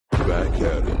back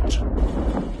at it.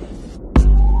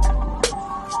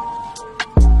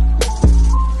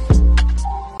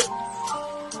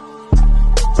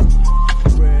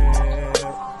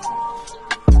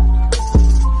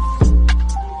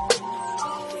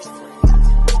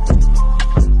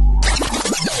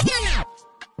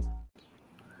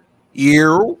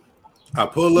 You. I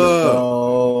pull up.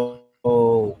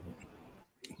 Oh.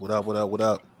 What up? What up? What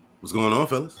up? What's going on,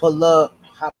 fellas? Pull up.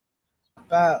 Hop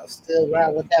out. Still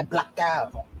ride with that block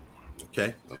out.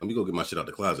 Okay, let me go get my shit out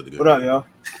the closet again. What up, y'all?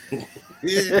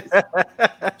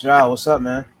 Ja, what's up,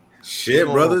 man? Shit,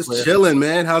 brothers, chilling,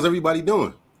 man. How's everybody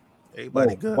doing?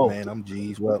 Everybody good, man. I'm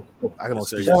G's. Well, I can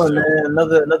say chilling, man.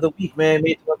 Another week, man.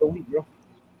 Made another week, bro.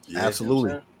 Yeah,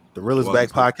 absolutely. The Real is Back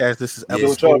podcast. This is Yeah.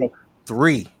 episode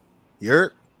 3.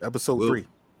 You're episode 3.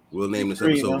 We'll name this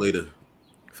episode later.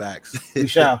 Facts. We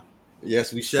shall.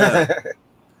 Yes, we shall.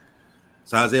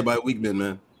 So how's everybody week been,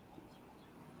 man?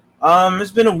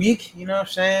 It's been a week, you know what I'm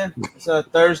saying? It's a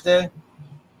Thursday.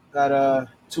 Got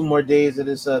 2 more days of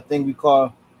this thing we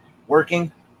call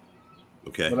working.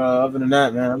 Okay. But other than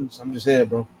that, man, I'm just here,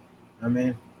 bro. I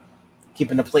mean,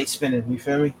 keeping the plate spinning, you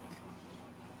feel me?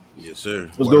 Yes, sir.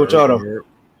 What's good with y'all though?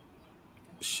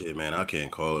 Shit, man, I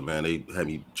can't call it, man. They had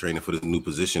me training for this new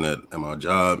position at my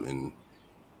job, and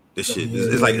this shit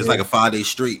it's like a 5-day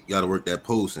straight. You gotta work that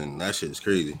post, and that shit is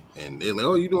crazy. And they're like,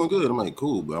 "Oh, you doing good?" I'm like,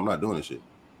 "Cool," but I'm not doing this shit.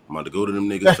 I'm about to go to them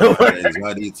niggas. Tell my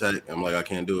anxiety attack. I'm like, I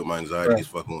can't do it. My anxiety is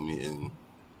fucking with me, and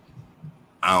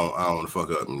I don't want to fuck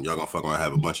up. And y'all gonna fuck around and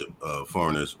have a bunch of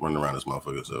foreigners running around this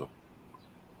motherfucker. So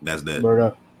that's that. Word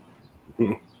up.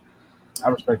 I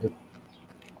respect it.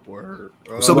 Word.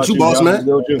 What's up with you, boss man?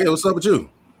 Hey, what's up with you?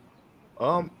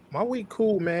 My week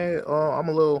cool, man. I'm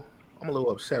a little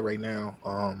upset right now.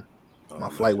 My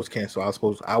flight was canceled.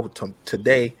 I would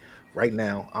today. Right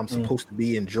now, I'm supposed to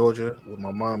be in Georgia with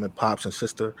my mom and pops and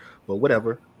sister, but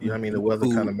whatever. You know what I mean? The weather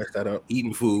kind of messed that up.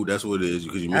 Eating food, that's what it is,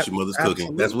 because you miss your mother's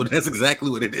cooking. That's exactly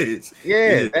what it is.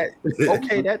 Yeah.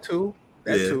 That too.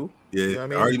 That too. Yeah, you know what I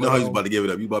mean? I already know how he's about to give it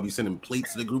up. You about to be sending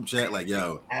plates to the group chat, like,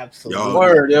 yo,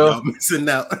 absolutely. Y'all missing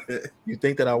out. You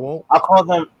think that I won't? I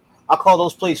call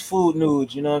those plates food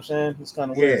nudes. You know what I'm saying? It's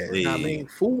kind of weird. Yeah, I mean,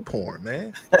 food porn,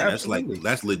 man. That's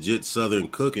legit Southern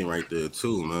cooking right there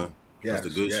too, man. That's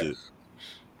the good shit.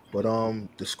 But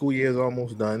the school year is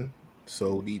almost done,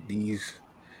 so these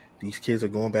kids are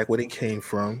going back where they came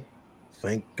from.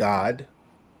 Thank God.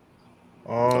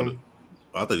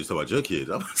 I thought you were talking about your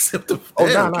kids. I was no.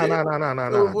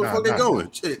 Where the fuck they going?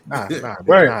 Shit.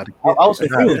 Right. I was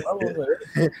confused.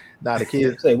 Nah, the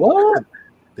kids say what?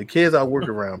 The kids I work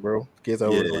around, bro. Kids I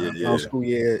work around. Our school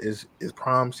year is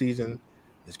prom season,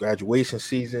 it's graduation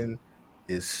season,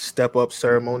 it's step up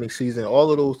ceremony season.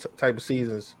 All of those type of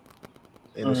seasons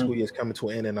in the school year is coming to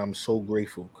an end, and I'm so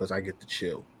grateful because I get to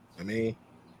chill. I mean,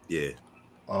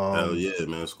 hell yeah,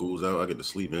 man. School's out. I get to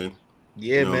sleep, man.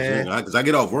 Yeah, you know man. Because I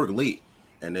get off work late,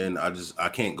 and then I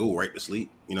can't go right to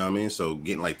sleep. You know what I mean? So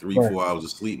getting like 3-4 hours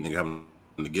of sleep, and having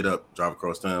to get up, drive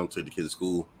across town, take the kids to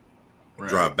school,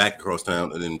 drive back across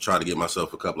town, and then try to get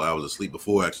myself a couple of hours of sleep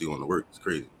before actually going to work. It's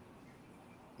crazy.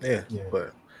 Yeah,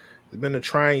 but it's been a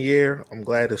trying year. I'm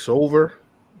glad it's over.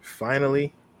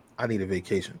 Finally, I need a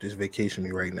vacation. Just vacation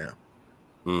me right now.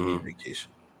 Vacation.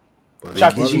 But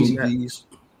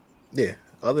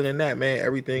other than that, man,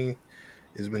 everything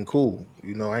has been cool.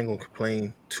 You know, I ain't gonna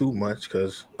complain too much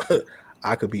because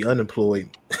I could be unemployed,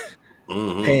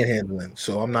 panhandling.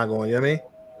 So I'm not going. You know what I mean?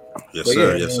 Yes,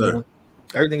 sir. Yes, sir.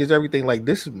 Everything is everything. Like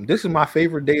this is my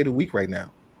favorite day of the week right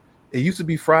now. It used to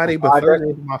be Friday, but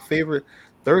Thursday is my favorite.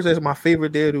 Thursday is my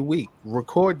favorite day of the week.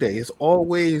 Record day. It's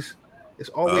always.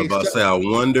 I was about to say, I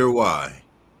wonder why.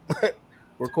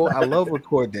 Record. I love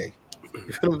record day.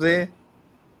 You feel what I'm saying?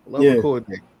 I love record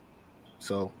day.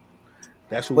 So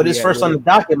that's what. But it's first on the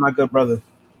docket, my good brother.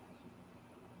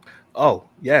 Oh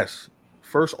yes,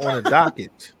 first on the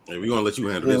docket. Hey, we're gonna let you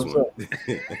handle this one.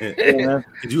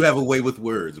 Did you have a way with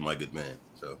words, my good man?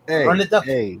 So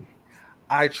hey,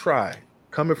 I try.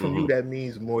 Coming from you, that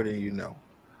means more than you know.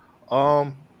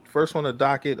 First on the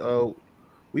docket,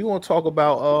 we gonna talk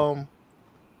about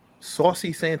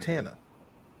Saucy Santana.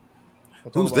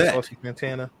 Who's that? Saucy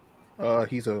Santana.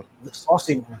 He's the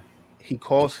saucy one. He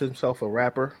calls himself a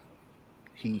rapper.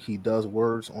 He does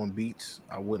words on beats.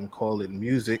 I wouldn't call it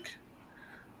music,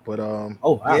 but oh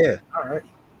wow. Yeah. All right.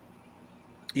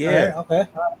 Yeah. All right,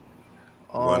 okay.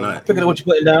 Why not? Figure out what you're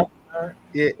putting down. All right.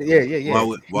 Yeah.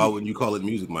 Why wouldn't you call it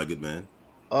music, my good man?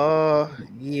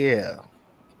 Yeah.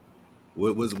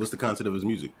 What's the concept of his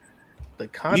music? The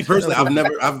concept. Me personally,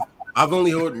 I've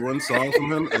only heard one song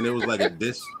from him, and it was like a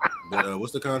diss. But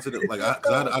what's the concept of, like?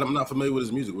 I'm not familiar with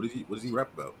his music. What does he rap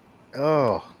about?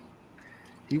 Oh,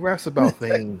 he raps about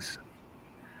things.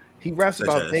 He raps Such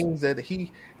about as things that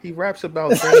he raps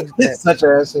about things that Such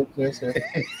a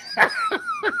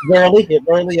Barely,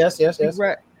 yes, yes, he yes.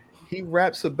 rap he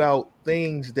raps about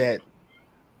things that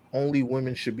only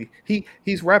women should be.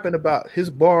 He's rapping about his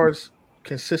bars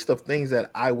consist of things that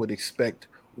I would expect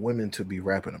women to be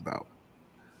rapping about.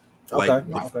 Okay,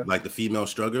 okay. like the female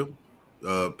struggle,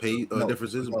 pay No,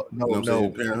 differences. no, You know no, what I'm saying? no.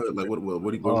 Parenthood. Like what are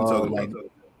we talking about?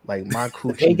 Like my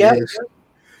The pay coochie gap. this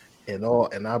and all,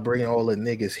 and I bring all the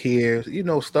niggas here.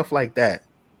 Stuff like that.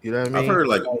 You know what I I've mean? heard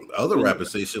like Like, other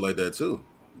rappers say shit like that too,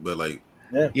 but like,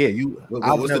 yeah. Yeah,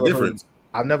 what's the difference?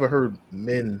 I've never heard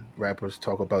men rappers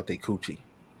talk about their coochie.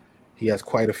 He has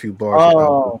quite a few bars about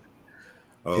Oh,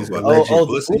 Oh, his about the alleged the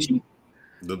pussy, Bucci,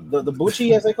 the the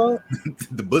Bucci, as they call it.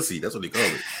 the bussy. That's what they call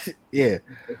it. yeah.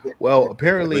 Well,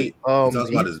 apparently, Wait, he talks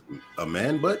about a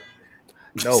man butt.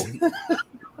 no,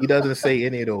 he doesn't say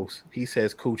any of those. He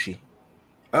says coochie,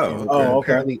 Oh, and, okay. and Oh, okay.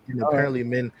 apparently, and All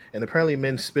right. apparently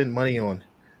men spend money on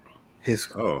his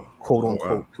Oh, quote oh wow.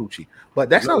 unquote coochie. But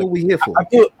that's Not not like what we're here for. I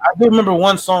do remember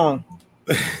one song.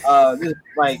 This,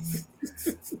 like,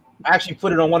 I actually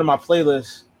put it on one of my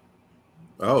playlists.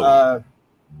 oh Uh,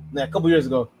 a couple years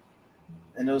ago,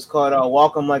 and it was called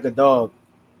 "Walk 'Em Like a Dog."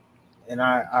 And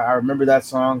I remember that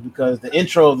song because the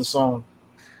intro of the song,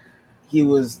 he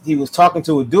was talking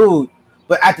to a dude,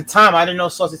 but at the time I didn't know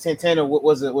Saucy Santana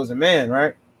was a man,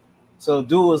 right? So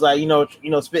dude was like,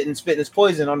 spitting his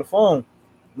poison on the phone.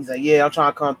 He's like, yeah, I'm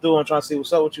trying to come through. I'm trying to see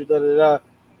what's up with you. Da da da.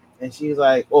 And she's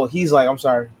like, oh, he's like, I'm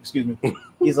sorry, excuse me.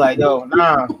 He's like, yo,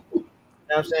 nah. You know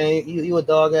what I'm saying? You a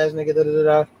dog ass nigga. Da da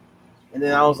da. And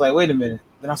then I was like, wait a minute.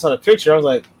 Then I saw the picture. I was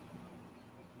like,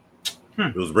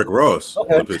 it was Rick Ross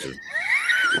okay. on the picture.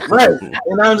 Right.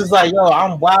 And I'm just like, yo,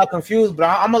 I'm wild confused, but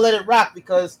I'm gonna let it rock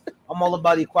because I'm all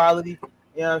about equality.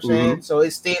 You know what I'm saying? Mhm. So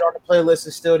it stayed on the playlist.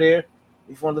 It's still there.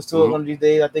 If you want to listen to it one of these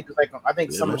days, I think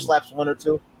Yeah, Summer man. Slaps 1 or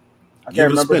 2. I Give can't it a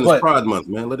remember, spin. It's but Pride Month,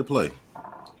 man. Let it play.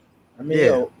 I mean, Yeah.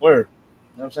 yo, word.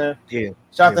 You know what I'm saying? Yeah,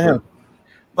 Shout out to him.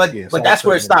 But yeah, but that's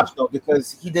where it stops though,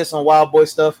 because he did some Wild Boy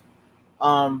stuff.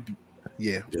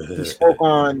 Yeah, He spoke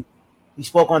on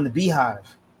the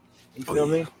Beehive. You feel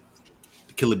me?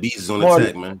 The Killer Bees is on More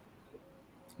attack, man.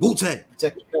 Wu-Tang.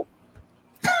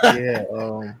 yeah.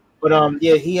 But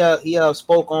yeah, he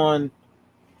spoke on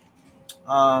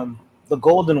the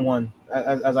golden one,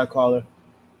 as I call her.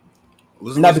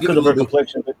 Not because of her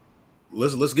complexion, but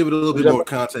let's give it a little bit more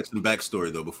context and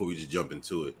backstory though before we just jump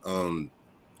into it.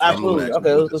 absolutely.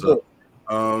 Okay, let's go.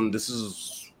 This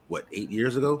is what 8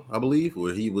 years ago, I believe,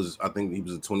 where I think he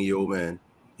was a 20-year-old man.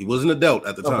 He was an adult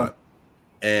at the time,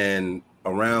 and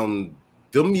around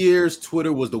them years,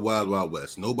 Twitter was the wild, wild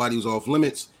west. Nobody was off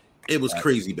limits. It was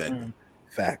crazy back then.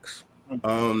 Facts.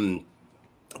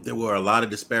 There were a lot of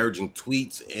disparaging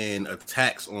tweets and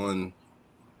attacks on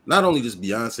not only just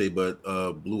Beyonce, but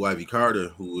Blue Ivy Carter,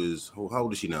 how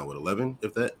old is she now? What, 11,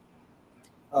 if that?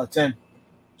 10.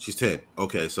 She's 10.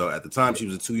 Okay, so at the time she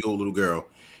was a 2-year-old little girl,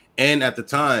 and at the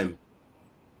time,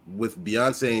 with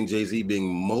Beyonce and Jay-Z being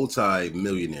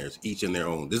multi-millionaires, each in their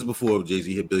own. This is before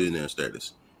Jay-Z hit billionaire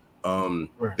status.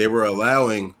 They were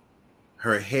allowing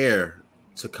her hair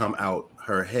to come out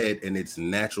her head in its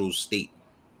natural state,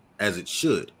 as it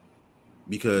should,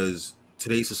 because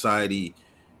today's society,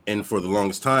 and for the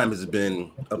longest time, has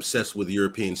been obsessed with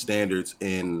European standards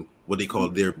and what they call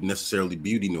their necessarily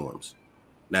beauty norms.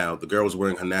 Now, the girl was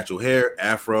wearing her natural hair,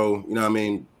 afro,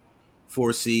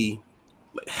 4C,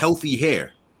 healthy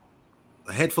hair,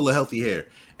 a head full of healthy hair.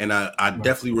 And I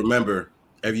definitely remember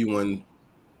everyone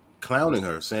clowning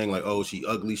her, saying like, oh, she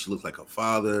ugly, she looks like her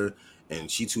father,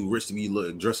 and she too rich to be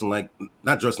not dressing like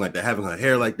that, having her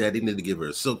hair like that. They need to give her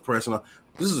a silk press and all.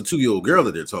 This is a 2-year-old girl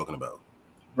that they're talking about.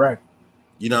 Right.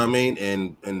 You know what I mean?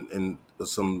 And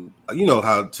some,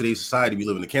 how today's society, we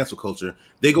live in the cancel culture.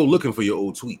 They go looking for your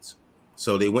old tweets.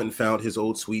 So they went and found his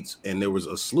old tweets, and there was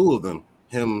a slew of them,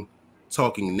 him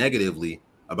talking negatively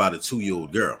about a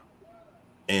 2-year-old girl.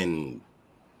 And,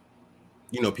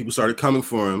 people started coming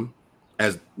for him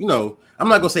as, I'm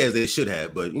not going to say as they should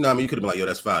have, but, you could have been like, yo,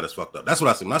 that's foul, that's fucked up. That's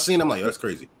what I see. When I seen him, I'm like, yo, that's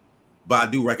crazy. But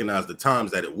I do recognize the times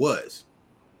that it was.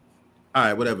 All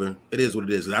right, whatever. It is what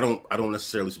it is. I don't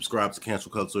necessarily subscribe to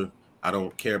cancel culture. I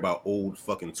don't care about old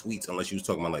fucking tweets unless you was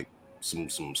talking about like some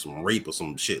rape or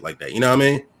some shit like that. You know what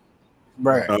I mean?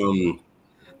 Right.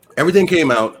 Everything came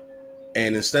out,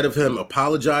 and instead of him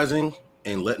apologizing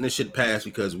and letting this shit pass,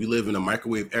 because we live in a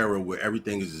microwave era where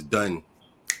everything is done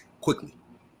quickly,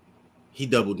 he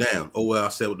doubled down. Oh well, I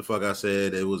said what the fuck I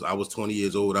said. I was 20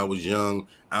 years old. I was young.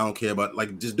 I don't care about,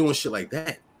 like, just doing shit like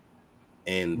that.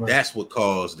 And that's what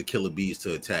caused the killer bees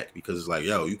to attack, because it's like,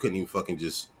 yo, you couldn't even fucking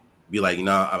just be like,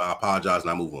 I apologize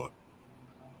and I move on.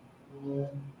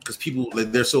 Because people,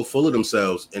 like, they're so full of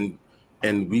themselves, and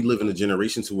we live in a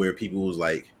generation to where people was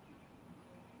like,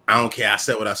 I don't care, I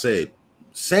said what I said.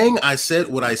 Saying I said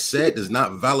what I said does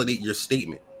not validate your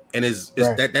statement. And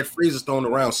that phrase is thrown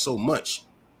around so much.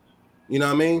 You know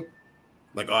what I mean?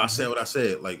 Like, I said what I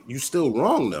said. Like, you still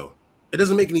wrong though. It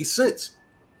doesn't make any sense.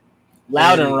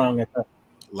 Loud and wrong.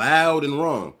 Loud and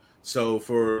wrong. So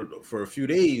for a few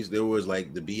days, there was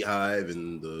like the Beehive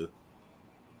and the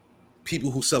people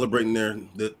who celebrating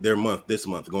their month this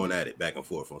month going at it back and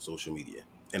forth on social media.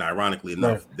 And ironically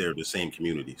enough, they're the same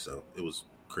community. So it was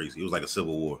crazy. It was like a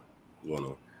civil war going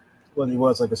on. Well, it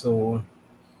was like a civil war.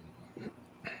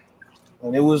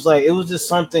 And it was just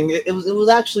something. It was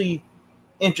actually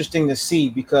interesting to see,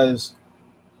 because,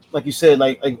 like you said,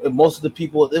 like most of the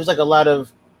people, there was like a lot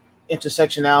of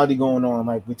intersectionality going on,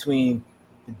 like between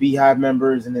the Beehive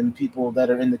members and then people that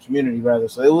are in the community, rather.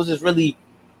 So it was just really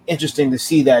interesting to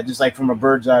see that, just like from a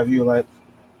bird's eye view, like,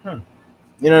 you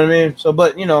know what I mean? So,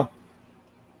 but in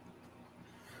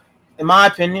my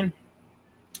opinion,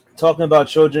 talking about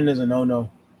children is a no-no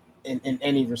in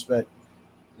any respect.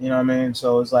 You know what I mean?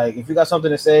 So it's like, if you got something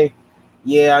to say,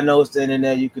 yeah, I know it's the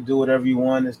internet, you could do whatever you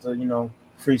want, it's the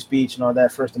free speech and all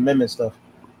that First Amendment stuff.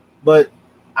 But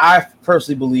I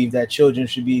personally believe that children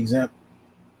should be exempt,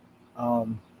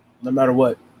 no matter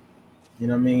what. You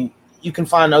know what I mean? You can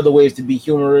find other ways to be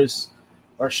humorous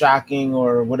or shocking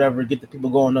or whatever, get the people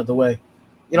going another way.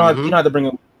 You don't have to bring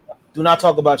it. Do not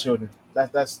talk about children.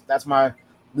 That's my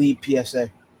lead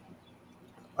PSA.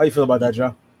 How you feel about that,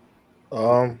 Joe?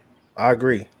 I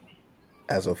agree.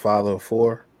 As a father of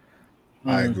 4,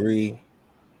 I agree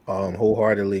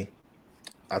wholeheartedly.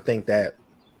 I think that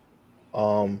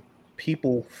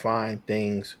people find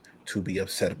things to be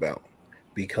upset about,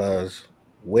 because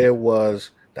where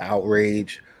was the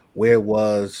outrage? Where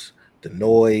was the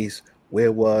noise?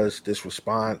 Where was this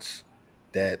response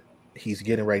that he's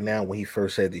getting right now when he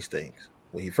first said these things?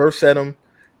 When he first said them,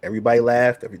 everybody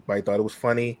laughed. Everybody thought it was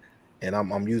funny. And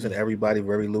I'm using everybody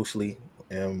very loosely.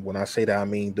 And when I say that, I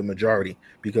mean the majority,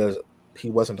 because he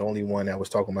wasn't the only one that was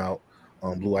talking about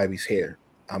Blue Ivy's hair.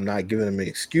 I'm not giving him an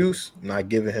excuse. I'm not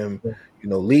giving him,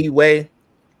 leeway.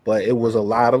 But it was a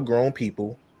lot of grown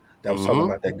people that was talking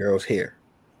about that girl's hair.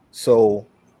 So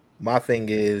my thing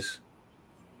is,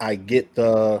 I get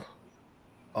the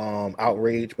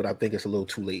outrage, but I think it's a little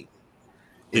too late.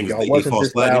 If y'all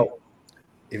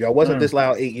wasn't this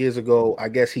loud 8 years ago, I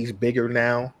guess he's bigger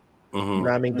now. You know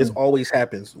what I mean? This always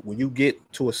happens. When you get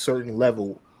to a certain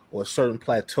level or a certain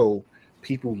plateau,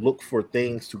 people look for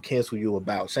things to cancel you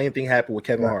about. Same thing happened with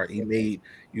Kevin Hart. He made,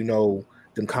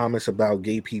 them comments about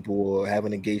gay people or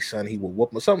having a gay son. He will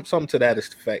whoop something to that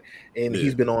effect. And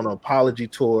he's been on an apology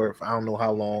tour for I don't know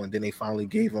how long. And then they finally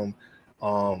gave him,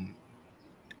 what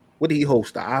did he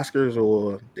host? The Oscars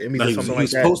or the Emmys or something like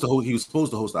that? He was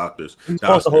supposed to host the Oscars. He was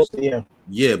supposed to host it,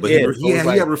 Yeah, but he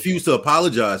had refused to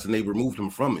apologize, and they removed him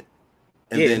from it.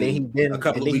 And then a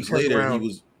couple of weeks later, he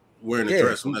was wearing a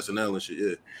dress on SNL and shit.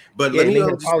 Yeah, but let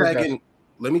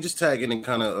me just tag in and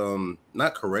kind of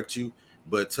not correct you,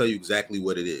 but tell you exactly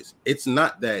what it is. It's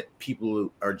not that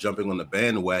people are jumping on the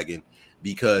bandwagon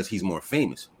because he's more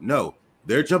famous. No,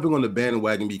 they're jumping on the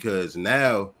bandwagon because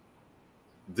now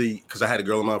because I had a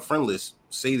girl on my friend list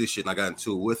say this shit and I got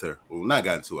into it with her. Well, not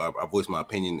got into it. I voiced my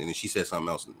opinion and then she said something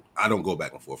else. I don't go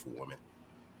back and forth with women.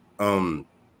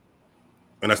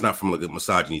 And that's not from like a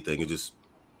misogyny thing.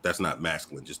 That's not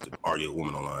masculine, just to argue with a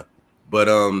woman online. But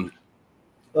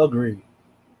agreed.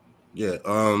 Yeah.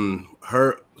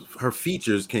 Her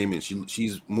features came in.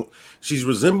 She's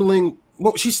resembling.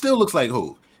 Well, she still looks like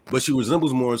Hov, but she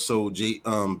resembles more so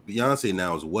Beyonce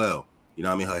now as well. You know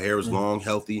what I mean? Her hair is long,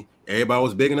 healthy. Everybody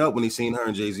was bigging up when they seen her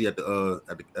and Jay-Z at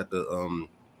the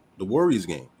Warriors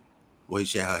game. Well,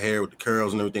 she had her hair with the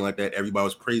curls and everything like that. Everybody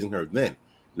was praising her then.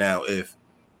 Now, if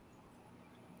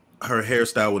her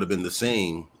hairstyle would have been the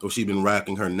same, or she'd been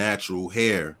rocking her natural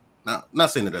hair.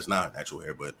 Not saying that that's not natural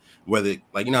hair, but whether,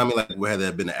 like, you know what I mean, like whether it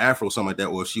had been an afro or something like that,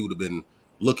 or if she would have been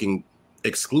looking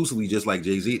exclusively just like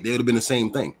Jay-Z, they would have been the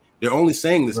same thing. They're only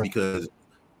saying this because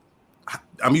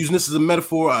I'm using this as a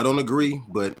metaphor. I don't agree,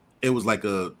 but it was like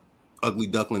a ugly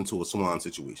duckling to a swan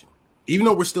situation. Even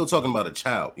though we're still talking about a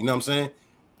child, you know what I'm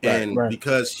saying?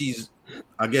 Because she's,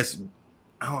 I guess,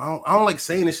 I don't like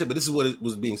saying this shit, but this is what it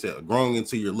was being said: growing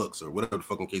into your looks or whatever the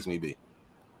fucking case may be.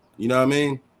 You know what I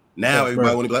mean? Now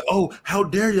everybody want to be like, "Oh, how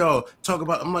dare y'all talk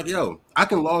about?" I'm like, "Yo, I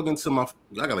can log into I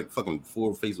got like fucking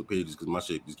 4 Facebook pages because my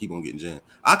shit just keep on getting jammed.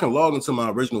 I can log into my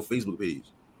original Facebook page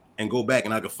and go back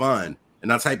and I can find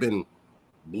and I type in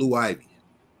Blue Ivy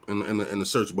in the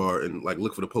search bar and like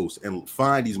look for the post and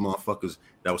find these motherfuckers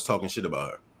that was talking shit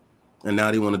about her. And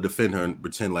now they want to defend her and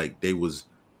pretend like they was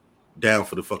down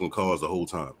for the fucking cause the whole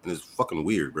time. And it's fucking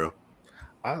weird, bro.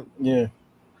 I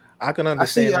can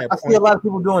understand I see a lot of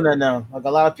people doing that now. Like a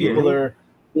lot of people are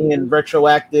being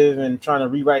retroactive and trying to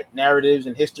rewrite narratives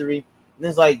and history. And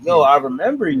it's like, yo, I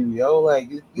remember you, yo. Like,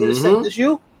 you said this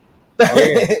you?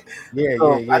 Yeah.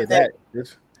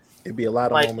 It'd be a lot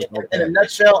of like, moments like in that. a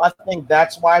nutshell, I think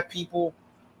that's why people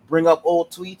bring up old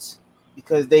tweets,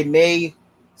 because they may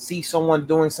see someone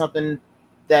doing something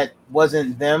that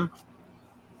wasn't them,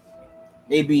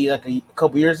 maybe like a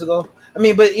couple years ago. I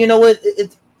mean, but you know what?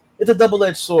 It's a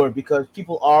double-edged sword, because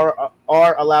people are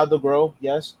allowed to grow,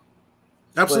 yes.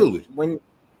 Absolutely. But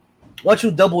once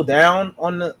you double down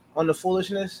on the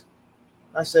foolishness,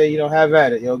 I say, have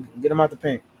at it, yo. Get them out the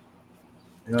paint.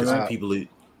 You know what I mean? People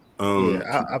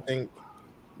I think.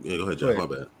 Yeah, go ahead, Jeff. My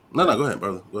bad. No, go ahead,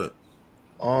 brother. Go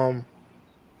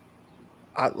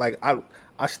ahead.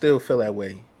 I still feel that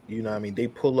way. You know what I mean? They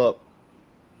pull up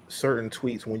certain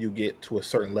tweets when you get to a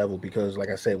certain level, because like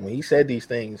I said, when he said these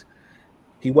things,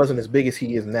 he wasn't as big as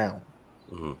he is now.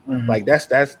 Like that's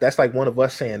like one of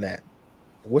us saying that.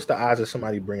 What's the odds of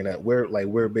somebody bringing that?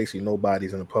 We're basically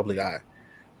nobodies in the public eye.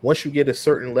 Once you get a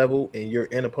certain level and you're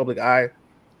in the public eye,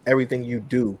 everything you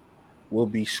do will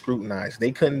be scrutinized.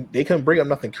 They couldn't bring up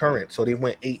nothing current, so they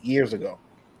went 8 years ago.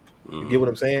 You get what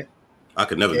I'm saying? I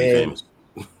could never be famous.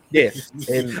 Yeah,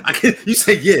 and you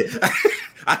say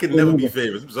I could never be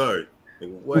famous. I'm sorry.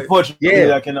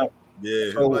 Unfortunately, I cannot.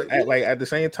 Yeah. So at the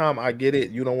same time, I get it.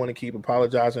 You don't want to keep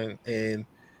apologizing, and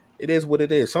it is what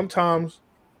it is. Sometimes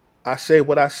I say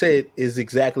what I said is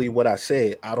exactly what I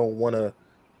said. I don't want to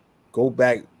go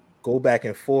back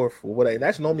and forth for what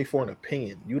that's normally for an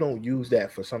opinion. You don't use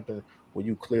that for something where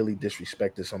you clearly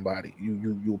disrespected somebody.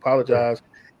 You apologize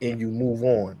and you move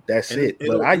on. That's it.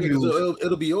 But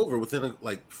it'll be over within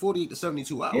like 48 to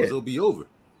 72 hours. It'll be over.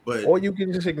 But or you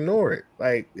can just ignore it.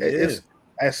 Like it's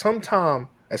at some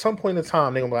point in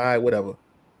time, they're gonna be like, all right, whatever.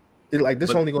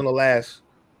 This only gonna last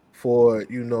for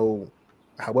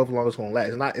however long it's gonna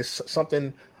last. It's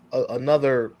something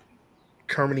another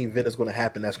current event is going to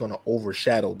happen that's going to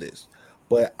overshadow this.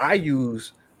 But I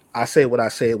say what I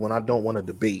said when I don't want to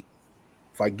debate.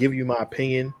 If I give you my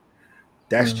opinion,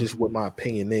 that's just what my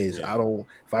opinion is.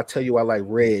 If I tell you I like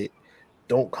red,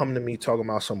 don't come to me talking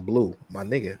about some blue, my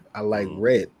nigga. I like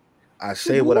red. I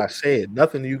say what I said.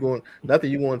 Nothing you going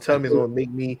to tell me is going to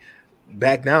make me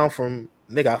back down from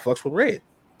nigga. I fucks with red.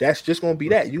 That's just going to be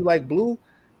that. You like blue,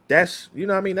 that's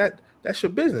what I mean. That's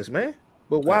your business, man.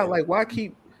 But why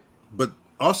keep? But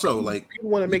also, like, people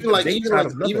want to make even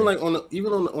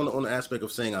on the aspect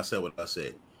of saying I said what I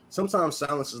said. Sometimes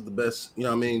silence is the best,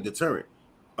 deterrent.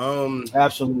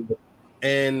 Absolutely.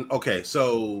 And okay,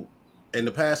 so in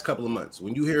the past couple of months,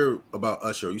 when you hear about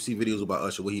Usher, you see videos about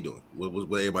Usher, what he doing?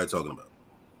 What everybody talking about?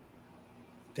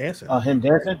 Dancing. Him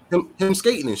dancing? Him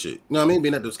skating and shit. You know what I mean?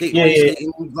 Being at the skate.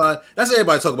 Skating. That's what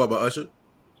everybody talking about Usher.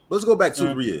 Let's go back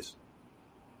 2-3 years.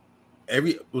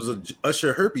 It was a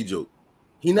Usher herpy joke.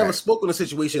 He never spoke on a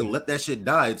situation and let that shit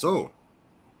die its own.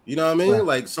 You know what I mean? Right.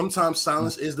 Like sometimes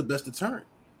silence is the best deterrent.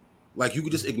 Like you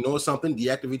could just ignore something,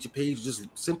 deactivate your page, just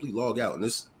simply log out. And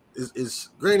this is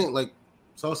granted, like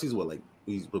Saucy's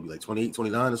he's probably like 28,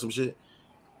 29 or some shit.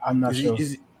 I'm not sure.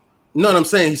 No, I'm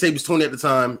saying he said he was 20 at the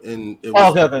time, and it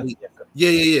was okay.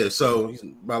 Yeah. So he's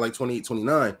about like 28,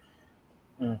 29.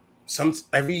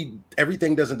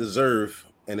 Everything doesn't deserve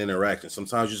an interaction.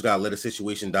 Sometimes you just gotta let a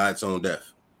situation die its own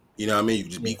death. You know what I mean? You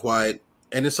can just be quiet,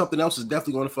 and then something else is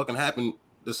definitely going to fucking happen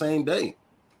the same day.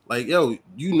 Like, yo,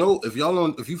 if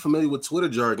you familiar with Twitter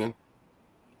jargon,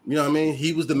 you know what I mean?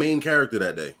 He was the main character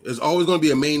that day. There's always going to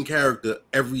be a main character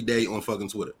every day on fucking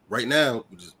Twitter. Right now,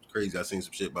 which is crazy, I seen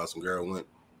some shit about some girl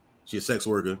she's a sex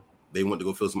worker. They went to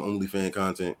go film some OnlyFans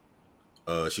content.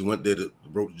 She went there,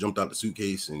 jumped out the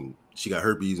suitcase, and she got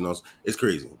herpes and all. It's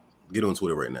crazy. Get on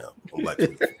Twitter right now on Black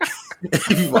Twitter.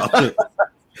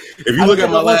 If you look at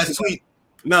my last tweet,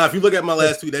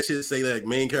 that shit say like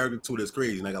main character Twitter is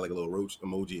crazy, and I got like a little roach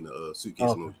emoji and a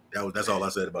suitcase emoji. That's all I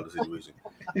said about the situation.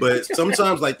 But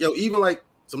sometimes, like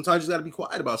sometimes you got to be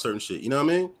quiet about certain shit. You know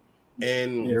what I mean?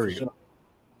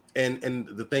 And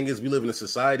the thing is, we live in a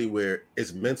society where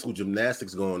it's mental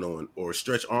gymnastics going on, or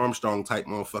Stretch Armstrong type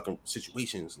motherfucking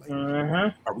situations. Like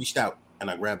I reached out and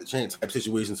I grabbed the chance type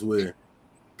situations where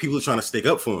people are trying to stick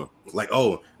up for him. Like,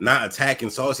 oh, not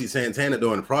attacking Saucy Santana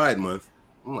during Pride Month.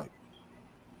 I'm like,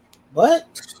 what?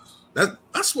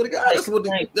 I swear to God, that's what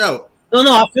they No,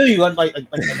 I feel you. Like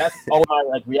that's all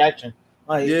my reaction.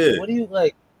 Like, what do you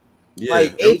like? Yeah,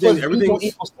 like A plus B everything's don't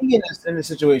equal C in this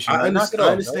situation. I Knock it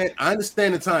understand. off. I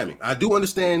understand the timing. I do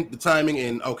understand the timing,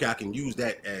 and okay, I can use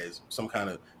that as some kind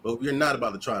of. But we're not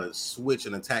about to try to switch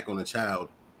an attack on a child.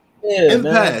 Yeah, In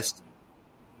the man. past,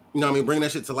 you know what I mean, bring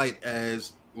that shit to light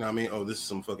as, you know what I mean. Oh, this is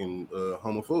some fucking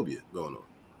homophobia going on.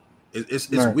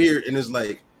 It's Right. weird, and it's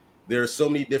like there are so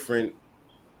many different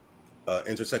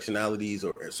intersectionalities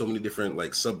or so many different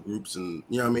like subgroups, and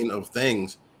you know what I mean, of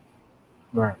things.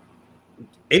 Right.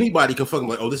 Anybody can fucking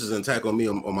like, oh, this is an attack on me,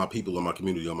 on my people, on my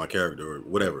community, on my character, or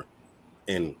whatever.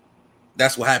 And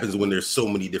that's what happens when there's so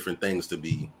many different things to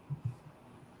be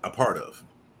a part of.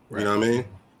 You know what I mean?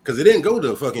 Because it didn't go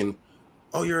to fucking,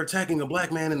 oh, you're attacking a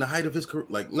black man in the height of his career.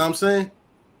 Like, you know what I'm saying?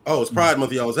 Oh, it's Pride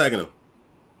Month, y'all attacking him.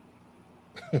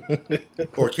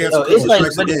 Or cancel culture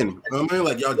strikes again. You know what I mean?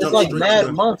 Like, y'all jump like straight mad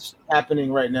to months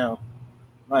happening right now.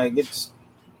 Like it's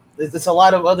a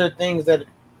lot of other things that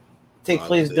take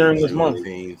place during this month.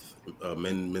 Men's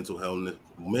mental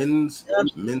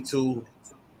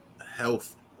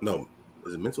health. No,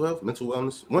 is it mental health? Mental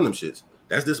wellness? One of them shits.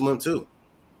 That's this month too.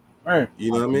 Right.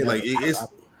 You know what I mean? Like it's.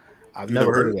 I've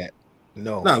never heard of that.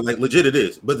 No, like legit it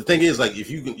is. But the thing is, like, if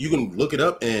you can look it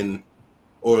up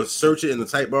or search it in the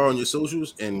type bar on your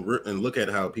socials and look at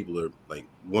how people are, like,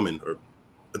 women are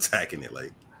attacking it.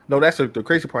 Like, no, that's the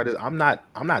crazy part is I'm not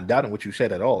doubting what you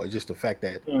said at all. It's just the fact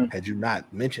that had you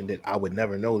not mentioned it, I would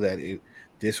never know that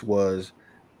this was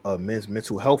a men's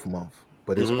mental health month,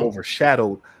 but it's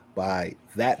overshadowed by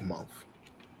that month.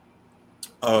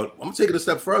 I'm gonna take it a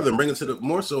step further and bring it to the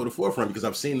more so the forefront, because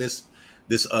I've seen this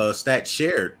stat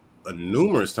shared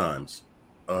numerous times.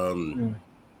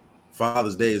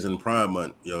 Father's Day is in Prime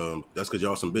Month. That's because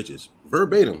y'all some bitches.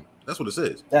 Verbatim. That's what it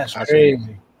says. That's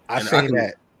crazy. I seen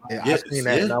that. I seen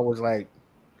that, and I was like,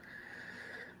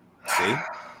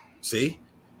 see.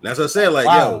 That's what I said. Like,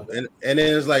 yo, and then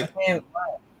it's like,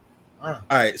 all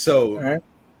right. So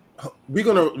we're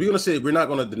gonna say we're not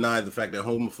gonna deny the fact that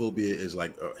homophobia is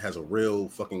like has a real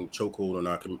fucking chokehold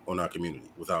on our community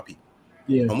with our people.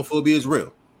 Yeah, homophobia is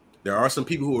real. There are some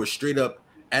people who are straight up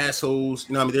assholes.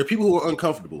 You know what I mean? There are people who are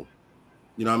uncomfortable.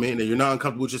 You know what I mean? That you're not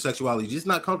uncomfortable with your sexuality. You're just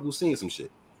not comfortable seeing some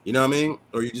shit. You know what I mean?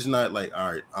 Or you're just not like,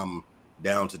 all right, I'm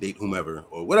down to date whomever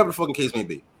or whatever the fucking case may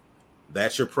be.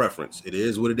 That's your preference. It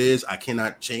is what it is. I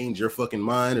cannot change your fucking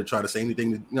mind or try to say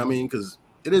anything. You know what I mean? Because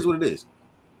it is what it is.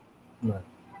 Right.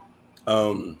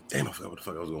 Damn, I forgot what the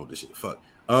fuck I was going with this shit. Fuck.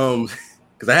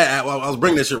 Because I was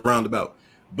bringing that shit roundabout.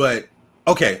 But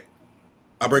okay,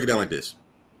 I'll break it down like this.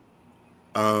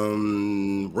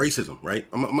 Racism, right?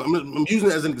 I'm using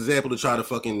it as an example to try to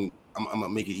fucking I'm gonna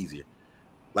make it easier.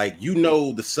 Like, you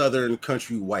know, the Southern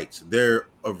country whites, they're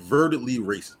overtly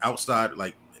racist. Outside,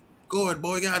 like, go ahead,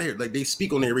 boy, get out of here. Like, they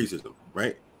speak on their racism,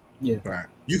 right? Yeah, right.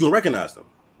 You can recognize them.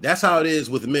 That's how it is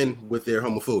with men with their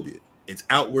homophobia. It's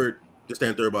outward, this, that,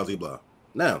 and third, blah, blah, blah.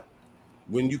 Now,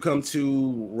 when you come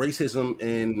to racism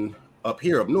in up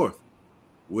north,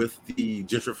 with the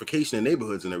gentrification in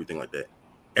neighborhoods and everything like that,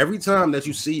 every time that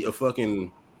you see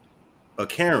a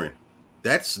Karen,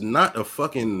 that's not a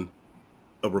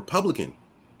Republican.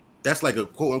 That's like a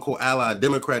quote unquote ally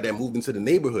Democrat that moved into the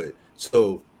neighborhood.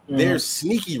 So they're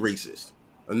sneaky racist,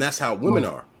 and that's how women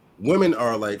are. Women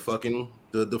are like fucking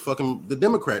the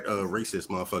Democrat racist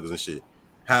motherfuckers and shit.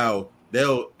 How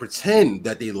they'll pretend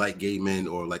that they like gay men,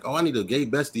 or like, oh, I need a gay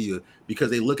bestie, because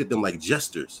they look at them like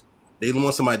jesters. They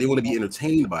want somebody, they want to be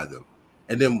entertained by them.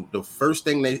 And then the first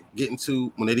thing they get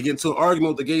into when they get into an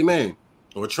argument with a gay man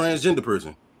or a transgender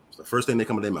person, it's the first thing they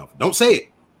come in their mouth. Don't say it,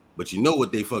 but you know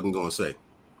what they fucking gonna say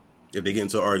if they get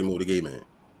into an argument with a gay man.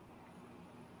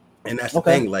 And that's the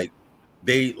thing. Like,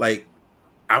 they like,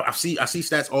 I see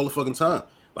stats all the fucking time.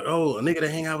 Like, oh, a nigga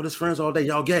that hang out with his friends all day,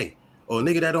 y'all gay. Or a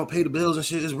nigga that don't pay the bills and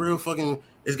shit is real fucking,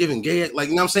 is giving gay. Like,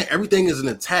 you know what I'm saying? Everything is an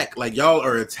attack. Like, y'all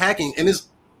are attacking, and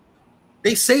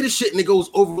they say the shit and it goes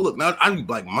overlooked. Now I'd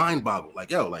be like mind boggled.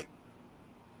 Like, yo, like,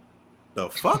 the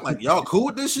fuck? Like, y'all cool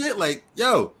with this shit? Like,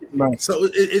 yo. So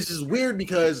it's just weird,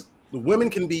 because the women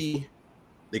they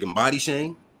can body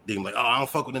shame. They can be like, oh, I don't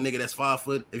fuck with a nigga that's 5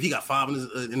 foot. If he got 5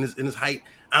 in his height,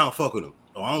 I don't fuck with him.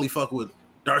 Or I only fuck with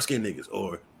dark skinned niggas.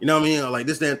 Or, you know what I mean? Or like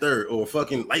this, that, and third. Or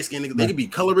fucking light skinned niggas. They could be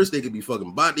colorist. They could be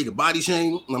fucking they could body shame.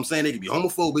 You know what I'm saying? They could be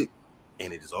homophobic.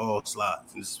 And it just all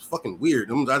slides. And it's fucking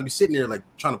weird. I'd be sitting there like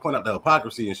trying to point out the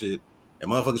hypocrisy and shit.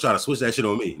 And motherfuckers try to switch that shit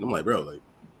on me. And I'm like, bro, like,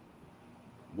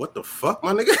 what the fuck,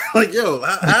 my nigga? Like, yo,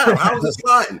 how is this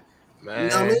sliding? Man. You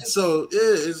know what I mean? So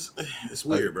yeah, it's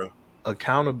weird, bro.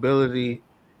 Accountability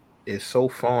is so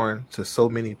foreign to so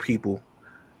many people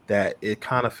that it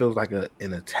kind of feels like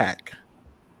an attack.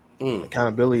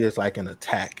 Accountability is like an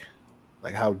attack.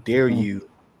 Like, how dare you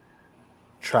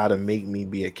try to make me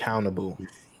be accountable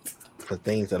for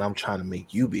things that I'm trying to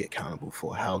make you be accountable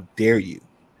for. How dare you?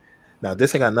 Now,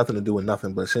 this ain't got nothing to do with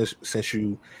nothing, but since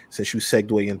you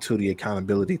segued into the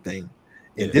accountability thing,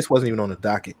 and this wasn't even on the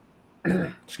docket.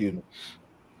 Excuse me.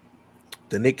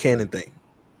 The Nick Cannon thing.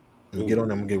 Get on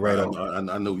them and get right off.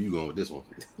 I know you going with this one.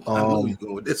 I know you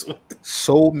going with this one.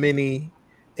 So many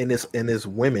in this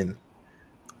women.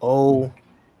 Oh,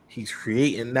 he's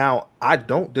creating now. I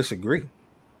don't disagree.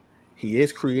 He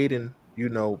is creating,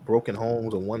 broken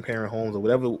homes or one parent homes or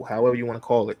whatever, however you want to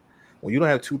call it. When you don't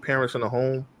have two parents in a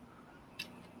home,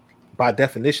 by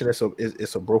definition,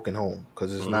 it's a broken home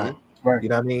because it's not. Right. You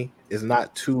know what I mean? It's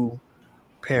not two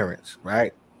parents,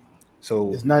 right?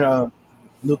 So it's not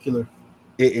nuclear.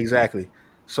 Exactly.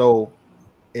 So,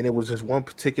 and it was just one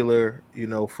particular,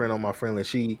 friend on my friend list.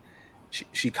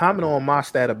 She commented on my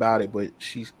stat about it, but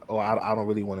I don't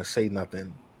really want to say nothing.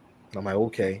 And I'm like,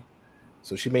 okay.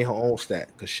 So she made her own stat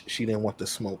because she didn't want the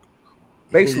smoke.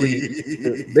 Basically,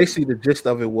 the gist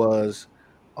of it was,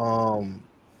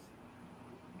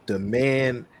 the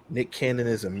man, Nick Cannon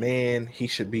is a man. He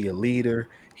should be a leader.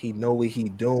 He know what he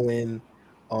doing.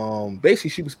 Basically,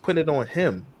 she was putting it on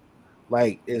him.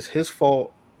 Like, it's his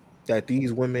fault that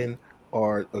these women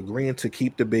are agreeing to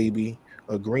keep the baby,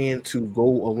 agreeing to go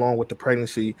along with the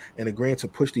pregnancy, and agreeing to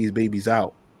push these babies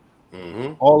out.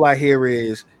 Mm-hmm. All I hear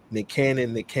is Nick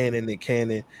Cannon, Nick Cannon, Nick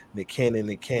Cannon, Nick Cannon,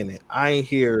 Nick Cannon. I ain't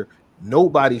hear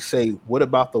nobody say, what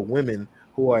about the women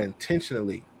who are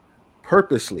intentionally,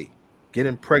 purposely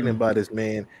getting pregnant by this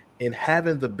man and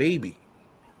having the baby?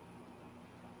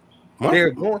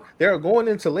 They're going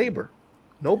into labor.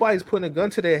 Nobody's putting a gun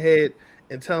to their head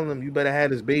and telling them you better have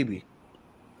this baby.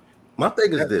 My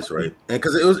thing is this, right? And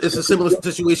because it's a similar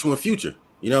situation with Future.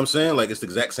 You know what I'm saying? Like, it's the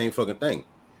exact same fucking thing.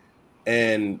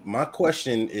 And my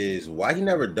question is, why he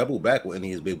never doubled back with any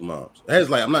of his baby moms? It's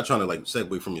like, I'm not trying to like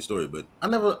segue from your story, but I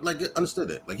never like understood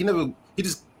that. Like, he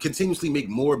just continuously make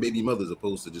more baby mothers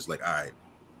opposed to just like, all right,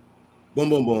 boom,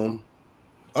 boom, boom.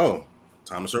 Oh,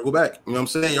 time to circle back. You know what I'm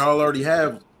saying? Y'all already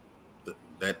have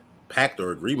that pact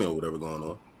or agreement or whatever going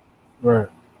on. Right.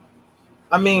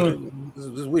 I mean, this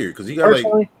is weird because he got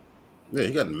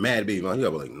he got mad baby mothers. He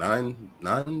got like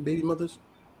nine baby mothers.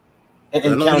 And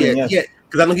counting, yes.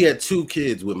 Because I know he had 2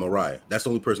 kids with Mariah. That's the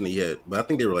only person that he had, but I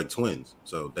think they were like twins.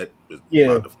 So that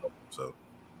was so.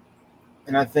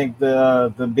 And I think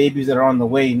the babies that are on the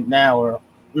way now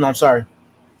I'm sorry.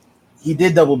 He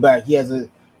did double back. He has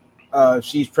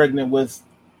she's pregnant with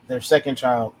their second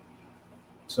child.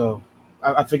 So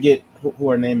I forget who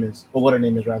her name is, or what her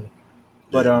name is rather.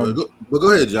 But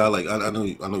go ahead, John. Like I know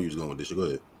you was going with this. Go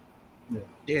ahead.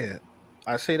 Yeah,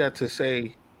 I say that to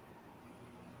say,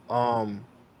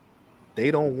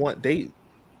 they don't want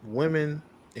women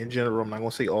in general. I'm not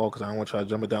gonna say all because I don't want to try to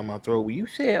jump it down my throat. Well, you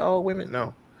said all women,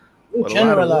 no.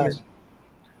 Generalize.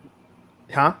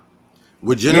 Huh?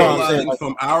 We're generalizing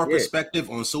from our perspective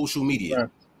on social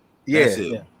media. Yeah. That's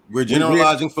it. Yeah. We're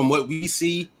generalizing from what we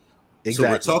see. Exactly.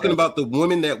 So we're talking about the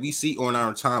women that we see on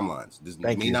our timelines. This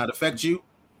may not affect you.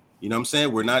 You know what I'm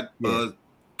saying? We're not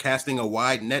casting a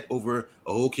wide net over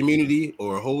a whole community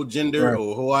or a whole gender or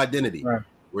a whole identity. Right.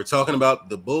 We're talking about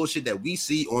the bullshit that we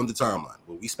see on the timeline.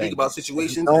 When we speak about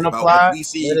situations, don't about apply, what we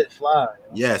see. let it fly.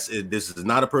 Yes, this is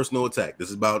not a personal attack. This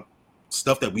is about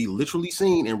stuff that we literally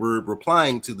seen, and we're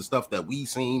replying to the stuff that we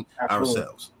seen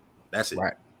ourselves. That's it.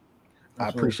 Right. I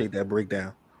appreciate that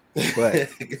breakdown. But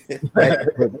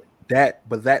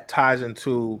that ties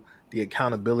into the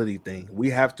accountability thing. We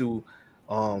have to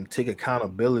take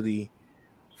accountability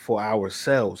for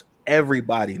ourselves.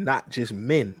 Everybody, not just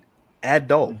men,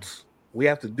 adults. We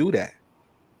have to do that.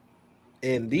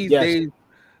 And these days,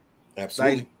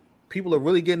 absolutely, like, people are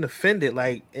really getting offended.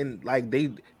 Like, and like they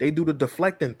do the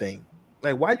deflecting thing.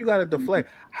 Like, why you gotta deflect?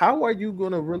 How are you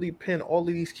gonna really pin all of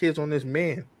these kids on this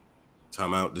man?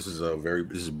 Time out. This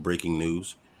is breaking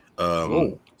news.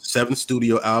 7th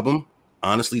studio album,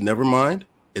 Honestly Nevermind,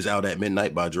 is out at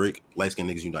midnight by Drake. Light Skin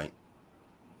Niggas Unite.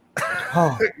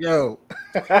 Oh, yo,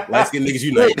 Light Skin Niggas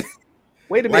Unite.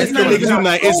 Wait a minute, Light Skin Niggas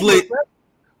Unite. It's lit.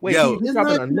 Wait, he's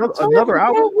dropping another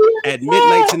album at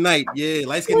midnight tonight. Yeah,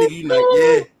 Light Skin Niggas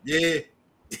Unite. Yeah.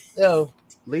 Yo,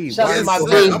 leave. Shout out to my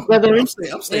big brother. I'm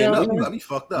staying up. You got me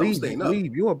fucked up. I'm staying up.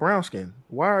 Leave. You a brown skin.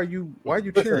 Why are you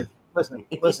cheering? Listen.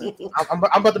 I'm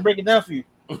about to break it down for you.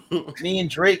 Me and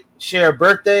Drake share a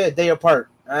birthday a day apart.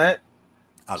 All right.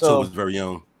 October's very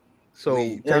young. So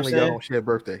technically, y'all don't share a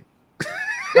birthday.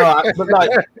 No, you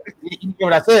know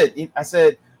what I said? I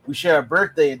said we share a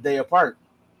birthday a day apart.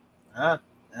 Yeah.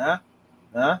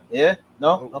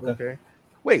 No. Okay.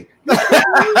 Wait.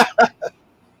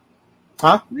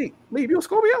 Huh? Leave. You a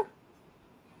Scorpio?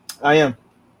 I am.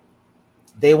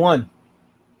 Day 1,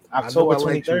 October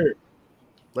 23rd.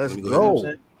 Let's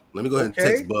go. Let me go ahead and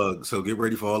text Bug. So get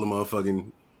ready for all the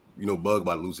motherfucking, Bug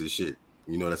about to lose his shit.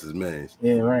 That's his man.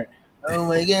 Yeah, right. Oh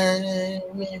my god.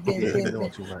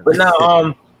 But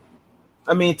now,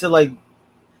 I mean,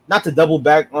 not to double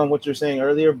back on what you're saying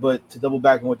earlier, but to double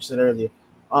back on what you said earlier.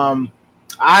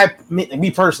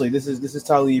 Me personally, this is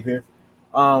Talib here.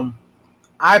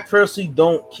 I personally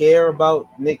don't care about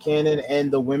Nick Cannon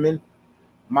and the women.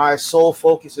 My sole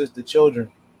focus is the children,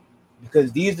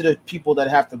 because these are the people that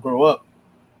have to grow up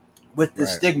with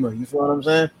this stigma. You feel what I'm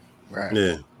saying? Right.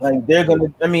 Yeah. Like they're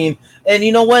gonna. I mean, and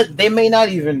you know what? They may not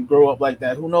even grow up like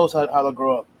that. Who knows how they'll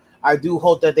grow up? I do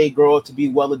hope that they grow up to be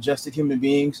well-adjusted human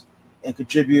beings and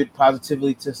contribute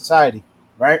positively to society,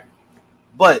 right?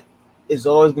 But it's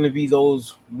always going to be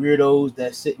those weirdos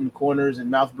that sit in corners and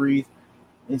mouth breathe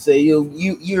and say,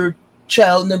 you're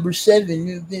child number 7.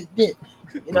 You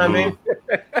know what I mean?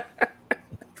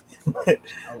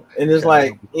 And it's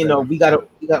like, we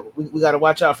gotta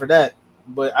watch out for that.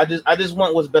 But I just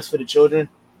want what's best for the children.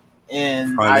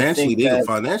 And financially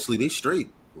they straight.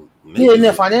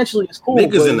 Financially it's cool.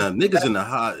 Niggas in the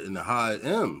high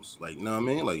M's, like, you know what I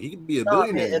mean? Like, he could be a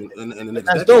billionaire in the next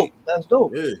decade. Dope. That's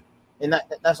dope. Yeah. And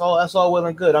that's all well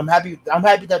and good. I'm happy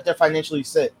that they're financially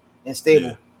set and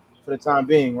stable for the time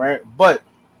being, right? But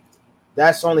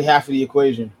that's only half of the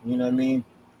equation. You know what I mean?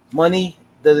 Money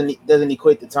doesn't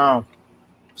equate to time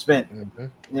spent. Mm-hmm. You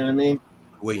know what I mean?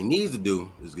 What he needs to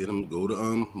do is go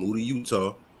to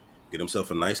Utah, get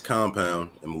himself a nice compound,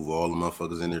 and move all the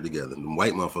motherfuckers in there together. The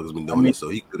white motherfuckers been doing it, so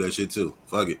he could do that shit too.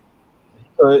 Fuck it.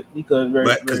 He could,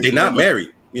 because they're not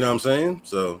married. You know what I'm saying?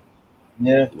 So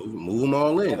yeah, move them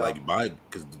all in. Like,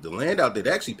 because the land out there,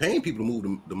 they're actually paying people to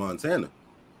move to Montana.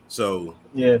 So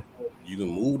yeah, you can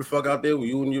move the fuck out there with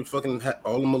you and your fucking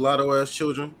all the mulatto ass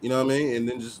children. You know what I mean? And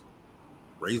then just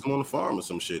raise them on the farm or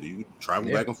some shit. You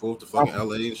travel back and forth to fucking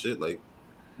LA and shit. Like,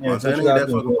 Montana ain't that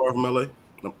fucking far from LA.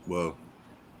 No, well,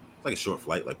 it's like a short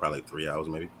flight, like probably 3 hours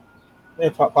maybe. Yeah,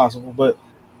 possible. But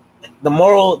the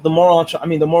moral of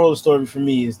the story for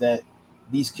me is that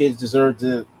these kids deserve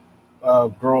to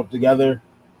grow up together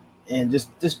and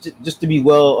just to be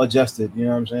well adjusted. You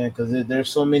know what I'm saying? Because there's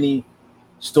so many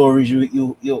stories.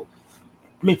 You.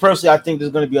 Me personally, I think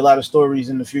there's going to be a lot of stories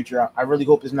in the future. I really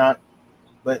hope it's not.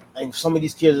 But like, some of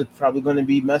these kids are probably going to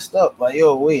be messed up. Like,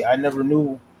 yo, wait, I never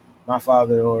knew my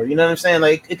father, or you know what I'm saying?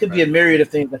 Like, it could be a myriad of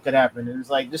things that could happen. And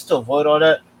it's like, just to avoid all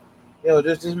that,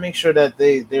 just make sure that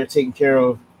they're taken care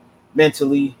of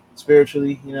mentally,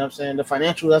 spiritually. You know what I'm saying? The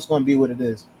financial, that's going to be what it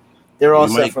is. They're all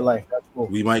set for life. That's cool.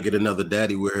 We might get another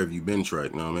daddy. Where have you been?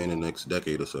 Track, you know what I mean? In the next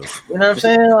decade or so. You know what I'm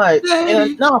saying? Like,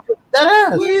 no,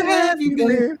 that ass. Where have you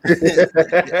been?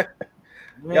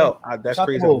 Yo, that's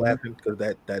crazy. I'm laughing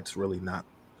because that's really not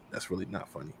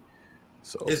funny.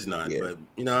 So it's not, but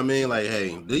you know what I mean? Like,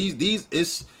 hey, these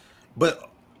is, but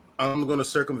I'm gonna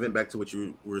circumvent back to what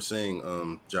you were saying,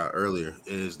 Ja, earlier,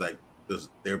 is like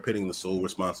they're putting the sole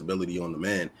responsibility on the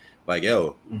man. Like,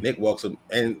 yo, Nick walks up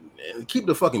and keep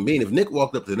the fucking bean. If Nick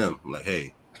walked up to them, I'm like,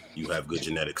 hey, you have good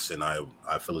genetics, and I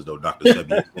feel as though Dr.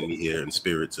 Sebi sent me here in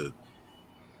spirit to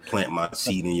plant my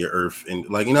seed in your earth, and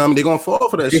like, you know what I mean? They're gonna fall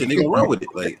for that shit. They're gonna run with it.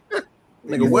 Like,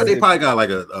 nigga, what? They probably got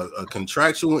like a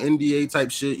contractual NDA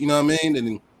type shit, you know what I mean?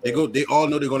 And they all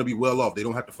know they're gonna be well off. They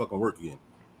don't have to fucking work again.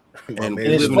 And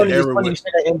it's funny you say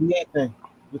that NBA thing,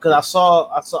 because I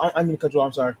saw I mean, cut you off,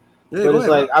 I'm sorry. Yeah, but it's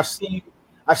like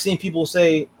I've seen people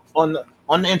say on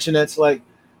the internet's like,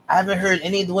 I haven't heard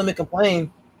any of the women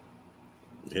complain.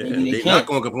 Yeah, they're not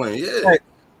gonna complain. Yeah. Like,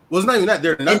 well, it's not even that.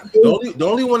 They're not the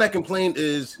only one that complained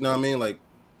is, you know what I mean, like,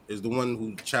 is the one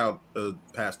whose child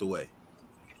passed away,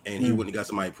 and he wouldn't have got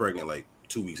somebody pregnant like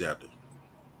 2 weeks after.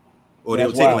 Or they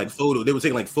were taking like photos. They were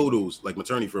taking like photos, like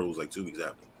maternity photos, like 2 weeks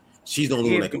after. She's the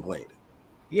only one that complained.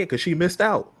 Yeah, because she missed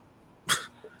out.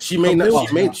 She may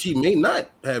not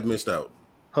have missed out.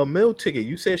 Her meal ticket.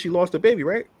 You said she lost a baby,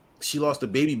 right? She lost a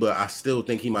baby, but I still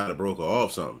think he might have broke her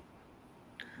off something.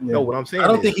 Yeah. No, what I'm saying, I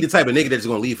don't think he's the type of nigga that's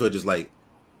gonna leave her just like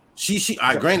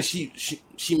granted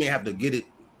she may have to get it, you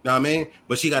know what I mean?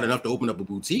 But she got enough to open up a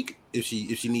boutique if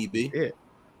she need be. Yeah.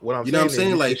 What I'm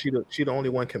saying, like, she the only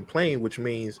one complained, which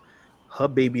means her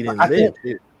baby didn't live.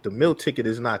 The meal ticket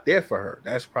is not there for her.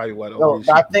 That's probably what.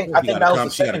 I think that was the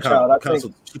second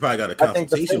child. She probably got a consultation. I think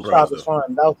the first child was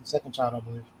fine. That was the second child, I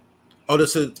believe.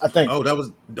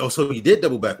 Oh, so he did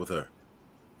double back with her.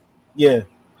 Yeah,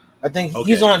 I think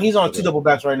he's on two double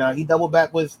backs right now. He double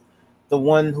back with the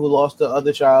one who lost the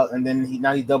other child, and then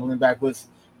he's doubling back with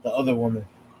the other woman.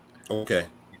 Okay,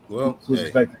 well,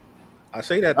 I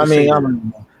say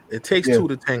that. It takes two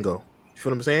to tango.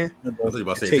 feel what I'm saying? I thought you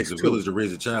about to say it takes a village to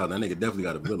raise a child. That nigga definitely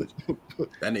got a village.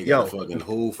 That nigga got a fucking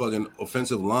whole fucking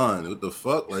offensive line. What the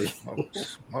fuck? Like,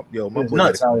 my boy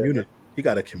got a community. He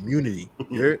got a community.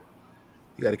 You heard?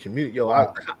 He got a community. Yo,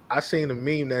 wow. I seen a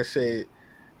meme that said,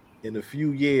 in a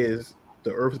few years,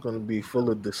 the Earth's gonna be full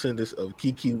of descendants of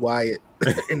Kiki Wyatt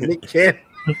and Nick Cannon.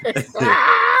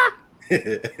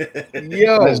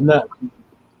 Yo, that's nuts.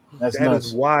 That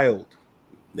is wild.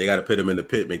 They got to put them in the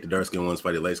pit, make the dark skin ones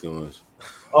fight the light skin ones.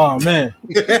 Oh man,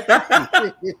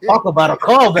 talk about a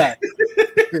callback.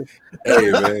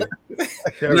 Hey man,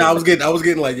 no, I was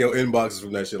getting like inboxes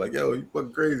from that shit. Like, yo, you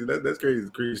fucking crazy. That's crazy.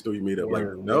 The crazy story you made up.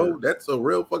 Like, no, that's a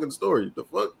real fucking story. The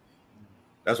fuck.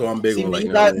 That's what I'm big on. Like,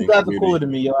 you guys are cooler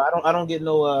than me, yo. I don't get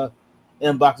no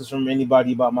inboxes from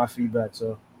anybody about my feedback.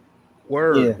 So.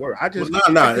 Word. I just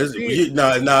you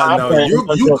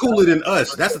cooler than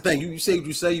us. That's the thing. You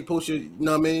say you post your, you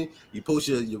know what I mean? You post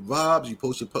your vibes, you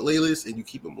post your playlists, and you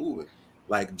keep it moving.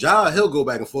 Like Ja, he'll go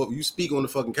back and forth. You speak on the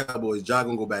fucking Cowboys, Ja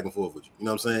gonna go back and forth with you. You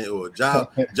know what I'm saying? Or Ja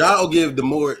will give the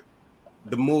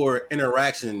more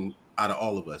interaction out of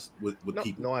all of us with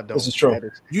people. No, I don't. This is true.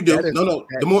 You do.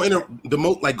 The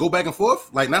more like go back and forth.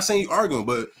 Like, not saying you arguing,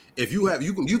 but if you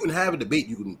can have a debate,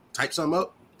 you can type something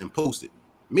up and post it.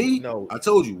 Me, no. I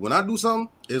told you, when I do something,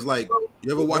 it's like,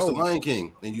 you ever watched The Lion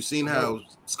King and you seen how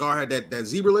Scar had that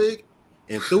zebra leg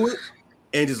and threw it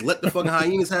and just let the fucking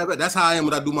hyenas have it? That's how I am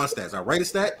when I do my stats. I write a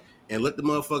stat and let them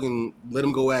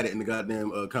go at it in the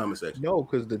goddamn comment section. No,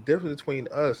 because the difference between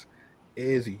us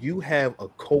is you have a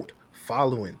cult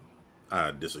following.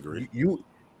 I disagree. You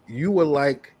were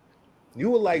like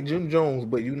Jim Jones,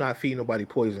 but you're not feeding nobody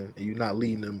poison and you're not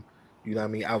leading them, you know what I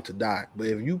mean, out to die. But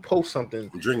if you post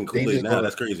something, I'm drinking Kool-Aid now,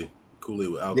 that's crazy. Kool-Aid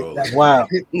with alcohol. Wow.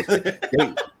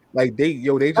 they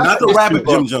just not the rapper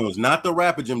Jim Jones, not the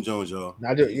rapper Jim Jones, y'all.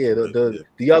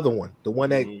 The other one, the one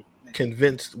that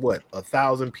convinced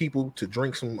 1,000 people to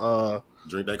drink some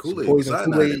drink that Kool-Aid. Poison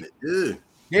Kool-Aid.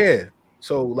 Yeah.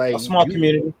 So like a small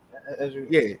community.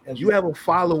 You have a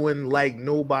following like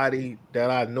nobody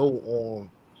that I know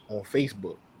on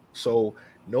Facebook. So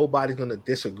nobody's gonna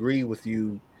disagree with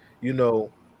you, you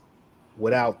know,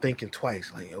 without thinking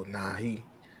twice. Like, oh, he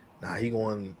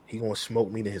gonna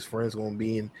smoke me. That his friends gonna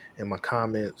be in my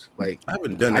comments. Like, I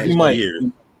haven't done that in years.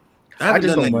 I haven't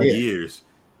done that in years.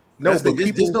 No, but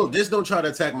just don't try to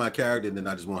attack my character, and then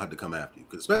I just won't have to come after you.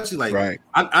 Because especially like,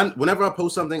 I whenever I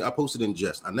post something, I post it in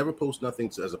jest. I never post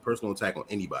nothing as a personal attack on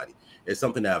anybody. It's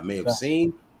something that I may have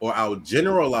seen, or I'll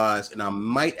generalize, and I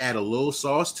might add a little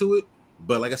sauce to it.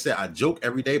 But like I said, I joke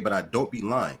every day, but I don't be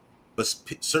lying. But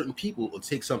certain people will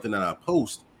take something that I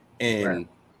post and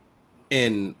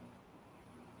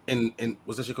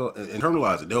what's that shit called?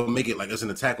 Internalize it. They'll make it like it's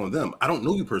an attack on them. I don't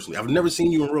know you personally. I've never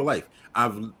seen you in real life.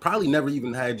 I've probably never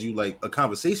even had you like a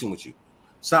conversation with you.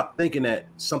 Stop thinking that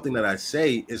something that I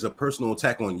say is a personal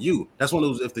attack on you. That's one of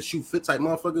those if the shoe fit type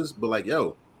motherfuckers. But like,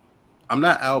 yo, I'm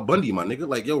not Al Bundy, my nigga.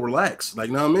 Like, yo, relax. Like,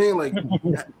 know what I mean? Like,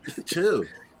 chill.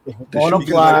 Don't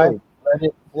fly. Let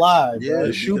it fly. Yeah,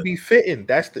 the shoe be fitting.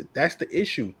 That's the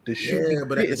issue. The shoe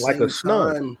be fitting like a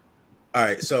snug. All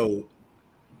right, so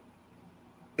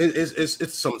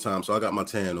it's summertime, so I got my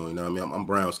tan on. You know what I mean? I'm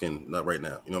brown skinned, not right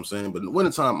now. You know what I'm saying? But in the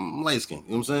wintertime, I'm light skinned.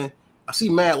 You know what I'm saying? I see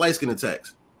mad light skin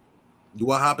attacks.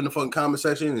 Do I hop in the fucking comment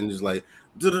section and just like,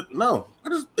 no, I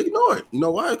just ignore it. You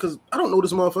know why? Because I don't know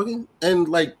this motherfucker, and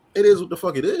like it is what the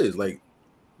fuck it is. Like,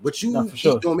 but you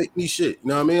don't make me shit. You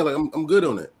know what I mean? Like I'm good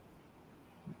on it.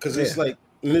 Because it's like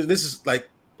this is like,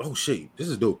 oh shit, this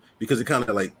is dope because it kind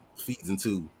of like feeds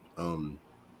into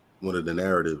one of the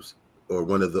narratives or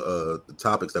one of the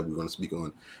topics that we're going to speak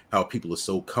on, how people are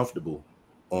so comfortable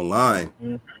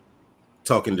online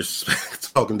talking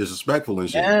disrespectful and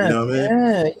shit. You know what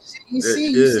I mean? You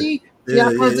see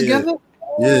how put together?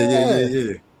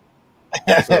 Yeah.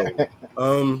 So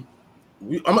I'm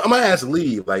gonna ask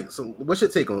Lee, like, so what's your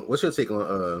take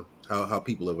on how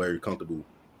people are very comfortable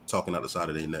talking out the side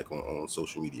of their neck on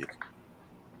social media?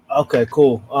 Okay,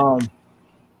 cool.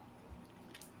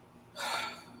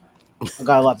 I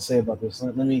got a lot to say about this.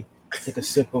 Let me take a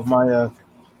sip of my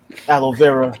aloe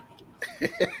vera.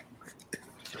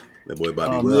 That boy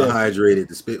about to be well hydrated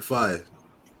to spit fire.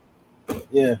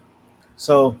 Yeah.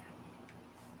 So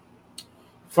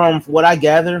from what I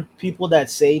gather, people that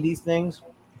say these things,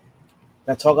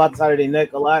 that talk out the side of their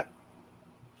neck a lot,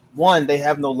 one, they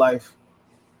have no life.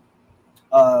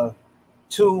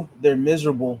 Two, they're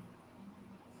miserable.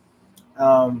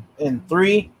 And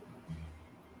three,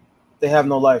 they have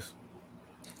no life.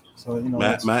 So, you know,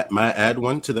 might I add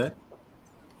one to that?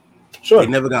 Sure. They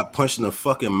never got punched in the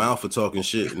fucking mouth for talking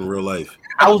shit in real life.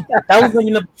 That was gonna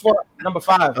be number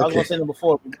 5. Okay. I was gonna say number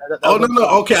 4. No.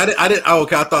 Okay, I didn't. Oh,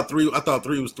 okay. I thought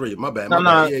 3 was 3. My bad.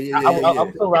 No. Yeah.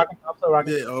 I'm still rocking.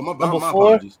 Yeah. Oh, my Number 4.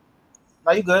 Apologies.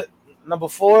 No, you good. Number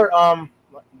 4,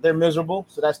 they're miserable.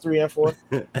 So that's 3 and 4.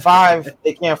 5,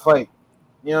 they can't fight.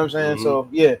 You know what I'm saying? Mm-hmm. So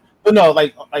yeah, but no,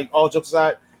 like all jokes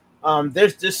aside,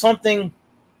 there's something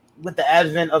with the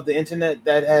advent of the internet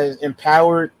that has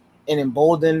empowered and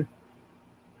emboldened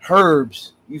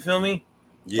herbs. You feel me?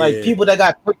 Yeah. Like people that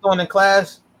got picked on in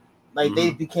class, like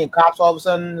they became cops all of a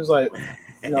sudden. It's like,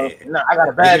 I got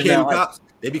a badge now. Cops.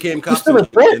 They became cops. Still a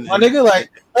threat, my nigga. Like,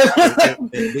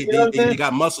 they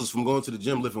got muscles from going to the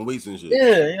gym lifting weights and shit.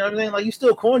 Yeah, you know what I'm saying? Like, you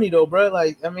still corny though, bro.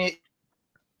 Like, I mean, you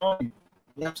know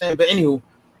what I'm saying? But anywho,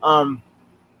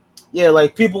 yeah,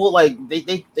 like people like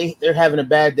they're having a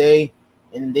bad day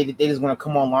and they just want to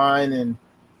come online and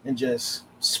just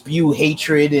spew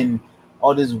hatred and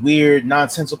all this weird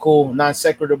nonsensical non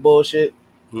sequitur bullshit.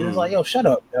 And it's like, yo, shut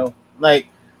up, yo. Like,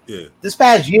 this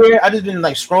past year I just been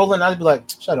like scrolling, I'd be like,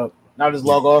 shut up. And I'll just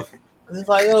log off. Cause it's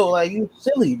like, yo, like, you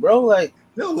silly, bro. Like,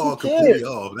 they'll log completely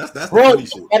off. That's bro, the funny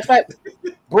shit. In fact,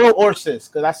 bro or sis,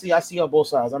 because I see on both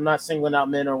sides. I'm not singling out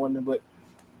men or women, but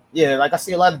yeah, like I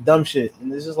see a lot of dumb shit,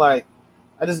 and it's just like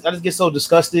I just get so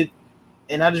disgusted,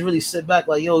 and I just really sit back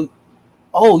like, yo,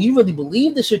 oh, you really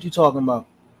believe the shit you talking about?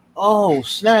 Oh,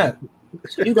 snap!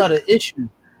 So you got an issue?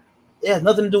 It has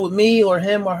nothing to do with me or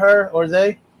him or her or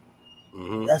they.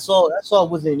 Mm-hmm. That's all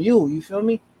within you. You feel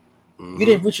me? Mm-hmm. You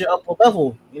didn't reach your upper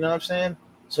level. You know what I'm saying?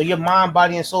 So your mind,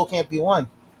 body, and soul can't be one.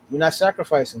 You're not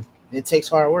sacrificing. It takes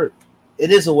hard work.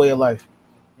 It is a way of life.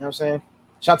 You know what I'm saying?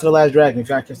 Shout out to The Last Dragon if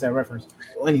y'all catch that reference.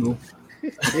 So anyway.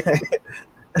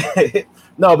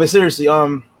 No, but seriously,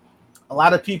 a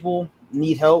lot of people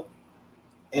need help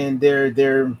and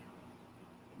they're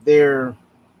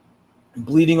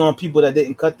bleeding on people that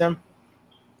didn't cut them.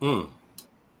 And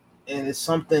it's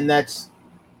something that's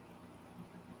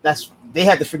they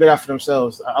had to figure it out for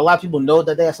themselves. A lot of people know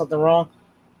that they have something wrong,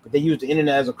 but they use the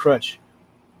internet as a crutch,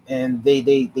 and they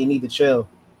need to chill,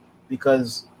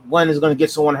 because one is going to get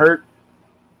someone hurt.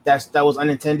 That was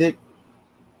unintended,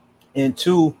 and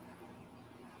two,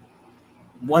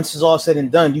 once it's all said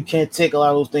and done, you can't take a lot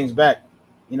of those things back.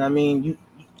 You know what I mean?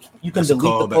 You can delete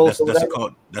the post.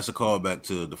 That's a callback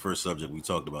to the first subject we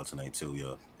talked about tonight too,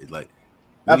 yo. It's like,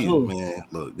 absolutely, man.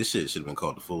 Look, this shit should have been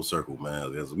called the full circle,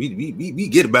 man. We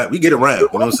get it back, we get around. You know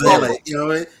what I'm saying? Like, you know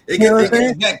what I mean? It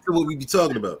gets back to what we be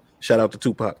talking about. Shout out to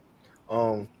Tupac.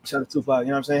 Shout out to Tupac. You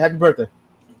know what I'm saying? Happy birthday.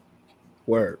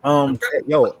 Word.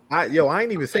 Yo, I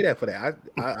ain't even say that for that.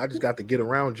 I just got the get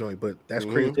around joint, but that's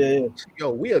crazy. Yeah. Yo,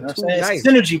 we are too nice.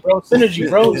 Synergy,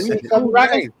 bro.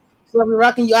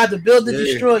 Rocking, you have to build to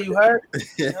destroy. You heard?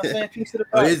 You know what I'm saying? Peace to the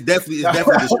fight. It's definitely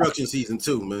destruction season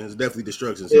too, man. It's definitely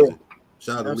destruction season.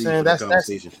 Shout out to Lee for the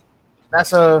conversation.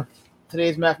 That's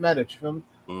today's mathematics. You feel me?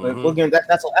 But we'll get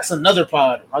that's another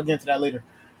pod. I'll get into that later.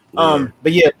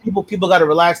 But yeah, people got to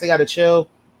relax. They got to chill,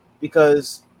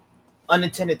 because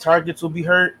unintended targets will be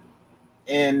hurt,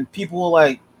 and people will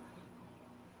like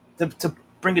to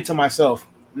bring it to myself.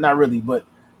 Not really, but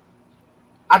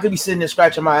I could be sitting there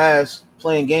scratching my ass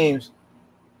playing games,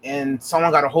 and someone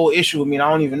got a whole issue with me, and I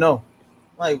don't even know.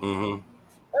 Like, hey, you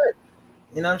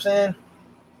know what I'm saying?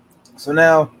 So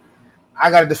now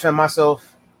I got to defend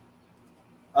myself,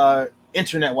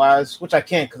 internet wise, which I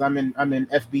can't because I'm in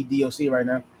FBDOC right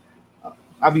now.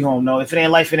 I'll be home though. If it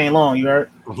ain't life, it ain't long. You heard?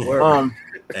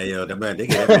 Hey yo, that man, they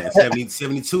get that man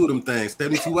 72 of them things,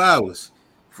 72 hours.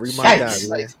 Free my guy,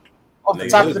 man. Off the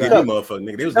top of the cup. Motherfucker,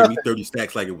 nigga. They was giving me 30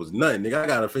 stacks like it was nothing. Nigga, I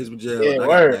got a Facebook jail. Yeah, I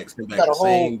word. got the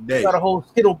same day. Got a whole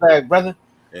Skittle bag, brother.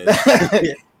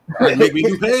 Make me a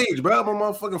new page, bro. I'm on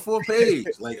my fucking full page.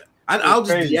 Like I'll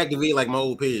just deactivate like my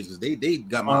old page because they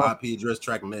got my IP address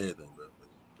tracking and everything, bro.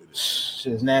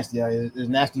 Shit is nasty. It's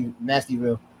nasty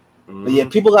real. But yeah,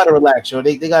 people gotta relax, yo.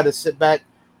 They gotta sit back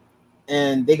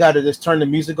and they gotta just turn the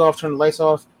music off, turn the lights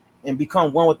off, and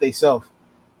become one with themselves.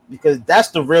 Because that's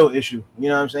the real issue. You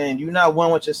know what I'm saying? You're not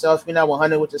one with yourself, you're not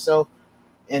 100 with yourself,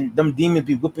 and them demons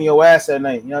be whipping your ass at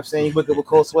night. You know what I'm saying? You wake up with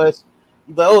cold sweats.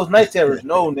 You be like, oh, it's night terrors.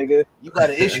 No, nigga, you got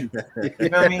an issue. You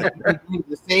know what I mean? You need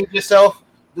to save yourself,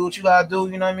 do what you gotta do,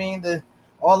 you know what I mean?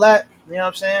 All that, you know what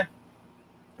I'm saying?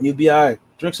 You'll be all right.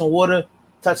 Drink some water,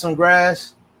 touch some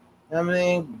grass. You know what I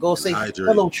mean? Go say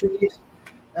hello, trees. You know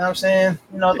what I'm saying?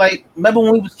 You know, like, remember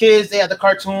when we was kids, they had the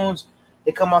cartoons.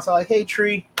 They come outside like, hey,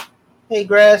 tree, hey,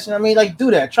 grass. You know what I mean? Like,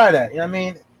 do that. Try that. You know what I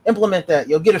mean? Implement that.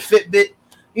 You'll get a Fitbit.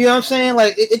 You know what I'm saying?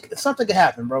 Like, something could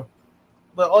happen, bro.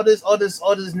 But all this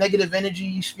negative energy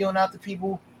you spewing out to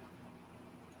people,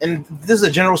 and this is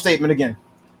a general statement again.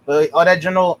 But all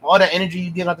that energy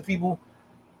you give out to people,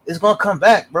 it's gonna come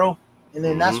back, bro. And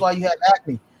then that's why you have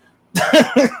acne.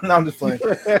 No, I'm just playing.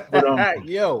 But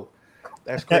yo,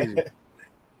 that's crazy.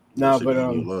 No, but you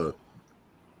know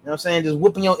what I'm saying? Just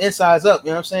whipping your insides up. You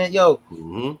know what I'm saying? Yo,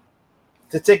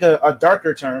 to take a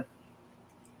darker turn.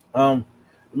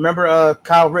 Remember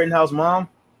Kyle Rittenhouse's mom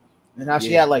and how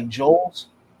she had like Joel's?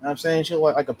 You know what I'm saying? She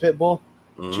was like a pit bull.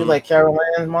 She was like Carol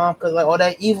Ann's mom, because like all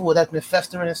that evil that's been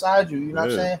festering inside you. You know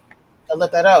what I'm saying? I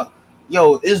let that out.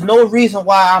 Yo, there's no reason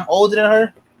why I'm older than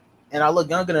her and I look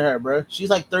younger than her, bro.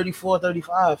 She's like 34,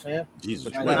 35, fam.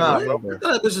 Jesus, like,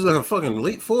 that bitch is in her fucking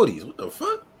late 40s. What the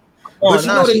fuck? But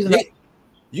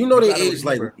you know they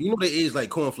age like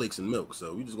cornflakes and milk,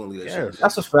 so we just gonna leave that shit.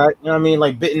 That's a fact. You know what I mean?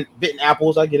 Like bitten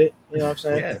apples, I get it. You know what I'm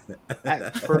saying?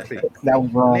 That's perfect. That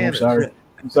was wrong. I'm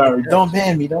sorry. Don't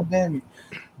ban me.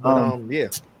 Yeah.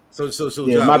 So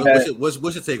yeah, John, my bad. What's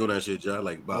your take on that shit, John?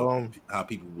 Like about how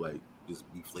people like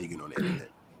just be flaking on the internet.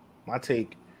 My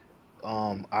take,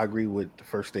 I agree with the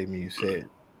first statement you said.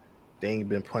 They ain't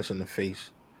been punched in the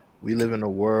face. We live in a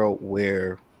world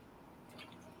where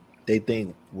they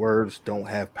think words don't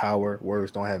have power,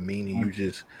 words don't have meaning.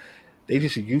 They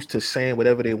just used to saying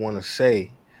whatever they want to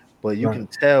say, but you can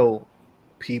tell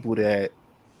people that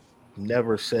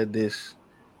never said this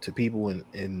to people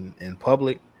in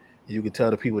public. You can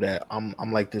tell the people that I'm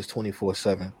like this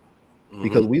 24/7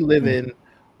 because we live in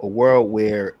a world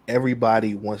where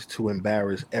everybody wants to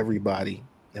embarrass everybody.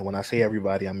 And when I say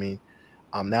everybody, I mean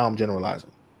now I'm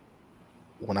generalizing.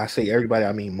 When I say everybody,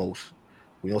 I mean most.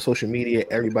 We on social media,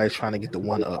 everybody's trying to get the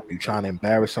one up. You're trying to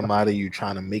embarrass somebody. You're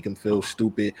trying to make them feel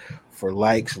stupid for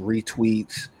likes,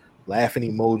 retweets, laughing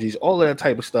emojis, all of that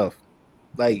type of stuff.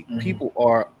 Like people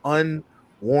are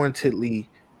unwarrantedly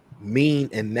mean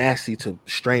and nasty to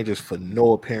strangers for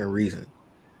no apparent reason.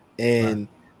 And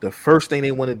the first thing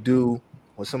they want to do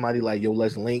when somebody like, yo,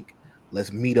 let's link,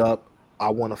 let's meet up, I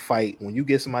want to fight. When you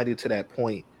get somebody to that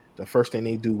point, the first thing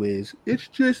they do is, it's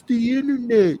just the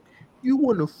internet. You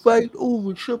want to fight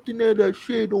over something that I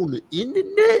said on the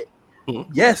internet?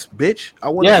 Yes, bitch. I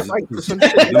want to fight for some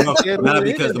shit. Not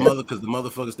because the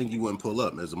motherfuckers think you wouldn't pull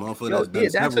up. There's a motherfucker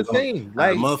that's the thing.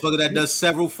 Like a motherfucker that does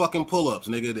several fucking pull-ups,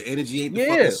 nigga. The energy ain't the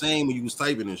fucking same when you was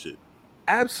typing and shit.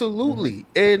 Absolutely.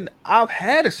 And I've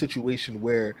had a situation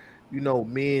where, you know,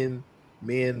 me and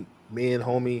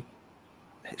homie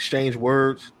exchanged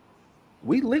words.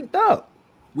 We linked up.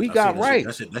 We got right.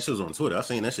 That shit was on Twitter. I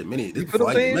seen that shit before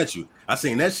I even met you. I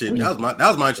seen that shit. That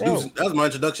was my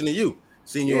introduction to you.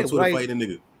 Seeing you on Twitter fighting a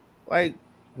nigga. Like,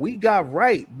 we got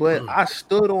right, but I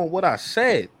stood on what I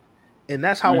said, and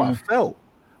that's how I felt.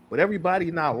 But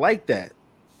everybody not like that.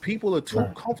 People are too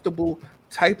comfortable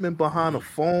typing behind the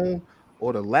phone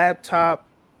or the laptop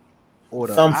or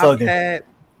the iPad,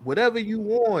 whatever you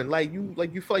want. Like you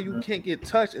feel like you can't get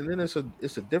touched, and then it's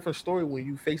a different story when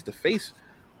you face to face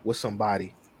with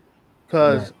somebody.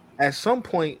 Because at some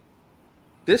point,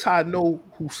 this how I know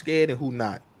who's scared and who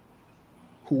not.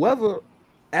 Whoever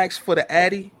asks for the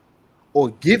addy or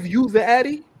give you the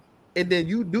addy, and then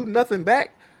you do nothing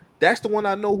back, that's the one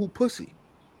I know who pussy.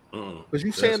 Because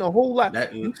you saying a whole lot. Nah,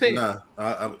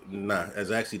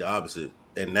 it's actually the opposite.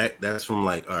 And that's from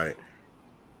like, all right,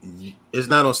 it's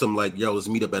not on some like, yo, let's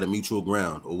meet up at a mutual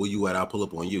ground, or where you at, I'll pull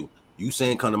up on you. You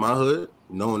saying come to my hood,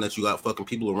 knowing that you got fucking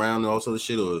people around and all sort of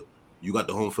shit, or you got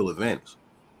the home field advantage.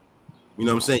 You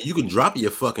know what I'm saying? You can drop your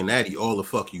fucking addy all the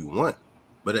fuck you want,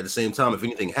 but at the same time, if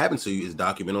anything happens to you, it's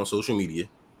documented on social media.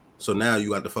 So now you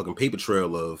got the fucking paper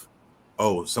trail of,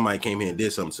 oh, somebody came here and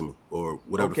did something to me, or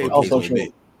whatever the fuck case may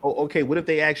be. Oh, okay. What if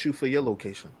they ask you for your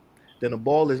location? Then the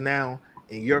ball is now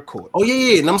in your court. Oh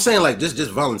yeah. And I'm saying like just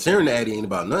volunteering the addy ain't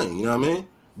about nothing. You know what I mean?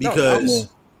 Because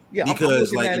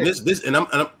I'm like this, and I'm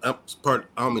part.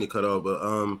 I don't mean to cut off, but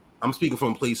I'm speaking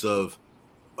from a place of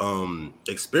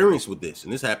experience with this,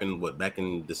 and this happened back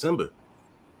in December.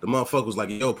 The motherfucker was like,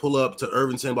 "Yo, pull up to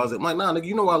Irvington." But I was like, "Nah, nigga,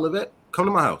 you know where I live at? Come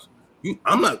to my house."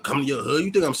 I'm not coming to your hood. You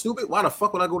think I'm stupid? Why the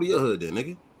fuck would I go to your hood then, nigga?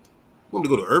 You want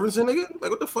me to go to Irvington, nigga? Like,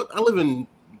 what the fuck? I live in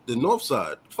the north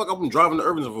side. The fuck, I've been driving to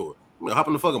Irvington for? I'm gonna hop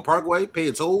on the fucking Parkway, pay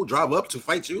a toll, drive up to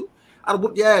fight you. I'd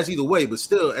whoop your ass either way, but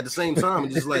still, at the same time,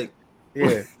 it's just like,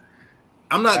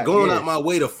 I'm not going out my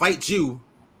way to fight you,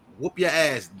 whoop your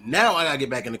ass. Now I gotta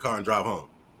get back in the car and drive home.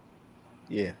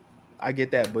 Yeah, I get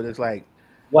that, but it's like,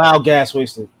 wow, gas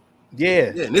wasted. Yeah,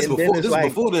 and this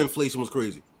before the inflation was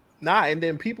crazy. Nah, and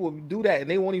then people do that and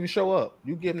they won't even show up.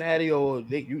 You give them addy or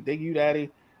they give you addy,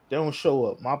 they don't show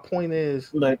up. My point is,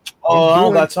 like, I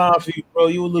don't got time for you, bro.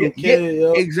 You a little kid.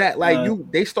 Yo. Exactly.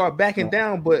 Like they start backing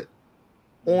down, but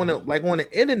on the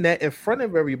internet in front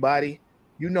of everybody,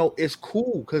 you know, it's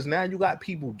cool because now you got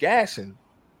people gassing.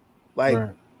 Like,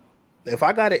 if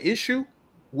I got an issue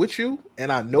with you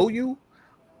and I know you,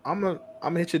 I'm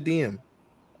gonna hit your DM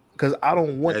because I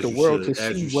don't want the world to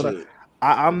see what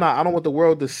I don't want the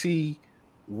world to see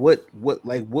what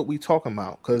we talking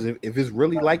about. Because if it's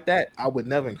really like that, I would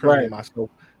never incriminate myself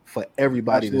for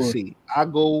everybody to see. I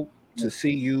go to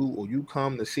see you or you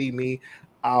come to see me.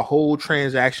 Our whole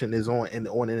transaction is on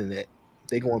the internet.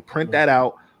 They gonna print that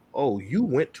out. Oh, you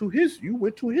went to his hood. You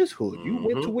went to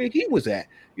where he was at.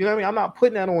 You know what I mean? I'm not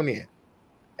putting that on there.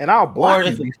 And I'll block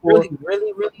you before.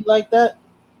 Really like that.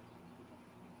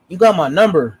 You got my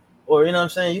number, or you know what I'm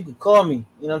saying. You could call me.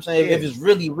 You know what I'm saying. If it's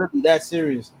really that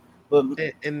serious, but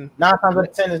and 9 times out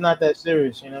of 10 is not that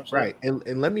serious. You know what I'm saying. Right.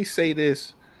 And let me say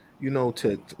this,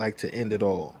 to end it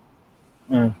all.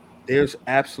 There's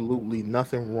absolutely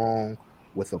nothing wrong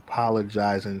with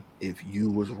apologizing if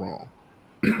you was wrong.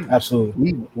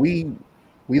 Absolutely. We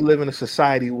live in a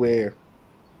society where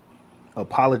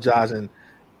apologizing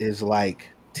is like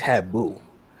taboo.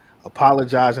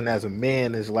 Apologizing as a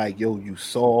man is like, yo, you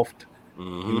soft,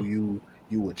 you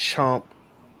a chump,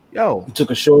 yo. You took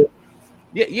a short.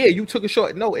 Yeah, you took a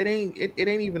short. No, it ain't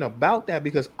even about that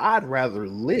because I'd rather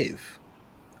live.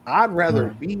 I'd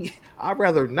rather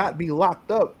not be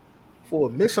locked up for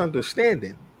a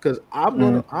misunderstanding because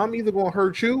I'm either gonna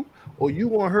hurt you or you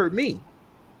gonna hurt me.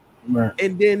 Right.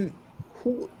 And then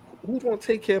who's gonna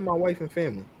take care of my wife and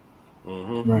family?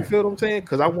 You feel what I'm saying?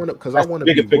 Because I want to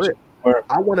be real.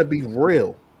 I want to be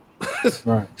real.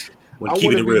 When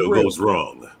keeping it real goes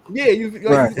wrong. Yeah, you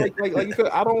feel.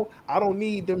 I don't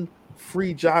need them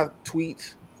free job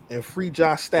tweets and free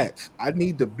job stats. I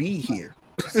need to be here.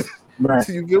 So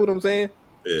you get what I'm saying?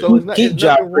 Yeah. So it's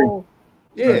nothing wrong.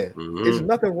 Yeah, it's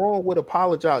nothing wrong with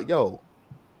apologize. Yo,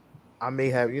 I may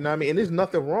have, you know what I mean? And there's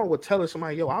nothing wrong with telling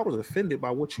somebody, yo, I was offended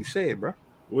by what you said, bro.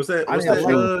 What's that? I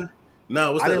didn't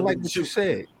like what you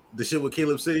said. The shit with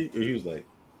Caleb City, or he was like,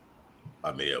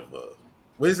 I may have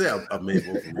what is that? I may have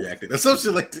overreacted or some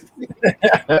shit like that.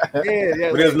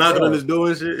 Yeah. But there's knocking on his door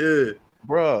and shit. Yeah.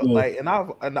 Bro,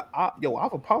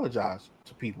 I've apologized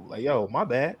to people. Like, yo, my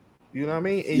bad. You know what I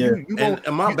mean? And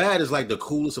and my bad is like the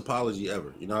coolest apology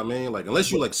ever. You know what I mean? Like,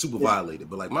 unless you like super violated,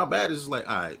 but like my bad is just like,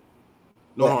 all right,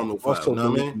 no harm, no foul. You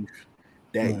know what I mean?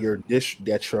 That your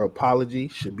apology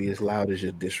should be as loud as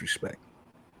your disrespect.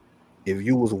 If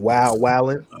you was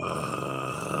wilding,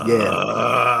 I'm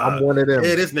one of them.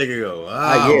 Yeah, this nigga go.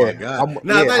 My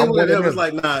god. It was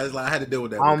like, it's like I had to deal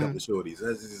with that with a couple of shorties.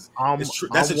 That's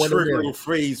a triggering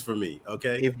phrase for me.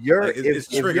 Okay, it's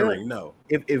triggering. No,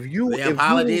 if you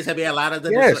apologies have been a lot of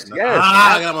the I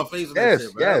got my face with that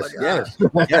shit, bro.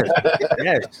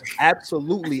 Yes,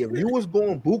 absolutely. If you was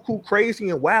going buku crazy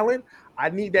and wilding,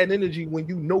 I need that energy when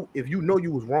you know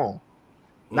you was wrong.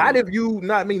 Not if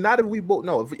we both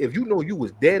know. If you know you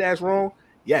was dead ass wrong,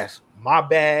 yes, my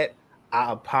bad.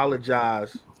 I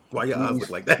apologize. Why your eyes look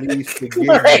like that? Please forgive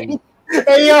me.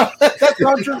 Hey, yo, that's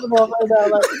what I'm tripping about right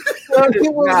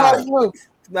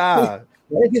now. Nah.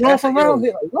 Get off around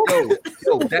here.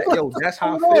 That's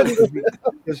how I feel.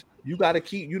 Because you got to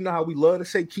keep, you know how we love to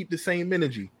say, keep the same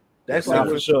energy. That's like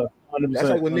for sure. 100%, that's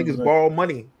like when 100%. Niggas borrow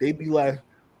money. They be like,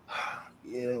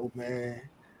 yeah, man.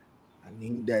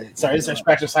 Need that. Sorry, they start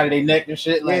scratching the side of their neck and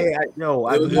shit. Like,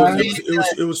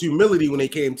 it was humility when they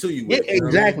came to you. Yeah,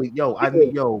 exactly. Yo,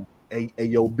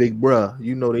 yo, big bruh.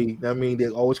 You know they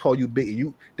always call you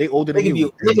big. They older than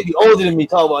you. They could be older than me.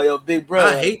 Talk about yo, big bruh.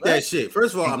 I hate that shit.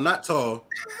 First of all, I'm not tall,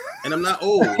 and I'm not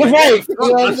old. Right. You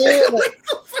know what I'm saying?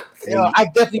 Yo, I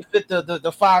definitely fit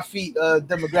the 5 feet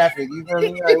demographic. You know what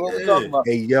I mean? Like, what we talking about?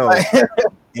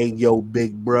 Hey yo,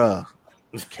 big bruh.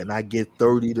 Can I get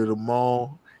 30 to the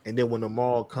mall? And then when the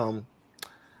mall come,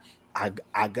 I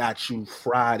got you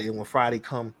Friday. And when Friday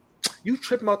come, you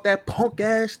tripping out that punk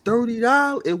ass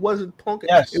 $30. It wasn't punk.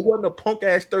 Yes. It wasn't a punk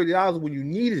ass $30 when you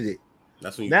needed it.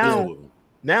 That's when you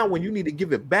now when you need to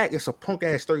give it back, it's a punk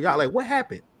ass $30. Like, what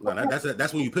happened? No,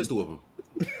 that's when you pistol with them.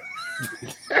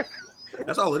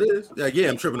 That's all it is. Yeah,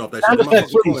 I'm tripping off that shit. My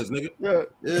coins, nigga.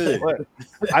 Yeah.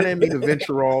 I didn't mean to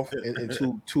venture off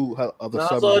into two other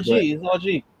subjects. It's all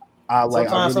G.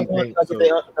 Sometimes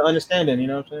they understanding, you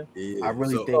know what I'm saying? Yeah, I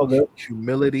really think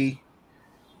humility,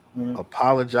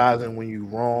 apologizing when you're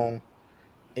wrong,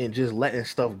 and just letting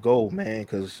stuff go, man.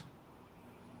 Because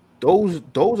those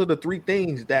are the 3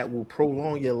 things that will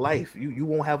prolong your life. You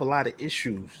won't have a lot of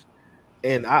issues,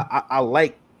 and I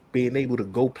like being able to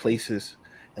go places,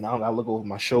 and I look over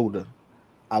my shoulder.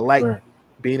 I like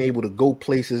being able to go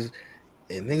places,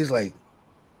 and niggas like,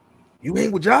 you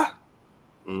hang with Ja?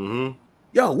 Mm-hmm.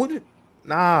 Yo,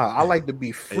 I like to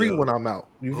be free when I'm out.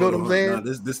 You feel what I'm saying?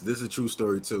 This is a true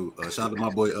story too. Shout out to my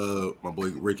boy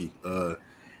Ricky.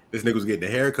 this nigga was getting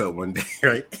a haircut one day,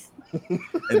 right? And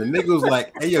the nigga was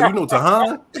like, "Hey, yo, you know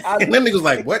Tahan?" And then nigga was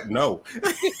like, "What? No."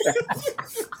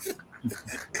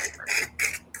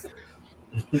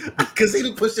 Because he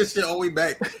didn't push this shit all the way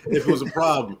back if it was a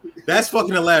problem. That's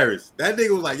fucking hilarious. That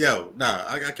nigga was like, "Yo, nah,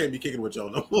 I can't be kicking with y'all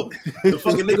no more." The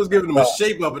fucking nigga was giving him a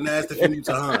shape up and asked if he knew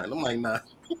Tahan. I'm like, nah.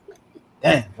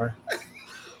 Damn, bro.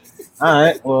 All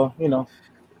right, well, you know.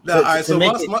 Nah, all right, so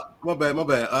my bad.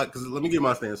 Because let me get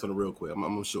my stance on it real quick. I'm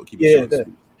gonna keep it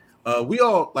short. We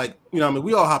all like, you know, what I mean,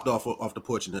 we all hopped off the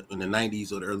porch in the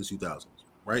 90s or the early 2000s,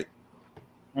 right?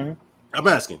 Mm-hmm. I'm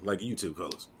asking, like, you two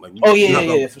fellas. Like,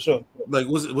 yeah, for sure. Like,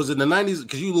 was it in the 90s?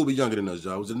 Because you a little bit younger than us,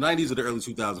 John. Was it the 90s or the early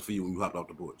 2000s for you when you hopped off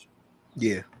the porch?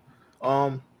 Yeah,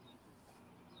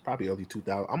 probably early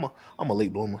 2000. I'm a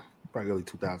late bloomer. Probably early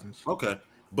 2000s. Okay,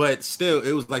 but still,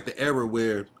 it was like the era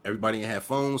where everybody had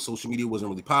phones. Social media wasn't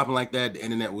really popping like that. The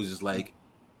internet was just like,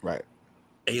 right,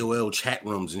 AOL chat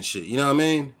rooms and shit. You know what I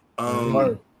mean?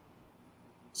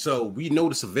 So we know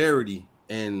the severity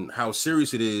and how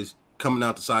serious it is coming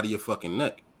out the side of your fucking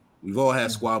neck. We've all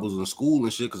had squabbles in school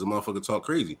and shit because the motherfucker talk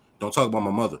crazy. Don't talk about my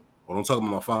mother or don't talk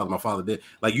about my father. My father did.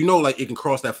 Like, you know, like it can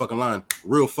cross that fucking line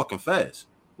real fucking fast.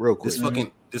 Real quick.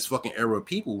 This fucking era of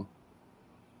people,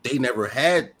 they never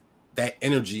had that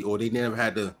energy or they never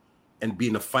had to and be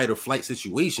in a fight or flight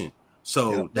situation.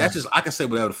 So that's just, I can say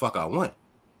whatever the fuck I want.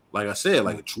 Like I said,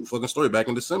 like a true fucking story back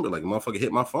in December, like a motherfucker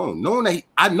hit my phone. Knowing that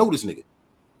I know this nigga.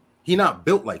 He not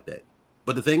built like that.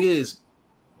 But the thing is,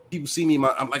 people see me,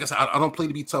 I'm like I said, I don't play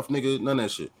to be tough, nigga, none of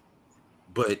that shit.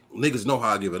 But niggas know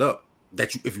how I give it up.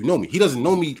 If you know me, he doesn't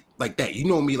know me like that. You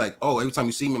know me like, oh, every time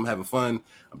you see me, I'm having fun,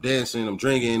 I'm dancing, I'm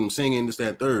drinking, I'm singing, this,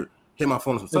 that, third. Hit my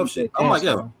phone and some tough shit. I'm like,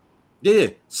 yeah.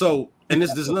 So, and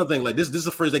this is another thing. Like this is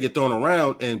a phrase that get thrown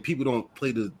around, and people don't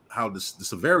play the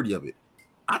severity of it.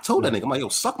 I told that nigga, I'm like, yo,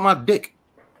 suck my dick.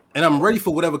 And I'm ready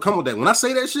for whatever come with that. When I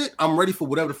say that shit, I'm ready for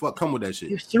whatever the fuck come with that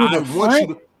shit. I want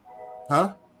you to,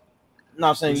 huh? No,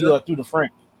 I'm saying you are through the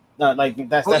front. No, like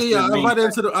that's. I invited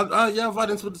into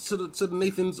the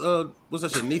Nathan's what's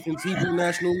that shit? Nathan's Hebrew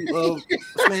National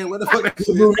man, what the fuck that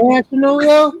shit is? National,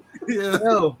 yo. Yeah.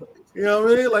 Yo. You know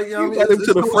what I mean? Like, you know what I mean?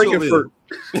 To the Frankfurt.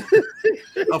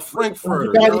 A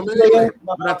Frankfurt. You know what I mean? Like,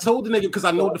 but I told the nigga because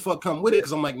I know what the fuck come with it.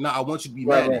 Because I'm like, nah, I want you to be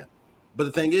mad at. But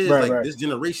the thing is, this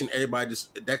generation, everybody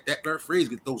just that phrase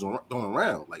gets thrown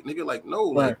around. Like, nigga, like, no,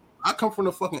 like I come from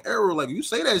the fucking era. Like, you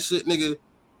say that shit, nigga,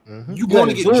 you going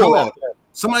to get jawed.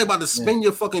 Somebody about to spin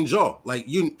your fucking jaw. Like,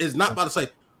 it's not about to say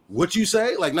what you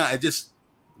say. Like, nah, it just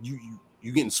you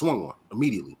getting swung on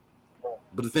immediately.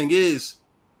 But the thing is,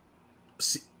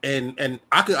 and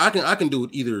I can do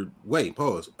it either way.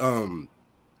 Pause.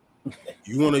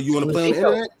 You wanna play on the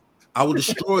internet? I will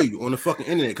destroy you on the fucking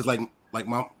internet because like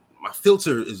my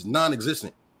filter is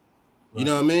non-existent. You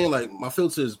know what I mean? Like my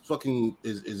filter is fucking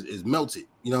is melted.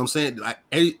 You know what I'm saying? Like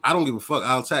I don't give a fuck.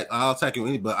 I'll attack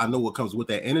you, but I know what comes with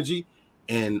that energy,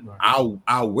 and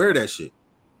I'll wear that shit.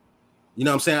 You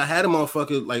know what I'm saying? I had a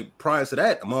motherfucker like prior to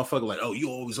that, a motherfucker like, oh, you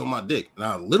always on my dick, and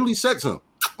I literally said to him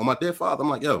on my dead father, I'm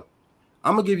like, yo,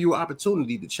 I'm gonna give you an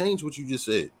opportunity to change what you just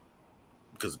said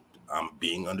because I'm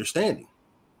being understanding.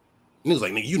 And he was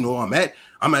like, nigga, you know I'm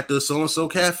at the so-and-so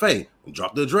cafe and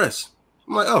drop the address.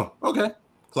 I'm like, oh, okay.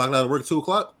 Clocked out of work at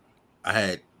 2:00. I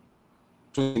had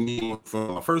 20 meetings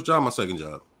from my first job, my second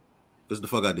job. This is the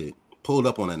fuck I did. Pulled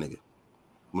up on that nigga.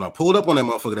 When I pulled up on that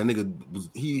motherfucker, that nigga was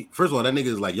first of all, that nigga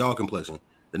is like y'all complexion.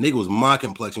 The nigga was my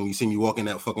complexion when you see me walk in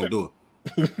that fucking door.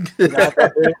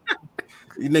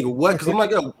 You nigga, what? Because I'm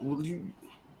like, yo,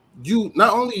 you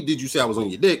not only did you say I was on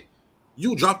your dick,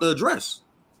 you dropped the address.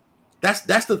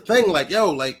 That's the thing. Like,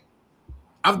 yo, like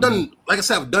I've done, like I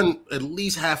said, I've done at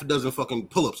least half a dozen fucking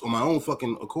pull-ups on my own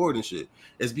fucking accord and shit.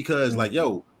 It's because like,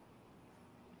 yo,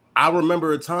 I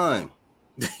remember a time,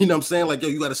 you know what I'm saying? Like, yo,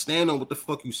 you got to stand on what the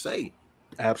fuck you say.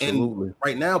 Absolutely. And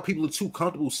right now, people are too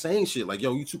comfortable saying shit. Like,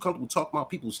 yo, you too comfortable talking about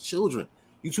people's children.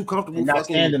 You too comfortable not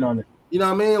standing on it. You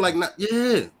know what I mean? Like, not,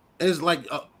 yeah. And it's like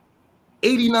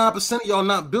 89% of y'all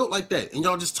not built like that, and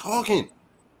y'all just talking.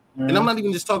 And I'm not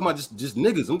even just talking about just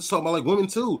niggas. I'm just talking about like women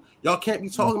too. Y'all can't be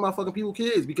talking about fucking people,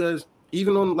 kids, because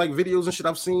even on like videos and shit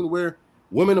I've seen where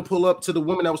women will pull up to the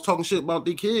woman that was talking shit about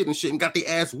their kid and shit and got their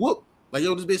ass whooped. Like,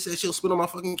 yo, this bitch said she'll spit on my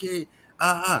fucking kid.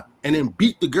 And then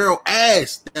beat the girl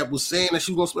ass that was saying that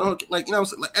she was gonna spit on her kid. Like, you know what I'm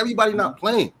saying? Like, everybody not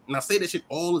playing. And I say that shit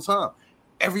all the time.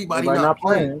 Everybody not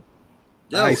playing.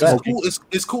 Yeah,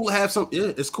 it's cool to have some.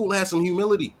 Yeah, it's cool to have some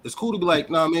humility. It's cool to be like,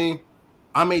 nah, I mean,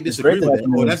 I may disagree with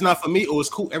that, or that's not for me, or it's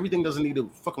cool. Everything doesn't need a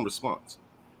fucking response.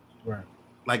 Right.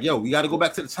 Like, yo, we got to go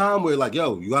back to the time where, like,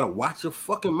 yo, you got to watch your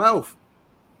fucking mouth.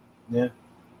 Yeah.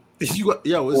 It's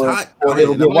hot. Or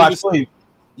it'll get watched for you.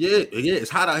 Yeah, it's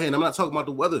hot out here, and I'm not talking about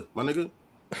the weather, my nigga.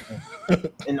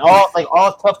 And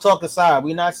all tough talk aside,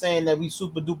 we're not saying that we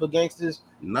super duper gangsters.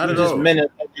 Not we at just all. men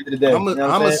at the end of the day.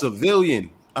 I'm a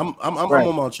civilian. I'm right.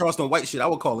 on my Charleston White shit. I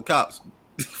would call the cops.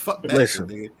 Fuck that Listen,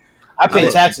 shit, nigga. I pay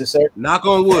taxes, sir. Knock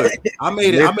on wood. I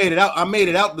made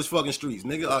it out this fucking streets,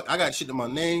 nigga. I got shit in my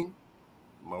name,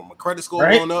 my credit score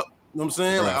going up. You know what I'm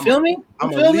saying? Like,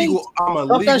 I'm a legal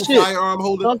firearm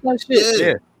holder. Talk that shit.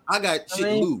 Yeah. I got shit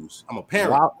to lose. I'm a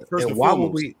parent. Why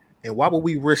would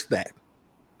we risk that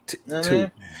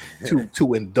to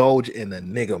indulge in a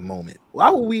nigga moment? Why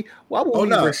would we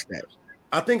risk that?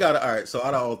 I think all right. So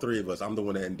out of all three of us, I'm the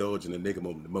one that indulge in the nigga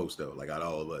moment the most, though. Like out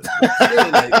of all of us.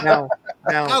 Like, now,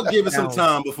 I'll give it some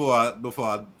time before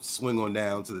I swing on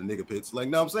down to the nigga pits. Like,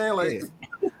 know what I'm saying? Like,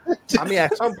 I mean,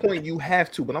 at some point you have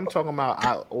to, but I'm talking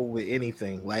about over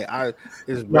anything. Like,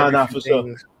 there's very few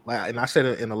things. Sure. Like, and I said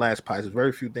it in the last podcast, there's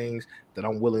very few things that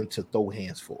I'm willing to throw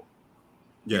hands for.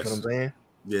 Yes. You know what I'm saying?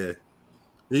 Yeah.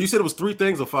 You said it was 3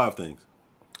 things or 5 things?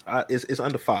 It's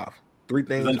under 5. 3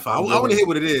 things. Under 5. I want to hear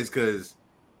what it is because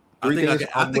I think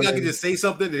I could just say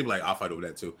something and they'd be like, I'll fight over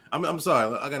that too. I'm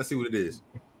sorry. I got to see what it is.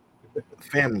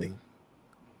 Family,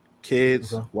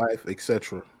 kids, wife,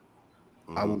 etc.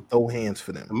 I will throw hands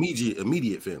for them.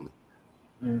 Immediate family.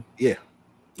 Yeah.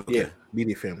 Okay. Yeah.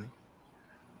 Immediate family.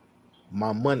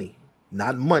 My money,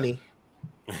 not money.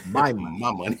 My money.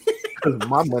 My money.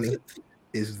 My money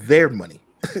is their money.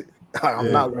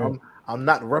 I'm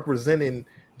not representing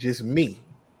just me.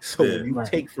 So when you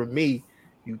take from me,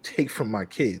 you take from my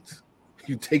kids.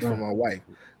 You take from my wife.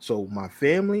 So my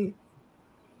family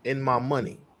and my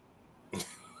money.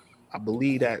 I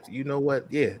believe that, you know what?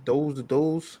 Yeah, those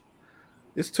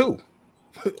it's 2.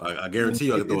 I guarantee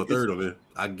you I can throw a third on there.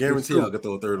 I guarantee you I can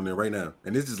throw a third on there right now.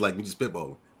 And this is like me just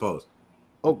spitballing. Pause.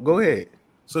 Oh, go ahead.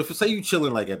 So if you say you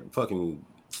chilling like at fucking,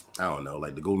 I don't know,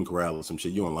 like the Golden Corral or some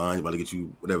shit, you online, about to get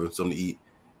you whatever, something to eat.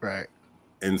 Right.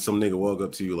 And some nigga walk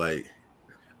up to you like,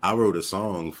 I wrote a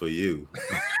song for you.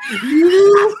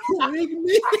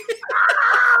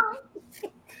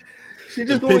 She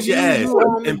just pinch your ass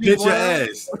and pinch your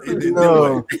ass.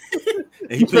 No.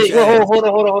 And he pinch your ass.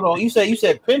 Hold on. You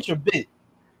said pinch or bit?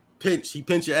 Pinch. He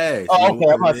pinch your ass. Oh, okay.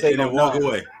 I'm about to say and then walk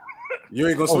away. You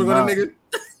ain't gonna swing on a nigga?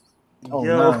 Oh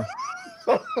no.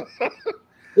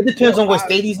 It depends on what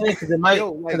state he's in, because it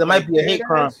might be a hate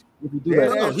crime if you do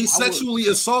that. No, he sexually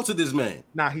assaulted this man.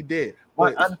 Nah, he did.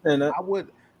 I understand that.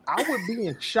 I would be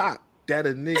in shock that a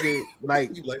nigga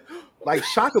like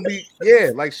shock would be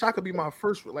shock would be my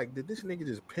first. Like, did this nigga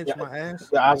just pinch my ass?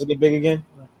 Your eyes will get big again.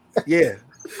 Yeah,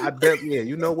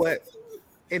 you know what?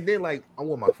 And then like I'm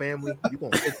with my family. You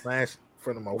gonna pinch my ass in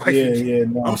front of my wife? Yeah.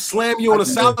 No. I'm slamming you on a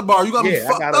salad bar. You got me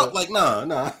fucked up. Like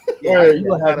nah. Yeah, you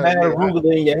gonna have mad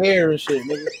arugula in your hair and shit,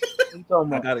 nigga. What you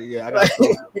talking about? I gotta.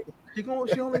 You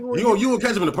will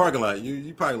catch him in the parking lot.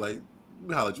 You probably like.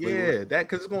 Yeah, that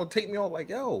because it's gonna take me off. Like,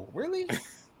 yo, really?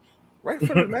 Right in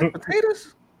front of the mashed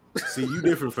potatoes? See, you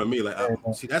different from me. Like,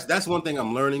 that's one thing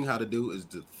I'm learning how to do is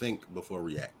to think before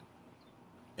react,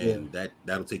 and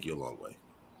that'll take you a long way.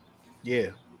 Yeah,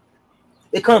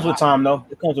 it comes with time, though.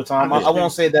 It comes with time. I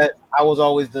won't say that I was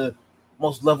always the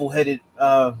most level-headed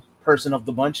person of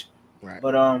the bunch, right?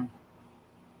 But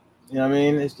you know what I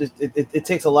mean. It's just it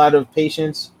takes a lot of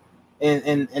patience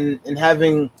and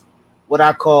having what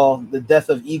I call the death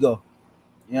of ego.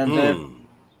 You know what I'm saying?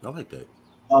 I like that.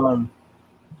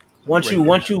 Once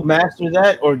you master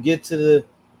that or get to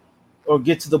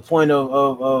the point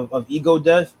of ego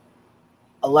death,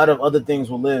 a lot of other things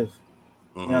will live.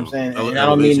 You know what I'm saying? And I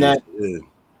don't mean that.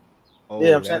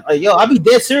 Yeah, I'm saying, like, yo, I'll be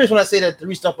dead serious when I say that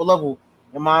 3-step level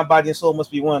and mind, body, and soul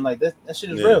must be one. Like that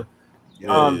shit is real.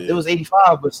 It was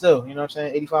 85, but still, you know what I'm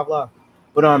saying? 85 live.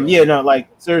 But like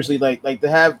seriously, like to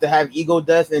have ego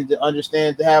death and to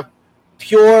understand, to have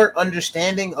pure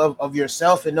understanding of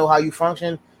yourself and know how you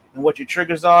function and what your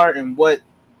triggers are and what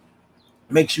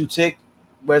makes you tick,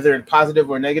 whether it's positive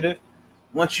or negative.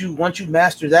 Once you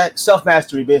master that,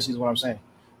 self-mastery basically is what I'm saying.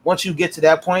 Once you get to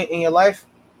that point in your life,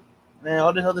 man,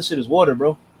 all this other shit is water,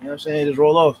 bro. You know what I'm saying? Just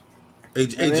roll off. Hey,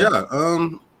 Ja,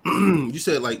 you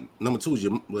said like number 2 is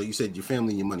you said your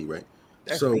family and your money, right?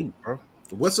 That's so deep, bro.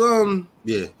 What's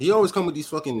he always come with these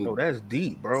fucking that's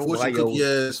deep, bro. Fortune cookie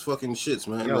ass fucking shits,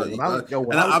 man.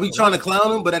 I'll be trying to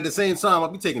clown him, but at the same time I'll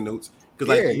be taking notes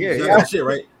because shit,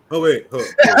 right? Oh wait, I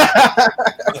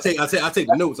take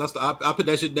the notes. I put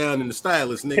that shit down in the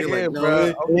stylus, nigga. Like,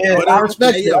 bro. I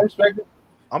respect it. I respect it.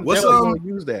 I'm definitely gonna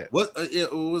use that. What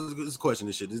was this question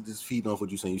and shit? This feeding off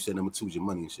what you saying. You said number 2 is your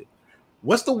money and shit.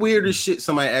 What's the weirdest shit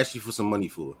somebody asked you for some money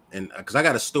for? And because I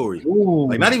got a story,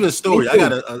 like not even a story. I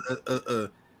got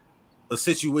a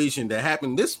situation that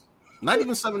happened not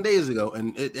even 7 days ago,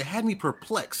 and it had me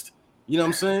perplexed. You know what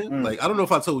I'm saying? Like, I don't know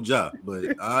if I told y'all,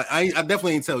 but I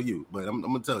definitely ain't tell you, but I'm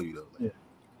gonna tell you though.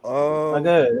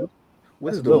 Like,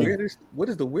 what is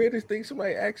the weirdest thing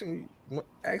somebody asked me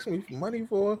for money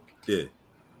for? Yeah.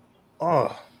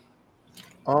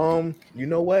 You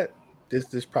know what?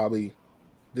 This probably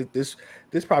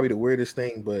the weirdest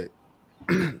thing, but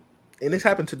and this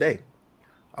happened today.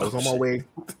 I was on my way.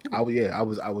 I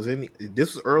was in.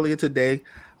 This was earlier today.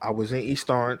 I was in East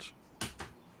Orange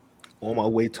on my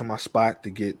way to my spot to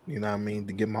get, you know what I mean,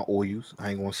 to get my oils. I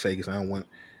ain't gonna say because I don't want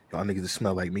y'all niggas to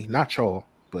smell like me. Not y'all,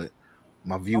 but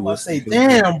my viewers. I'm say,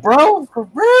 damn, bro, for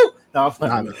real. No,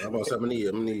 I'm gonna need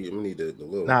the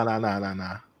little.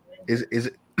 Nah.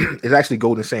 It's actually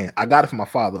golden sand. I got it from my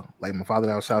father. Like my father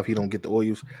down south, he don't get the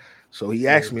oils. So he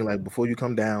asked me, like, before you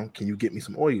come down, can you get me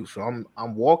some oils? So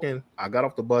I'm walking. I got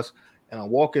off the bus and I'm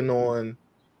walking on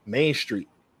Main Street.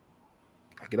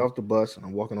 I get off the bus and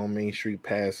I'm walking on Main Street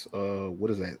past what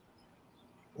is that?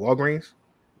 Walgreens?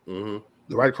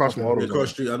 Mm-hmm. Right across from Auto.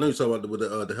 Across street. I know you're talking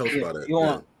about the health spot. You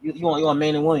want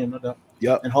Main and William, no doubt.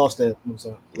 Yep. And Halstead.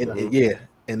 Yeah.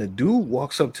 And the dude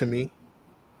walks up to me.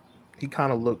 He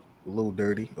kind of looked a little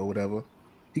dirty or whatever.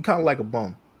 He kind of like a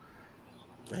bum.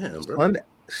 Damn, bro.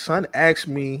 Son asked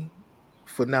me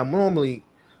for, now normally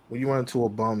when you run into a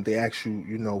bum, they ask you,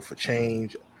 you know, for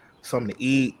change, something to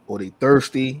eat, or they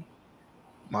thirsty.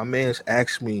 My man's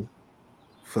asked me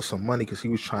for some money because he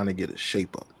was trying to get a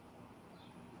shape up.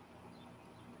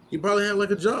 He probably had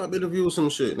like a job interview or some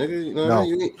shit, nigga. You know what I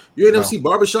mean? You ain't ever see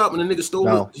barbershop when the nigga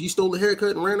stole the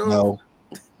haircut and ran off?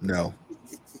 No.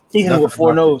 He hit him with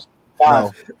 4 nose.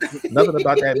 5. No. Nothing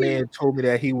about that man told me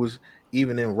that he was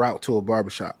even en route to a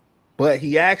barbershop. But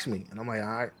he asked me, and I'm like, all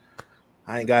right,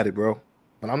 I ain't got it, bro.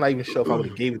 But I'm not even sure if I would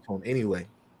have gave it to him anyway.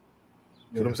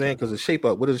 You know what I'm saying? Because the shape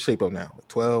up, what is the shape up now?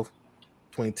 12,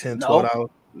 20, 10, $12?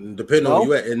 Depending on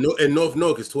where you at. In North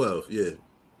Newark, it's 12, yeah.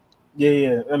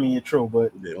 Yeah. I mean, it's true,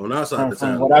 but on our side of the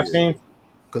town, what I've seen,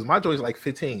 because my joint's like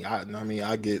 15.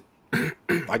 I get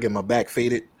my back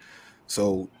faded,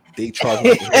 so they charge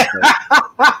me.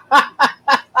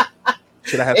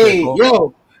 Should I have? Hey,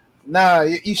 yo, nah,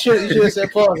 you should have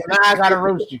said pause. Now I gotta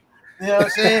roast you. You know what I'm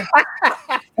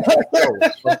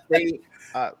saying?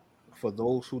 For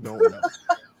those who don't know,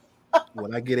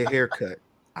 when I get a haircut,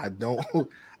 I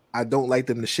don't like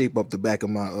them to shape up the back of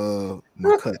my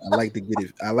my cut. I like to get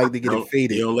it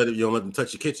faded. You don't let them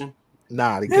touch your kitchen?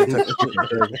 Nah, they can't touch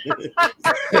the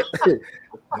kitchen.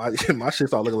 my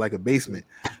shit's all looking like a basement.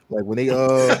 Like when they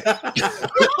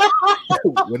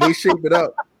when they shape it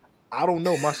up, I don't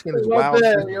know. My skin is wild.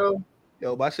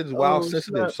 Yo, my shit is wild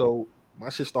sensitive. Snap. So my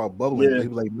shit start bubbling. They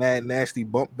be like mad nasty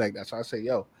bump back. That's why I say,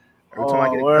 yo, every time I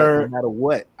get a cut, no matter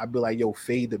what, I be like, yo,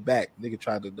 fade the back. Nigga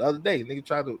tried the other day. Nigga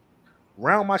tried to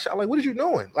round my shot. I'm like, what are you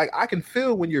doing? Like, I can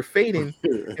feel when you're fading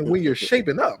and when you're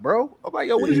shaping up, bro. I'm like,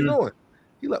 yo, what are you doing?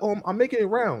 He like, oh, I'm making it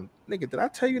round. Nigga, did I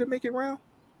tell you to make it round?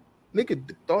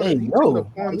 Nigga thought he took it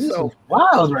upon himself.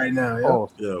 Wild right now, yo.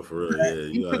 Yeah, for real. Yeah,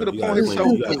 you gotta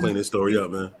clean this story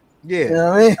up, man. Yeah, you know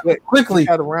what I mean? Quickly. He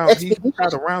tried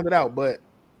to round it out, but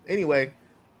anyway,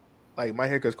 like my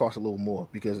haircuts cost a little more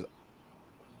because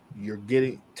you're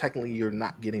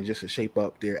not getting just a shape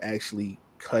up. They're actually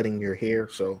cutting your hair,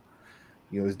 so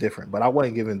you know it's different. But I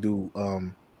wasn't giving dude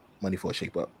money for a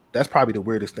shape up. That's probably the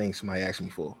weirdest thing somebody asked me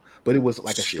for. But it was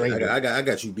like a stranger. I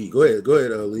got you beat. Go ahead,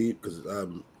 Lee, because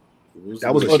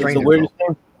that was a stranger. The weirdest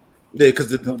thing. Yeah,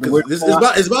 because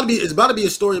it's about to be a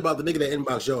story about the nigga that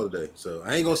inboxed y'all today. So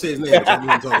I ain't gonna say his name, but I know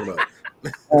what I'm talking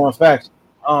about. Facts.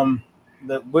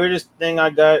 The weirdest thing I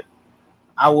got,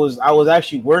 I was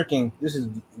actually working. This is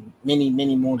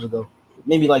many moons ago,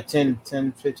 maybe like 10,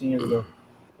 15 years ago.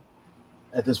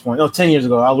 At this point, 10 years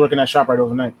ago, I was working at ShopRite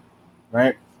overnight,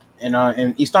 right? And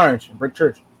in East Orange, in Brick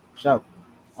Church, shout.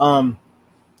 So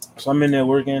I'm in there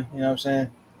working. You know what I'm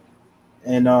saying?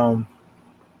 And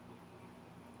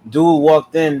dude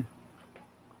walked in,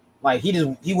 like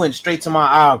he went straight to my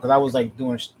aisle because I was like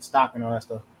doing stock and all that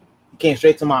stuff. He came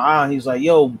straight to my aisle and he was like,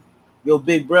 yo,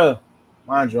 big bro.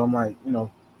 Mind you, I'm like,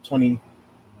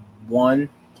 21,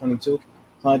 22, something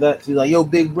like that. So he's like, yo,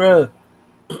 big bro.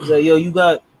 He's like, yo, you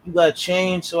got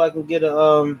change so I can get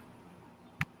a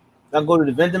I go to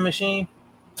the vending machine.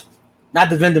 Not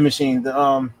the vending machine,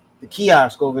 the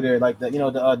kiosk over there, like the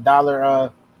the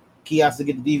dollar kiosk to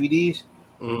get the DVDs.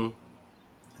 Mm-hmm.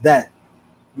 That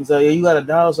he's like, yeah, you got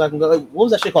 $1 so I can go. Like, what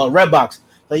was that shit called? Redbox.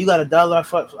 Like, you got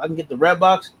 $1 so I can get the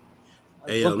Redbox.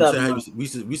 Hey, I'm saying how we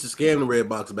used to scam the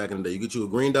Redbox back in the day. You get you a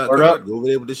green dot card, go over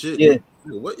there with the shit. Yeah.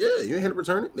 What? Yeah, you ain't had to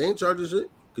return it. They ain't charging shit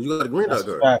because you got a green dot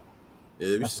card.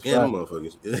 Yeah, we should scam them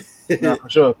motherfuckers. Nah, for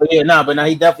sure. But now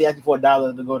he definitely asked me for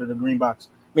 $1 to go to the green box.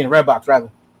 I mean, the red box rather.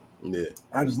 Yeah.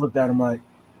 I just looked at him like,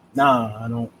 nah, I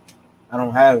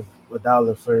don't have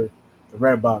 $1 for the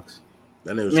red box.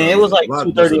 That nigga was it was like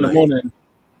 2:30 in the morning.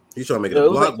 He's trying to make it a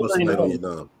blockbuster night on your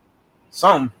dumb.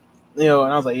 Something, and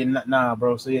I was like, nah,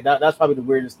 bro. So that's probably the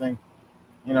weirdest thing.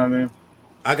 You know what I mean?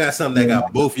 I got something that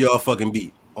got both y'all fucking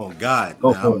beat. On God.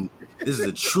 This is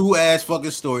a true ass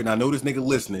fucking story. And I know this nigga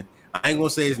listening. I ain't gonna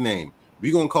say his name.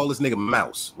 We gonna call this nigga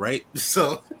Mouse, right?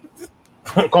 So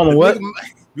call him what?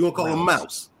 We gonna call him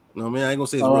Mouse. You know what I mean? I ain't gonna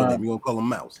say his real name. We gonna call him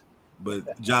Mouse.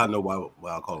 But y'all know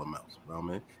why I call him Mouse. You know what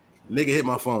I mean? Nigga hit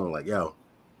my phone like, yo,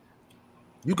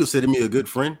 you consider me a good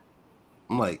friend?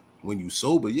 I'm like, when you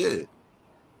sober, yeah.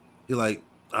 He like,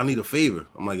 I need a favor.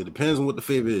 I'm like, it depends on what the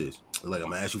favor is. Like, I'm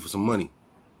gonna ask you for some money.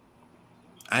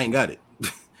 I ain't got it.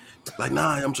 Like,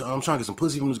 nah, I'm trying to get some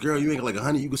pussy from this girl. You ain't got like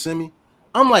 $100 you can send me?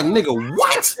 I'm like, nigga,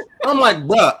 what? I'm like,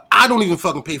 bruh, I don't even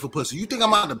fucking pay for pussy. You think I'm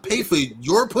about to pay for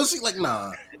your pussy? Like,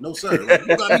 nah, no sir. Like,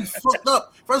 you got me fucked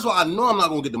up. First of all, I know I'm not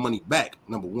gonna get the money back.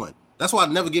 Number one, that's why I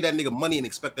never get that nigga money and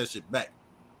expect that shit back.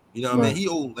 You know what I mean? He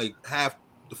owed like half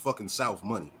the fucking South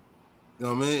money. You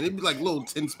know what I mean? It'd be like little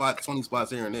 10 spots, 20 spots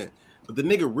here and there. But the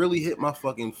nigga really hit my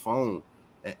fucking phone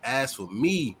and asked for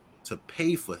me to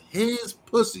pay for his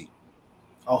pussy.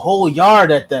 A whole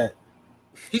yard at that.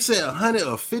 He said 100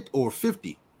 or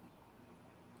 50.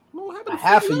 No,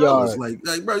 half a yard.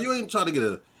 Like, bro, you ain't trying to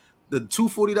get the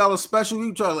 $240 special.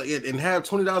 You try to like and have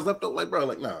 $20 left over. Like, bro,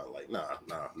 like nah,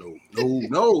 no,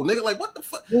 nigga. Like, what the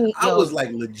fuck? I was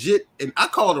like legit, and I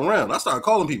called around. I started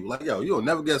calling people. Like, yo, you'll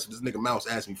never guess what this nigga Mouse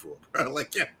asked me for. Bro.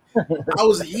 Like, yeah, I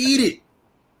was heated,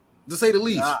 to say the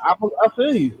least. I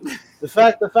feel you. The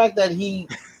fact that he.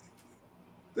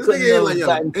 This nigga like, yo,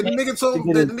 and the nigga told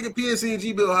me that the nigga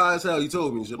PNC&G bill high as hell. He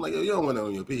told me shit. I'm like, yo, you don't want to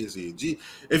own your PNC&G.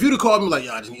 If you'd have called me like,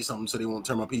 yo, I just need something so they won't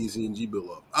turn my PNC&G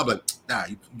bill off, I'd be like, nah,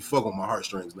 you fuck on my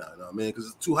heartstrings now, you know what I mean? Because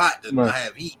it's too hot to not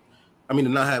have heat. I mean,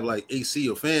 to not have like AC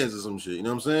or fans or some shit. You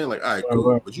know what I'm saying? Like, all right,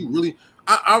 cool. But you really,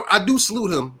 I do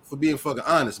salute him for being fucking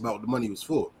honest about what the money was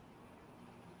for.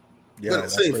 Yeah, at the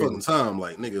same fucking time,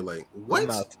 like, nigga, like,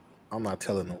 what? I'm not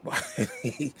telling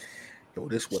nobody. Yo,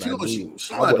 this what I need.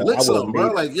 She might have licked something,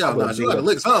 bro. Like, yo, she might have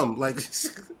licked something. Like,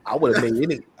 I would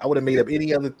have made up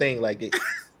any other thing. Like,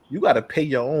 you got to pay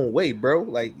your own way, bro.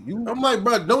 Like, you. I'm like,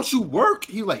 bro, don't you work?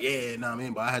 He like, yeah, nah,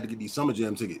 man, but I had to get these Summer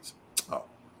Jam tickets. Oh,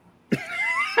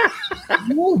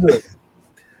 move it.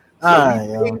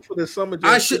 For the Summer Jam.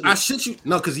 I shit you.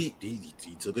 No, because he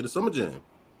took it to Summer Jam.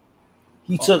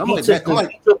 He took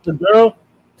the girl.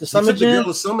 The Summer Jam? The girl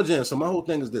to Summer Jam. So my whole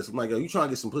thing is this. I'm like, yo, you trying to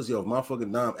get some pussy off my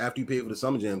fucking dime after you paid for the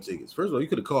Summer Jam tickets. First of all, you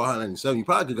could have called Hot 97. You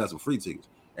probably could have got some free tickets.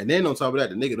 And then on top of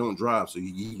that, the nigga don't drive, so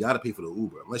you got to pay for the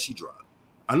Uber unless she drive.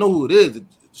 I know who it is.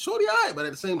 Shorty, all right, but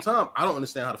at the same time, I don't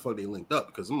understand how the fuck they linked up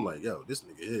because I'm like, yo, this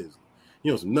nigga is,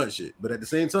 some nut shit. But at the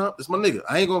same time, it's my nigga.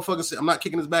 I ain't gonna fucking say, I'm not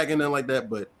kicking his back in there like that,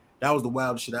 but that was the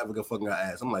wildest shit I ever fucking got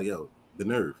asked. I'm like, yo, the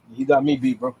nerve. You got me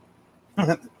beat, bro.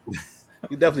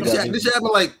 You definitely got me. This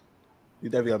happened like, you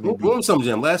definitely got me. Boom Summer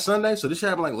Jam last Sunday, so this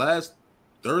happened like last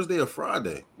Thursday or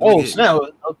Friday. Oh snap!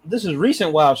 This is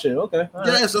recent wild shit. Okay.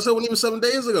 Yes, I said when even 7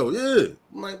 days ago. Yeah,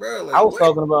 I'm like, bro. Like, I was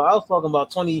talking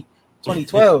about 2012.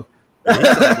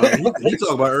 he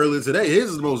talking about earlier today.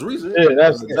 His is the most recent. Yeah,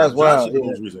 that's wild. Yeah,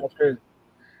 that's crazy.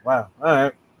 Wow. All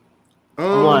right.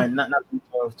 I'm lying. Not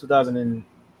 2012,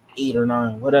 2008 or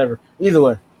 9, whatever. Either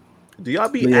way. Do y'all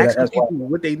be asking people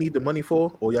what they need the money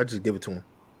for, or y'all just give it to them?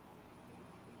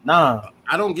 Nah,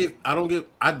 I don't give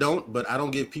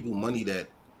people money that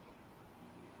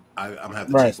I'm have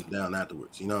to chase them down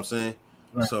afterwards. You know what I'm saying?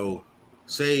 Right. So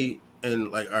say,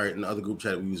 and like, all right, in the other group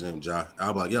chat we use him, Ja,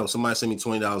 I'll be like, yo, somebody send me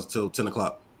 $20 until 10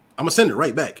 o'clock. I'm gonna send it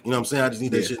right back. You know what I'm saying? I just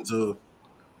need that shit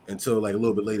until like a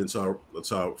little bit later until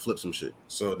I flip some shit.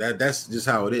 So that's just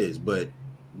how it is. But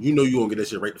you know you won't get that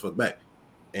shit right the fuck back.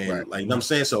 And like, you know what I'm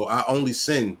saying? So I only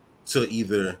send to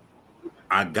either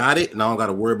I got it and I don't got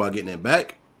to worry about getting it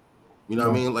back. You know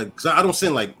what I mean? Like, cause I don't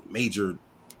send like major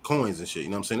coins and shit. You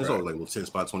know what I'm saying? It's always like 10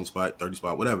 spot, 20 spot, 30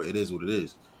 spot, whatever. It is what it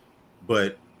is.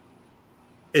 But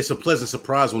it's a pleasant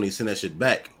surprise when they send that shit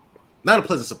back. Not a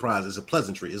pleasant surprise. It's a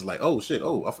pleasantry. It's like, oh shit.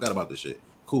 Oh, I forgot about this shit.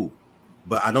 Cool.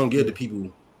 But I don't give the people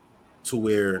to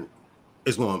where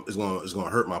it's going to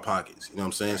hurt my pockets. You know what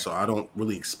I'm saying? So I don't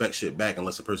really expect shit back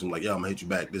unless a person like, yo, I'm gonna hit you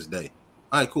back this day.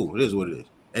 All right, cool. It is what it is.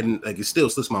 And like, it still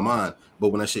slips my mind. But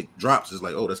when that shit drops, it's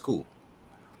like, oh, that's cool.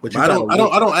 But I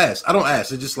don't ask.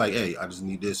 It's just like, hey, I just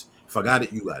need this. If I got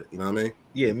it, you got it. You know what I mean?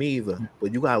 Yeah, me either.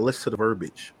 But you gotta listen to the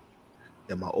verbiage.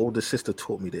 And my older sister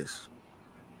taught me this,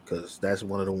 because that's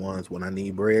one of the ones when I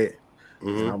need bread.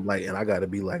 and I'm like, and I gotta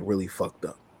be like really fucked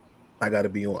up. I gotta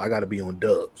be on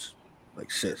dubs,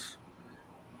 like sis.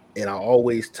 And I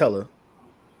always tell her,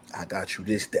 I got you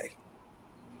this day.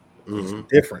 There's a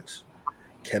difference.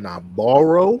 Can I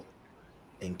borrow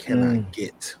and can I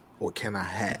get or can I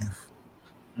have?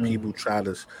 People try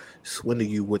to swindle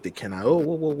you with the can I,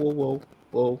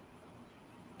 whoa.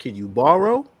 Can you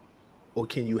borrow or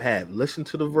can you have? Listen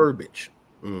to the verbiage.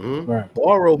 Right.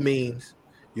 Borrow means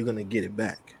you're gonna get it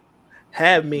back.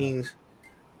 Have means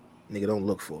nigga, don't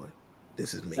look for it.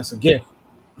 This is me. That's a gift.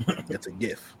 That's a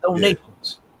gift.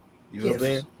 Donations. You know what I'm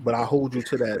saying? But I hold you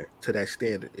to that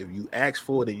standard. If you ask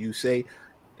for it and you say,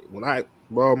 when I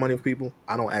borrow money from people,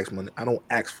 I don't ask money. I don't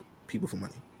ask for people for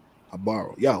money. I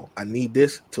borrow. Yo, I need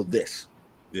this till this.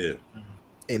 Yeah.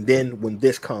 And then when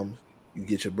this comes, you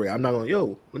get your break. I'm not going,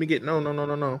 yo, let me get no.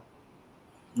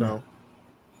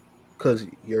 Because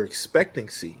your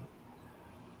expectancy,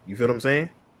 you feel what I'm saying?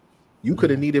 You could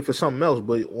have needed for something else,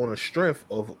 but on a strength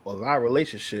of our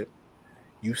relationship,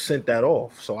 you sent that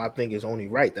off. So I think it's only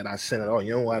right that I sent it off.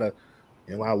 You don't gotta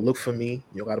look for me.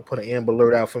 You don't gotta put an Amber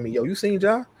Alert out for me. Yo, you seen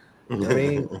Ja? You know what I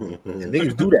mean? And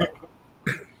niggas do that.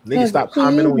 Niggas stop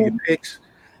commenting on your pics.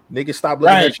 Niggas stop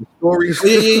looking at your stories.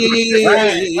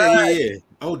 Yeah.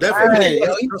 Oh, definitely.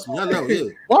 Right. Trust me, I know. Yeah.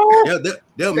 What?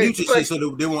 They'll mute your shit so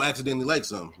they won't accidentally like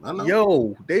something. I know.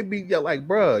 Yo, they be like,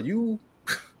 bruh, you.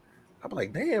 I'm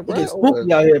like, damn, bro. It's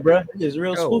spooky out here, bro. It's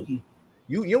real spooky.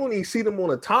 You don't even see them on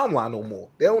the timeline no more.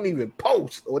 They don't even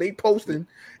post, or they posting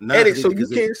edit so you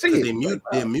can't see it.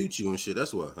 They mute you and shit.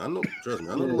 That's why. I know. Trust me.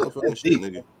 I know the motherfucking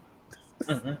shit,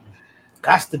 nigga.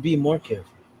 Got to be more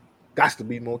careful. Got to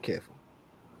be more careful.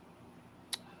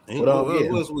 What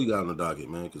else we got on the docket,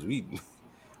 man? Because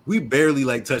we barely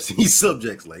like touching these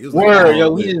subjects. Like, it was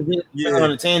we just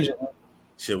on a tangent.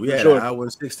 Shit, we had an hour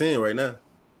and 16 right now.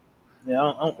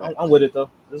 Yeah, I'm with it though.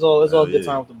 It's all good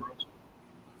time with the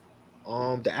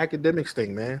bros. The academics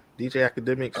thing, man. DJ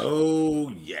Academics. Oh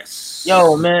yes.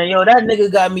 Yo, that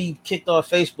nigga got me kicked off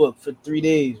Facebook for 3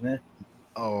 days, man.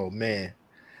 Oh man.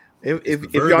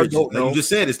 If y'all don't know, you just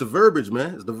said it's the verbiage,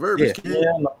 man. It's the verbiage.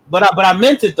 Yeah, but I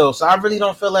meant it though, so I really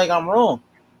don't feel like I'm wrong.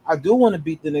 I do want to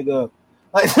beat the nigga up.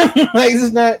 Like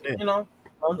it's not, you know.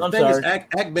 I'm sorry.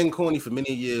 Act been corny for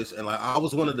many years, and like I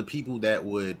was one of the people that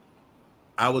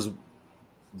I was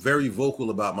very vocal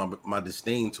about my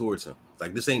disdain towards him.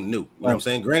 Like, this ain't new. You know what I'm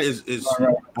saying? Granted,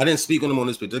 I didn't speak on him on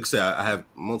this page. Like I said, I have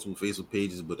multiple Facebook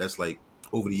pages, but that's like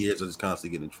over the years I just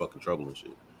constantly get in fucking trouble and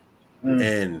shit.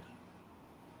 And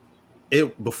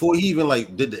before he even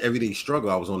like did the everyday struggle,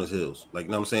 I was on his heels. Like,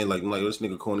 you know what I'm saying? Like, I'm like, this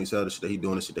nigga corny as hell, the shit that he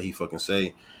doing, the shit that he fucking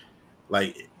say.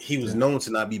 Like, he was known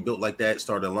to not be built like that,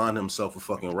 started aligning himself with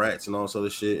fucking rats and all this other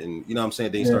shit. And you know what I'm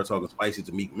saying? Then he started talking spicy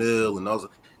to Meek Mill and all.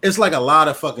 It's like a lot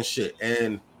of fucking shit.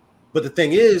 But the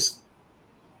thing is,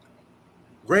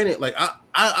 granted, like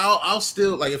I'll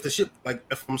still, like, if the shit, like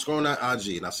if I'm scrolling down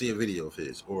IG and I see a video of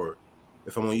his, or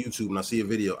if I'm on YouTube and I see a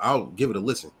video, I'll give it a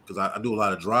listen because I do a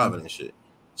lot of driving and shit.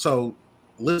 So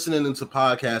listening into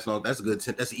podcasts and all, that's a good.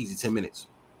 That's an easy 10 minutes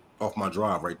off my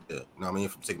drive right there. You know what I mean?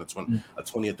 If I'm taking a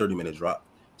 20 or 30 minute drop.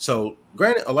 So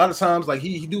granted, a lot of times, like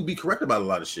he do be correct about a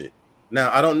lot of shit.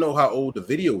 Now I don't know how old the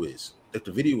video is. If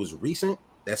the video was recent,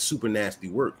 that's super nasty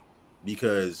work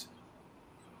because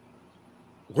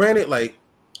granted, like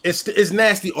it's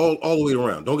nasty all the way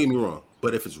around. Don't get me wrong.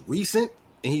 But if it's recent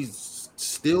and he's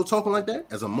still talking like that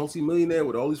as a multi-millionaire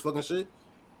with all these fucking shit,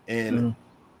 and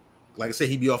like I said,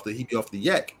 he'd be off the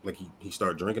yak. Like he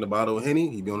started drinking a bottle of Henny,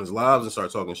 he'd be on his lives and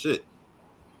start talking shit.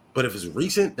 But if it's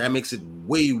recent, that makes it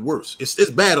way worse. It's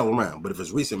bad all around, but if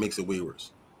it's recent, it makes it way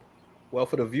worse. Well,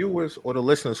 for the viewers or the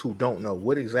listeners who don't know,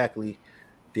 what exactly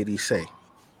did he say?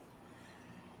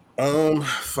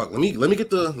 Let me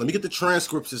get the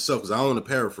transcripts itself because I don't want to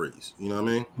paraphrase. You know what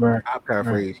I mean? Right. I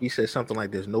paraphrase. He said something like,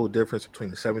 "There's no difference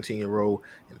between a 17-year-old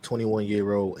and a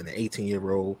 21-year-old and an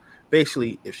 18-year-old.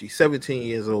 Basically, if she's 17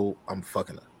 years old, I'm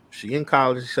fucking her. If she in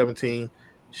college, she's 17,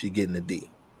 she getting a D."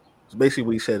 It's basically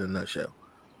what he said in a nutshell.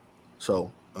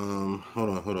 So, hold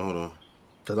on,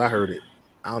 because I heard it.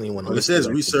 I don't even want to. It says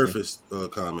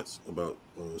resurfaced comments about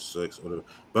sex, whatever.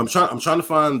 But I'm trying to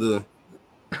find the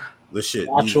shit.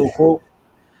 Actual quote.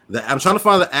 I'm trying to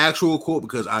find the actual quote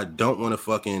because I don't want to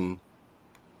fucking.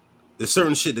 There's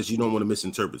certain shit that you don't want to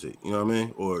misinterpret. You know what I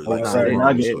mean? Or like,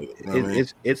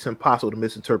 it's impossible to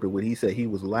misinterpret what he said. He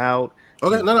was loud.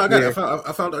 Okay, no, I got it.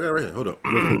 I found it right here. Hold on.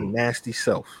 With his nasty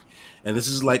self. And this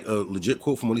is like a legit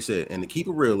quote from what he said. And to keep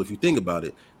it real, if you think about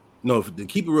it, if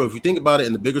you think about it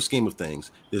in the bigger scheme of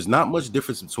things, there's not much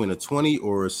difference between a 20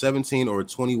 or a 17 or a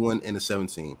 21 and a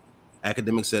 17.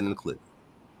 Academic said in the clip.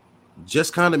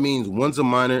 just kind of means one's a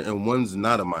minor and one's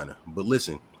not a minor. But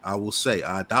listen, I will say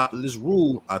I adopted this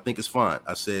rule. I think it's fine.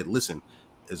 I said, listen,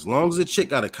 as long as a chick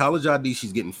got a college ID,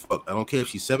 she's getting fucked. I don't care if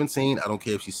she's 17. I don't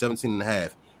care if she's 17 and a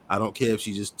half. I don't care if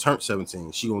she just turned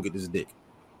 17. She gonna get this dick.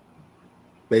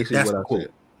 Basically, That's what I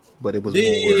said. But it was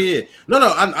yeah.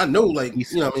 No, I know, like, you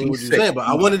know what I mean, what you're saying, but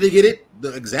I wanted to get it,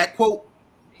 the exact quote.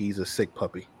 He's a sick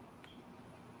puppy.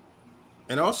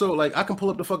 And also, like, I can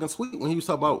pull up the fucking tweet when he was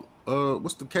talking about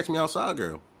what's the Catch Me Outside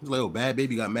girl. He's like, oh, bad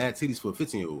baby got mad titties for a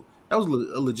 15-year-old. That was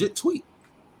a legit tweet.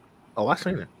 Oh, I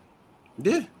seen it.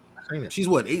 Yeah. I seen it. She's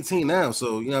what, 18 now,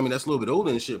 so you know what I mean, that's a little bit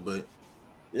older and shit, but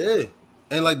yeah.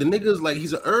 And like the niggas, like,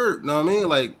 he's a herb, you know what I mean?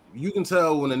 Like, you can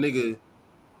tell when a nigga,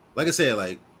 like I said,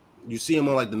 like, you see him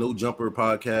on like the No Jumper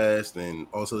podcast and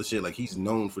all this other shit. Like, he's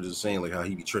known for just saying like how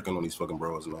he be tricking on these fucking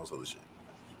bros and all this other shit.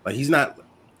 Like, he's not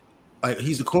like,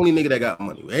 he's a corny nigga that got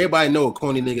money. Everybody know a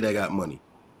corny nigga that got money,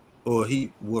 or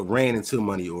he ran into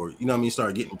money, or you know what I mean,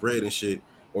 start getting bread and shit,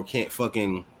 or can't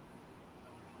fucking.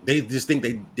 They just think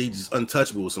they just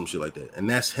untouchable or some shit like that, and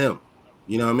that's him.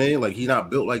 You know what I mean? Like, he's not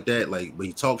built like that. Like, but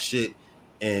he talks shit,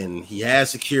 and he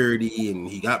has security, and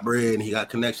he got bread, and he got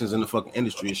connections in the fucking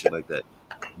industry and shit like that.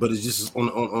 But it's just on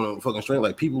a fucking strength.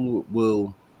 Like, people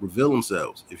will reveal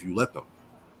themselves if you let them.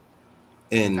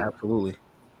 And absolutely,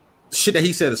 shit that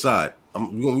he said aside,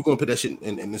 we're gonna put that shit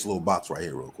in this little box right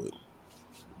here real quick.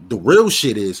 The real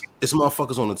shit is, it's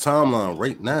motherfuckers on the timeline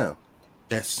right now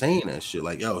that's saying that shit.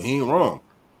 Like, yo, he ain't wrong.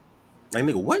 Like,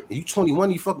 nigga, what? You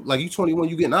 21? You 21?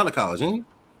 You getting out of college, ain't you?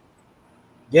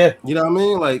 Yeah. You know what I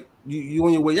mean? Like, you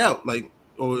on your way out, like,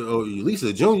 or at least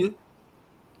a junior.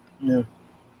 Yeah.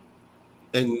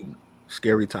 And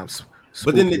scary times.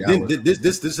 But then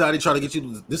this is how they try to get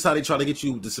you. This is how they try to get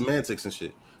you the semantics and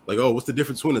shit. Like, oh, what's the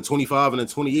difference between a 25 and a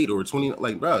 28 or a 20?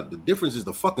 Like, bro, the difference is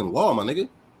the fucking law, my nigga.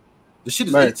 The shit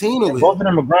is 18 over here. Both of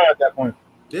them are grown at that point.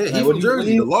 Yeah, he's from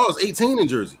Jersey. The law is 18 in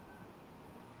Jersey.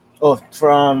 Oh,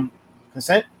 from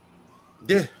consent?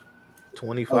 Yeah.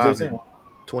 25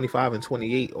 and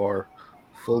 28 are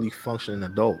fully functioning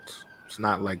adults. It's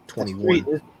not like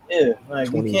 21. Yeah, like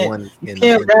you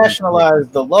can't rationalize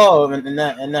the law in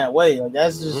that way. Like,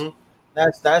 that's just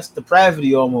that's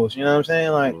depravity almost. You know what I'm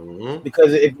saying? Like,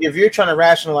 because if you're trying to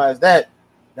rationalize that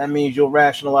means you'll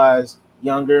rationalize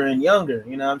younger and younger.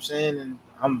 You know what I'm saying? And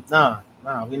I'm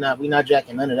we not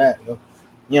jacking none of that. Yo. You know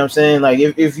what I'm saying? Like,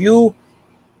 if you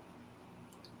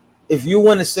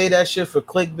want to say that shit for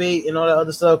clickbait and all that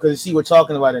other stuff, because you see we're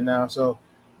talking about it now. So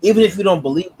even if you don't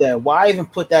believe that, why even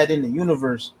put that in the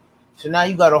universe? So now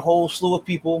you got a whole slew of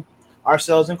people,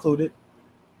 ourselves included,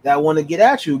 that want to get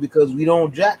at you because we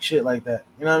don't jack shit like that.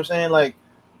 You know what I'm saying? Like,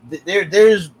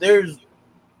 there's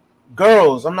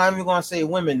girls, I'm not even going to say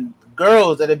women,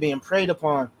 girls that are being preyed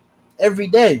upon every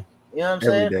day. You know what I'm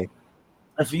saying? Every day.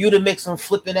 And for you to make some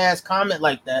flipping ass comment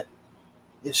like that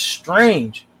is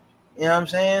strange. You know what I'm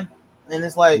saying? And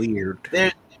it's like, weird.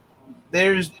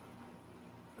 There's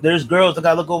girls that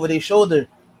got to look over their shoulder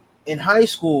in high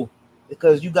school.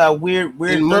 Because you got weird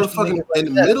in motherfucking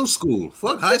in middle school.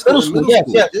 Fuck high school. Middle school.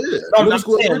 Yes. Yeah. No, middle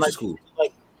school, saying, school.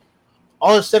 Like,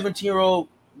 all the 17-year-old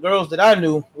girls that I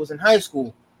knew was in high school.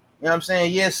 You know what I'm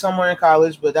saying? Yes, somewhere in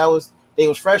college, but they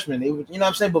was freshmen. They was, you know what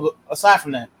I'm saying? But aside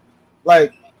from that,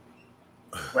 like,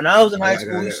 when I was in high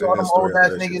school, you saw them old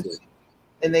ass niggas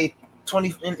in they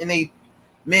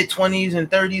mid 20s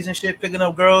and 30s and shit picking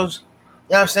up girls.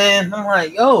 You know what I'm saying? I'm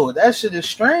like, yo, that shit is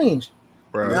strange.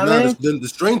 Bro, you know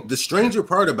the stranger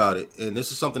part about it, and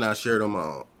this is something I shared on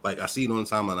my, like, I see it on the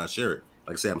timeline, I share it.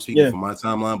 Like I said, I'm speaking from my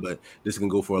timeline, but this can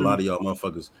go for a lot of y'all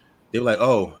motherfuckers. They were like,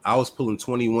 oh, I was pulling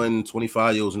 21,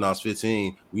 25-years when I was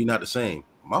 15. We not the same.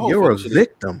 You're a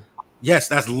victim.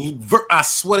 Yes, I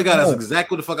swear to God, that's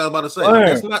exactly what the fuck I was about to say.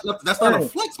 Like, that's not a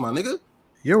flex, my nigga.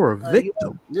 You're a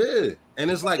victim. Yeah. And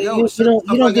it's like, yo, you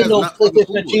don't get no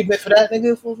flipping achievement for that,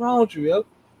 nigga. What's wrong with you, yo?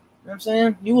 You know what I'm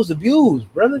saying? You was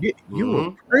abused, brother. You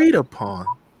were preyed upon.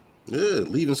 Yeah,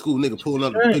 leaving school, nigga pulling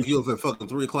up to pick you up at fucking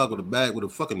 3:00 with a bag with a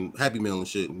fucking Happy Meal and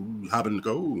shit, and hopping in the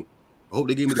car. Ooh, I hope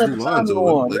they gave me the blue line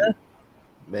to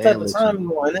it. Type of time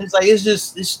you want. And it's like,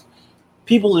 it's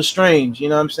people are strange, you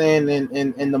know what I'm saying?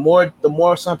 And the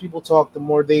more some people talk, the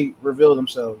more they reveal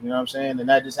themselves, you know what I'm saying? And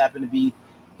that just happened to be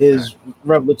his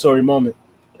revelatory moment,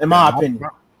 in my opinion.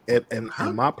 In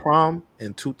my prom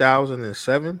in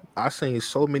 2007, I seen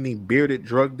so many bearded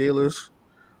drug dealers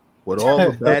with all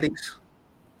the baddies.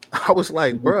 I was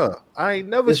like, bruh, I ain't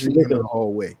never seen him in the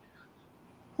hallway.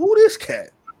 Who this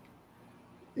cat?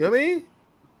 You know what I mean?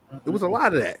 It was a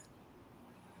lot of that.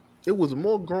 It was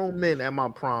more grown men at my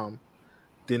prom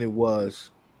than it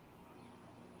was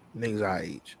niggas our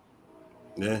age.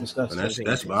 Yeah, and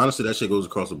that's honestly that shit goes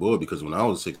across the board because when I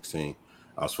was 16,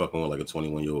 I was fucking with like a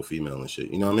 21-year-old female and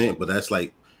shit. You know what I mean? But that's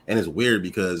like, and it's weird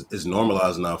because it's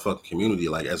normalized in our fucking community,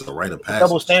 like as a rite of passage.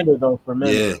 Double standard though for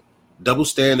men. Yeah, double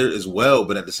standard as well.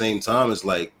 But at the same time, it's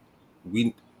like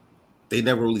they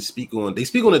never really speak on. They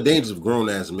speak on the dangers of grown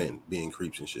ass men being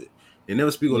creeps and shit. They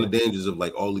never speak on the dangers of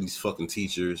like all of these fucking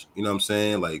teachers. You know what I'm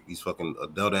saying? Like these fucking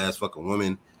adult ass fucking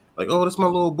women. Like, oh, that's my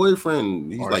little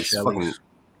boyfriend. He's like fucking.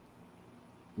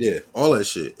 Yeah, all that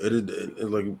shit. It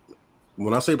like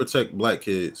when I say protect black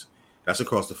kids, that's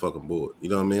across the fucking board. You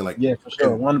know what I mean? Like, yeah, for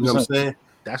sure. 100%. You know what I'm saying?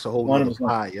 That's a whole nother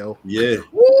pie, yo. Yeah.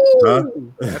 Huh?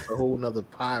 That's a whole nother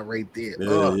pie right there.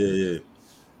 Yeah.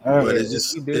 But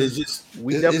it's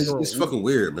fucking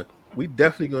weird, man. We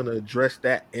definitely gonna address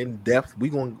that in depth. We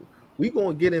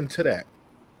gonna get into that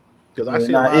because I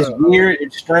see it's weird.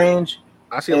 It's strange.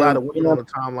 I see a lot of women on the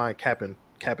timeline capping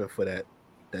for that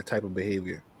type of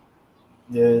behavior.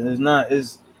 Yeah,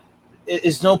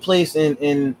 it's no place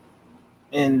in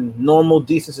normal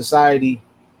decent society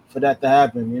for that to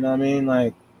happen. You know what I mean?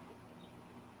 Like,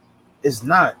 it's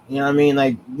not. You know what I mean?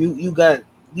 Like you got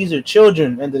these are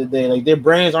children. At the end of the day, like their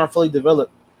brains aren't fully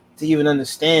developed to even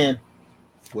understand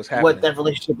what's happening, what that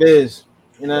relationship is.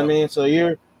 You know what I mean? So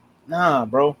you're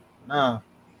bro, and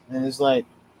it's like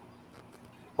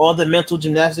all the mental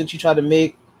gymnastics you try to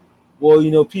make. Well,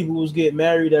 you know, people was getting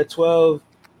married at 12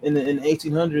 in the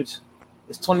 1800s.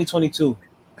 It's 2022. You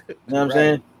know what I'm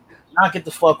saying? Knock it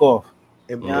the fuck off.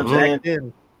 You know what I'm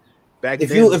saying?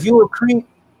 If you a creep,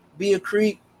 be a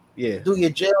creep. Yeah. Do your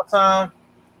jail time.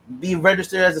 Be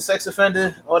registered as a sex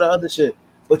offender. All the other shit.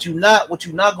 But what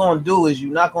you're not gonna do is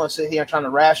you're not gonna sit here and trying to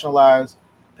rationalize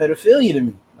pedophilia to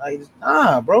me. Like,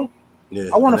 bro. Yeah.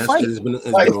 I want to fight. It's been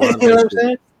you know what I'm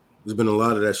saying? There's been a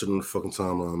lot of that shit on the fucking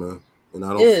timeline, man. And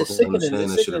I don't fucking understand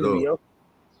that shit at all.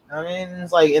 I mean,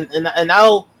 it's like, and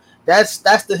now that's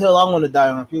the hill I want to die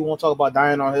on. People want to talk about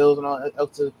dying on hills and all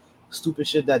up to stupid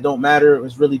shit that don't matter.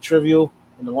 It's really trivial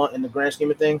in the grand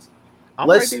scheme of things.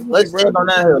 Let's stand on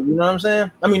that hill. You know what I'm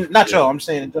saying? I mean, not y'all. I'm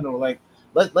saying in general. Like,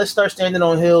 let's start standing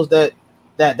on hills that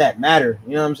matter.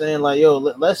 You know what I'm saying? Like, yo,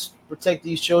 let's protect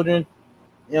these children.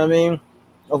 You know what I mean?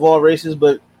 Of all races,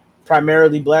 but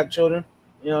primarily black children.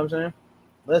 You know what I'm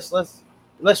saying?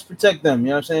 Let's protect them. You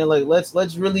know what I'm saying? Like,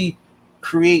 let's really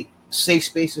create safe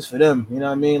spaces for them. You know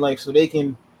what I mean? Like, so they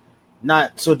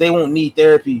won't need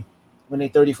therapy when they're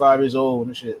 35 years old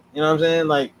and shit. You know what I'm saying?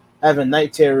 Like, having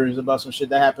night terrors about some shit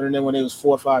that happened to them when they was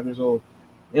 4 or 5 years old.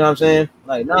 You know what I'm saying?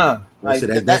 Like, nah. Like,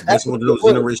 that's one of those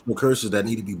generational curses that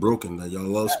need to be broken. That y'all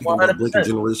love speaking 100%. About breaking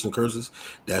generational curses.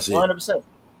 That's it. 100%.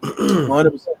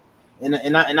 100%.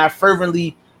 And I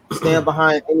fervently stand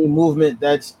behind any movement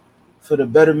that's for the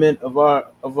betterment of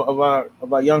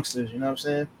our youngsters. You know what I'm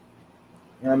saying?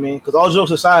 You know what I mean? Because all jokes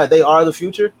aside, they are the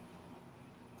future,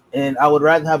 and I would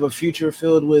rather have a future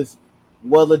filled with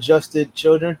well-adjusted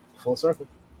children, full circle,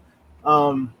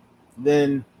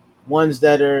 than ones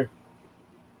that are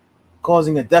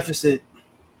causing a deficit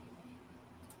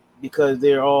because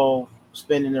they're all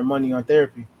spending their money on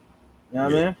therapy. You know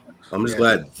what I mean? I'm just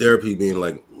glad therapy being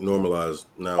like normalized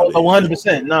now.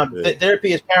 100%. No,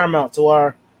 therapy is paramount to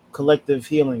our collective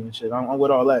healing and shit. I'm with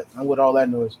all that. I'm with all that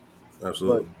noise.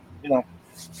 Absolutely. But, you know.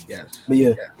 Yes. But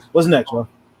yeah. What's next, bro?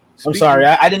 I'm sorry.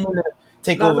 I didn't mean to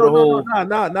take over the whole.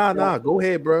 Nah. Go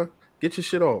ahead, bro. Get your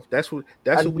shit off. That's what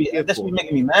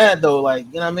making me mad though. Like,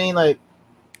 you know what I mean? Like,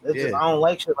 just, I don't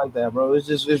like shit like that, bro.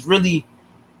 It's really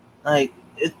like.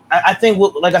 I think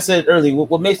like I said earlier,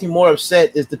 what makes me more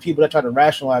upset is the people that try to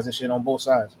rationalize this shit on both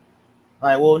sides.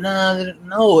 Like, well,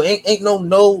 no, ain't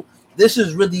no. This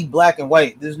is really black and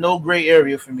white. There's no gray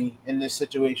area for me in this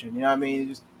situation. You know what I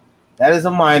mean? That is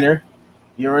a minor.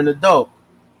 You're an adult.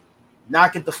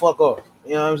 Knock it the fuck off.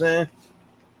 You know what I'm saying?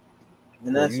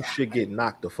 And you should get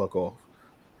knocked the fuck off.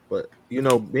 But you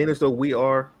know, being as though we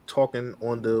are talking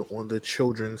on the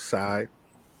children's side,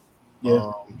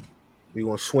 we're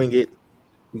gonna swing it.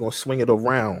 We're gonna swing it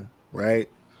around, right?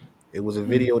 It was a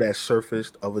video that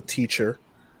surfaced of a teacher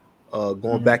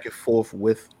going back and forth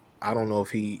with, I don't know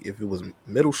if it was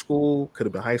middle school, could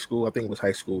have been high school. I think it was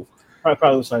high school.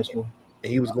 Probably was high school.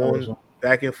 And he was going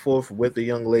back and forth with the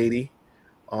young lady.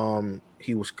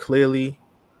 He was clearly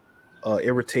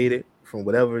irritated from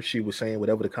whatever she was saying,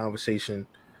 whatever the conversation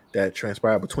that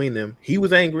transpired between them. He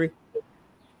was angry.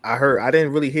 I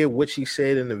didn't really hear what she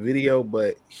said in the video,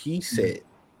 but he said,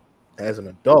 as an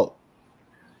adult,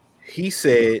 he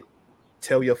said,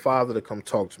 tell your father to come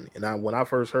talk to me. And when I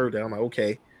first heard that, I'm like,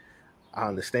 okay, I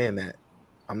understand that.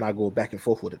 I'm not going back and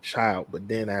forth with a child. But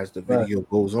then as the video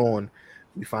goes on,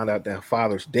 we find out that her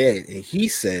father's dead. And he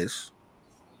says,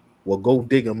 Well, go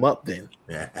dig him up then.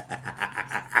 That's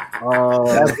wild.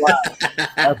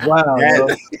 That's wild.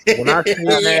 That, when I see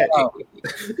that,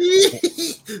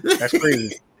 that's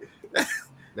crazy.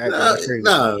 That's crazy.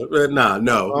 No,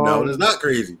 it's not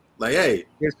crazy. Like, hey,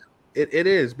 it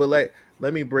is, but like,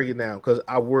 let me break it down because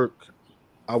I work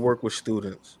with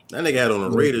students. That nigga had on a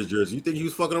Raiders jersey. You think he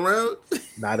was fucking around?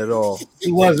 Not at all.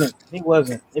 He wasn't. It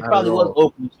Not probably at was all.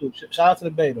 open too. Shout out to the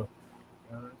Bay though.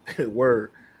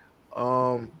 Word.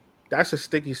 That's a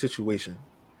sticky situation,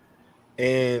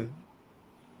 and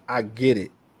I get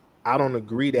it. I don't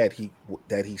agree that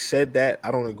he said that.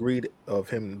 I don't agree of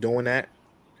him doing that,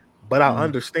 but I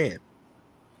understand.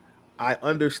 I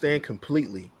understand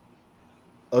completely.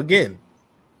 Again,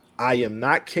 I am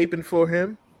not caping for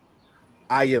him.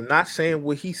 I am not saying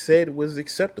what he said was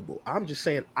acceptable. I'm just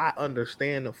saying I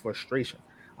understand the frustration.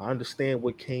 I understand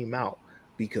what came out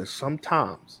because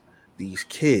sometimes these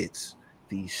kids,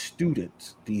 these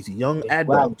students, these young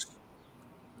adults,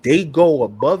 they go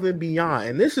above and beyond.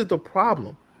 And this is the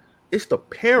problem. It's the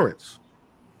parents.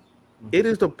 It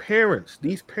is the parents.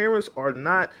 These parents are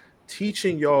not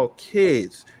teaching y'all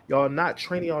kids. Y'all not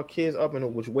training y'all kids up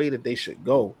in which way that they should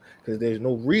go. Because there's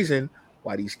no reason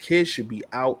why these kids should be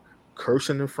out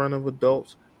cursing in front of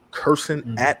adults,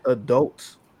 cursing at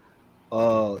adults,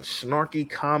 snarky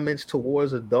comments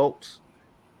towards adults.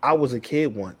 I was a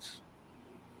kid once,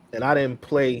 and I didn't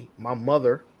play. My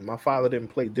father didn't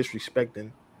play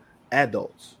disrespecting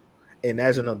adults. And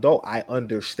as an adult, I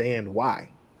understand why.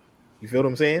 You feel what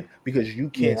I'm saying? Because you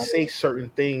can't say certain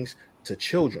things to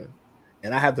children.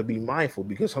 And I have to be mindful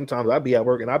because sometimes I'll be at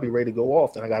work and I'll be ready to go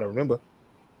off. And I got to remember,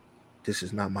 this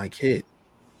is not my kid.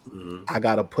 I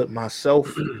got to put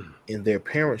myself in their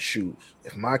parents' shoes.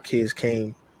 If my kids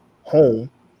came home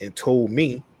and told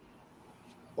me,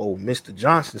 oh, Mr.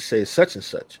 Johnson said such and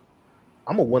such,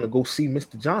 I'm going to want to go see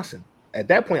Mr. Johnson. At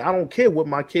that point, I don't care what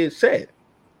my kid said.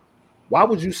 Why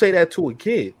would you say that to a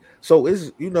kid? So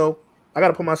it's, I got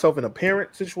to put myself in a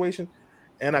parent situation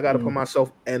and I got to put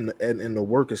myself in the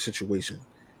worker situation.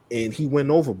 And he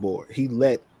went overboard. He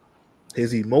let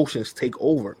his emotions take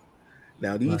over.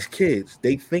 Now, these kids,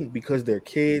 they think because they're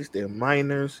kids, they're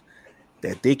minors,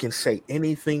 that they can say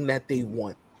anything that they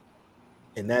want.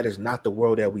 And that is not the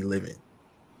world that we live in.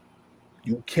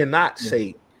 You cannot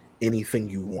say anything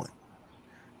you want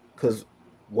because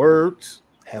words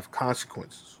have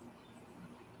consequences.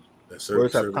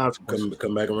 Words have consequences.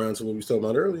 Come back around to what we was talking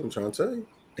about earlier. I'm trying to tell you.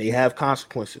 They have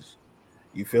consequences.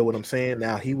 You feel what I'm saying?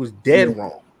 Now, he was dead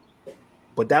wrong,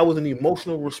 but that was an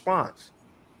emotional response.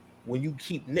 When you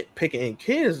keep nitpicking, and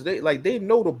kids, they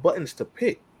know the buttons to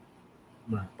pick.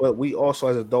 Right. But we also,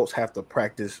 as adults, have to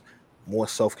practice more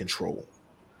self-control.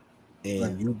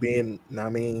 And you being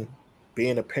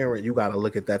a parent, you got to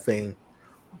look at that thing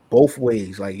both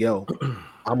ways. Like, yo,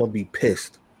 I'm going to be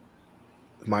pissed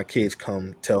if my kids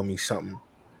come tell me something.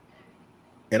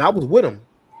 And I was with them.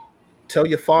 Tell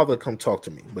your father to come talk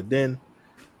to me. But then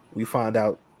we find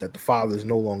out that the father is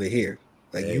no longer here.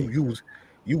 Like, you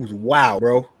was wild,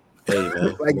 bro. Hey, man,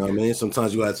 you know what I mean?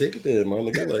 Sometimes you gotta take it there, man.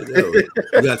 Like, yo, you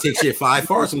gotta take shit 5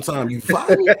 far sometimes. You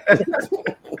find me.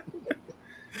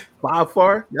 5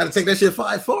 far? You gotta take that shit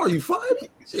 5 far. You find me?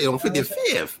 Shit on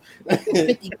 55th.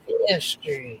 55th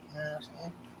Street.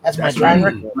 That's my driving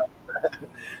record.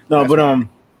 No, but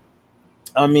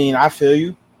I mean, I feel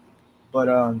you, but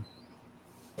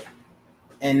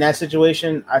in that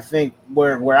situation, I think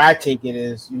where I take it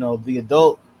is, the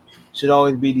adult should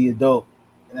always be the adult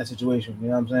in that situation. You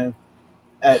know what I'm saying?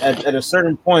 At a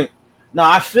certain point. No,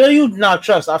 I feel you. No,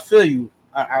 trust. I feel you.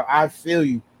 I feel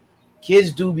you.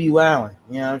 Kids do be wilding.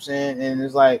 You know what I'm saying? And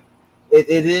it's like it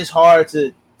is hard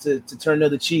to turn the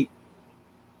other cheek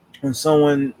when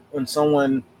someone,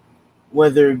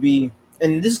 whether it be,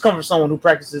 and this comes from someone who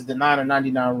practices the 9 or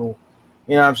 99 rule.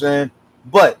 You know what I'm saying?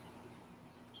 But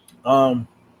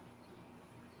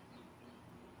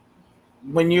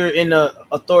when you're in an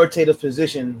authoritative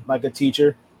position, like a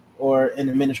teacher or an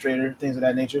administrator, things of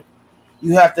that nature,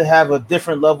 you have to have a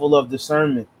different level of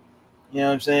discernment. You know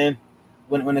what I'm saying?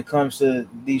 When it comes to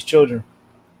these children,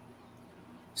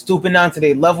 stooping down to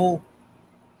their level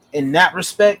in that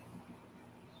respect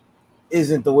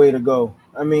isn't the way to go.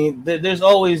 I mean, there's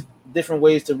always different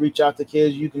ways to reach out to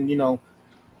kids. You can,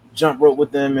 jump rope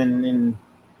with them and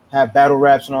have battle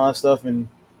raps and all that stuff and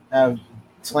have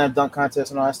slam dunk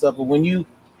contests and all that stuff. But when you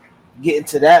get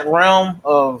into that realm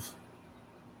of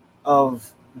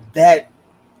that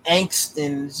angst,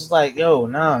 and it's just like, yo,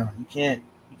 nah, you can't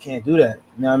do that.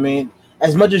 You know what I mean?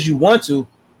 As much as you want to,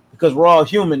 because we're all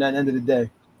human at the end of the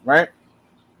day, right?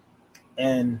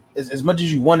 And as much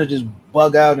as you want to just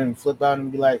bug out and flip out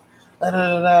and be like,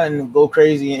 and go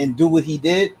crazy and do what he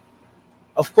did.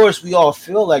 Of course, we all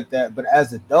feel like that, but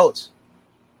as adults,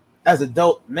 as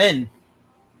adult men,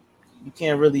 you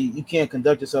can't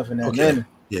conduct yourself in that manner.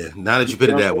 Yeah, now that you put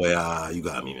it that way, you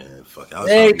got me, man. Fuck,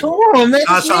 Hey, come on, man.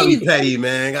 I was trying to be petty,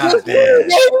 man. God damn,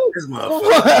 this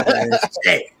motherfucker, man.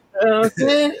 Shit. You know what I'm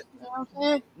saying?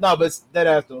 No, but that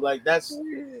after, like, that's,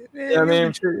 man, you know what I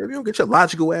mean? You don't get your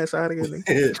logical ass out of here,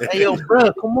 nigga. Hey, yo,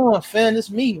 bro, come on, fam, it's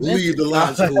me, man. Leave the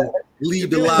logical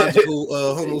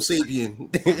Homo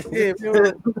sapien.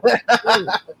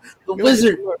 The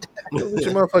wizard. What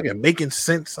your motherfucking making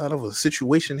sense out of a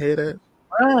situation here that.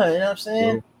 Right, you know what I'm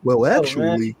saying? Well,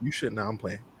 actually, you should. Nah, I'm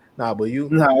playing. Nah, but you.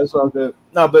 Nah, it's all good.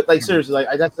 No, but like seriously, like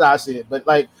that's how I see it. But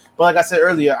like I said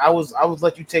earlier, I was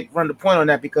let you run the point on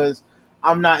that because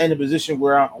I'm not in a position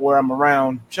where I'm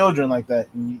around children like that.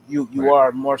 And you right.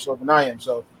 are more so than I am.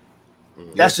 So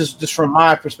that's just from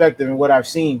my perspective and what I've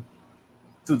seen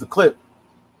through the clip.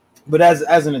 But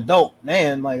as an adult,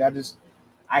 man, like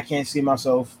I can't see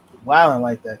myself wilding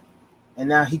like that. And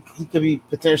now he could be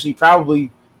potentially probably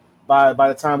by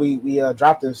the time we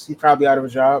drop this, he's probably out of a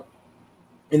job.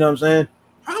 You know what I'm saying?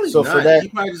 Probably so not. For that, he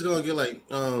probably just gonna get like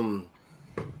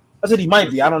I said he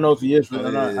might be. I don't know if he is.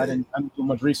 Really. I didn't do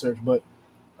much research, but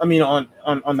I mean on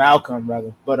the outcome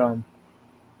rather. But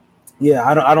yeah,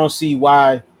 I don't see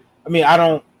why. I mean, I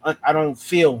don't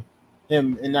feel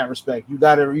him in that respect. You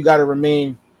gotta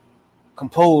remain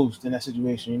composed in that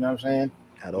situation. You know what I'm saying?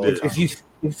 At all if you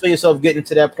feel yourself getting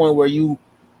to that point where you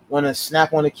want to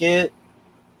snap on a kid,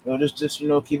 just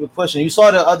keep it pushing. You saw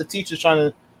the other teachers trying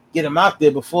to get him out there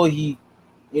before he,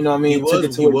 you know what I mean? He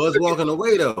was walking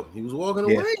away though. He was walking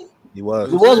away. He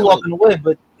was walking away,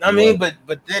 but I mean, but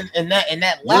then in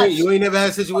that last, you ain't never had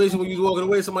a situation where you was walking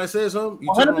away, somebody said something?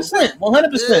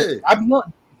 100%.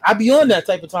 I be on that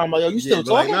type of time. Like, yo, you still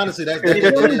talking? Like, honestly,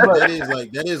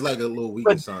 that is like a little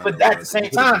weak sign. But at the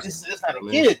same time, it's not a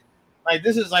kid. Like,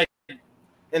 this is like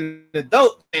an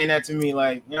adult saying that to me,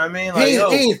 like, you know what I mean? Like, he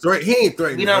ain't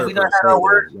threatening. We don't have our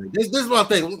words. Like, this is my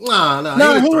thing. Nah, he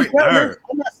ain't threatening her.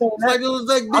 I'm not saying that. Like, it was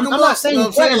like, I'm not saying, you know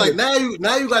what I'm saying? Like,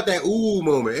 now you got that ooh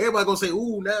moment. Everybody gonna say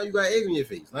ooh. Now you got egg in your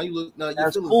face. Now you look. Now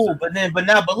that's cool. But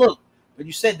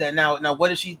you said that. Now, what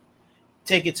if she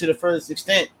take it to the furthest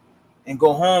extent and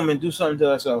go home and do something to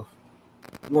herself?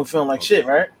 You gonna feel like shit,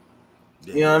 right?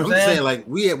 Yeah. You know what I'm saying? Saying, like,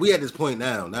 we at this point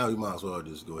now. Now we might as well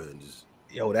just go ahead and just.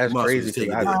 Yo, that's crazy.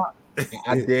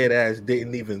 I dead ass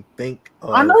didn't even think.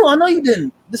 I know you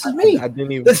didn't. This is me. I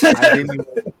didn't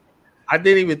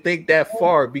even think that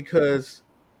far because,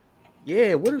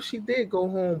 yeah, what if she did go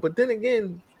home? But then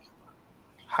again,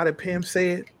 how did Pam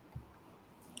say it?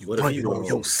 You run it on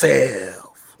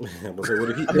yourself. What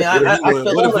if he? What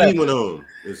if he went home?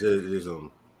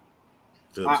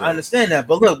 I understand that,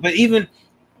 but look, even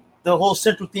the whole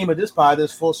central theme of this pod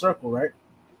is full circle, right?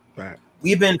 Right.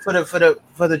 We've been for the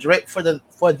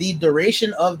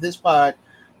duration of this pod,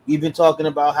 we've been talking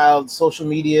about how social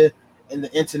media and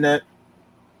the internet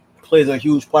plays a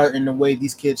huge part in the way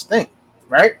these kids think,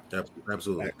 right?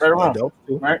 Absolutely. Right or wrong?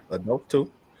 Adult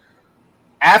too.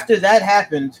 After that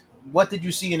happened, what did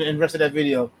you see in the rest of that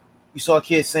video? You saw a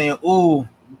kid saying, "Ooh,"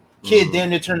 kid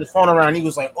damn near turned the phone around. He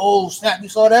was like, "Oh snap!" You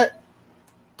saw that?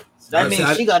 So that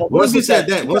means she got. Once he said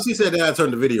that, I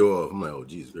turned the video off. I'm like, "Oh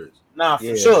Jesus Christ!" Nah,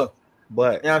 for sure.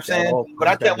 But you know what I'm saying? But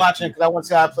I kept watching because I want to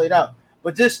see how it played out.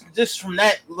 But just from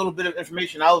that little bit of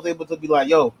information, I was able to be like,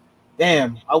 yo,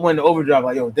 damn, I went to overdrive.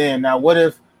 Like, yo, damn, now what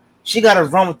if she got to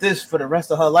run with this for the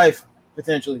rest of her life,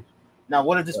 potentially? Now,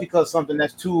 what if this becomes something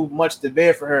that's too much to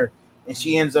bear for her and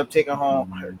she ends up taking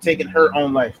her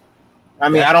own life? I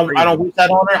mean, I don't wish that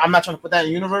on her. I'm not trying to put that in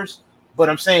the universe, but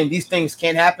I'm saying these things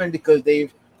can't happen because the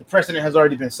precedent has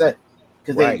already been set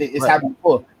because it's happened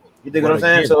before. You think what I'm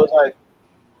saying? So it's like,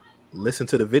 listen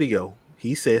to the video.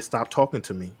 He said, "Stop talking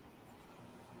to me."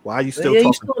 Why are you still?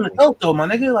 You still in the dope though, my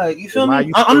nigga. Like, you feel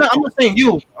me? I'm not saying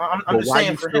you. I'm just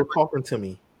saying for him. Why you still talking to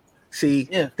me? See,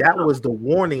 that was the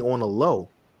warning on the low.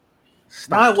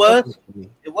 Stop. No, it was.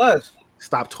 It was.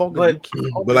 Stop talking.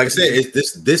 But like I said,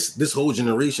 it's this whole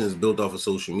generation is built off of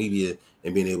social media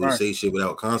and being able to say shit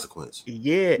without consequence.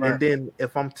 Yeah, and then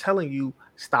if I'm telling you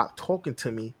stop talking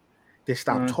to me, then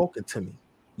stop talking to me.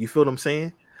 You feel what I'm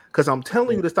saying? Because I'm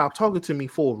telling you to stop talking to me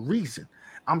for a reason.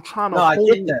 I'm trying to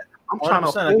hold, I get that. I'm trying to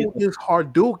hold this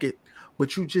hard duket,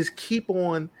 but you just keep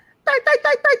on.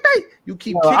 You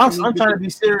keep. I'm trying to be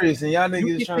serious, and y'all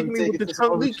niggas trying to take with the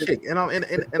tongue leak kick, and I'm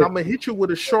gonna hit you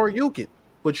with a shoryuken,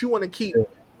 but you want to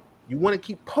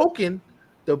keep poking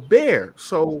the bear.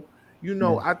 So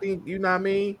I think what I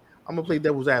mean. I'm gonna play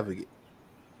devil's advocate.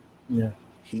 Yeah.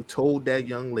 He told that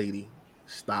young lady,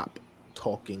 stop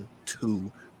talking to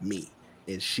me.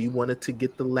 And she wanted to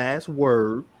get the last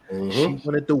word. She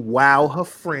wanted to wow her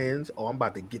friends. Oh, I'm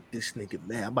about to get this nigga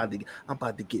mad. I'm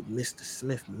about to get Mr.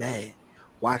 Smith mad.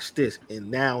 Watch this.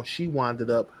 And now she winded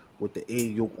up with the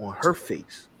egg yolk on her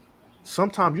face.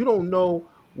 Sometimes you don't know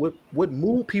what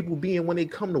mood people be in when they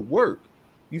come to work.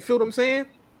 You feel what I'm saying?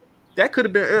 That could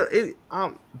have been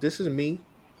this is me.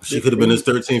 She could have been his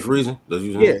 13th reason.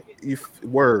 Yeah,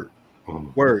 word.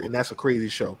 And that's a crazy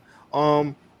show.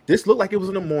 This looked like it was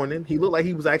in the morning. He looked like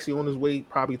he was actually on his way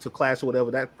probably to class or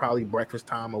whatever. That's probably breakfast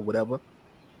time or whatever.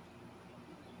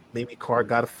 Maybe car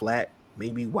got a flat.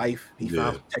 Maybe wife. He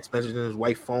found some text message in his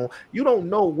wife's phone. You don't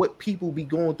know what people be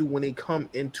going through when they come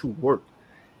into work.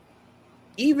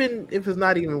 Even if it's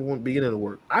not even when beginning of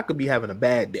work, I could be having a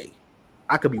bad day.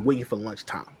 I could be waiting for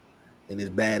lunchtime, and this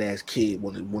badass kid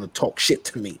want to talk shit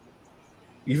to me.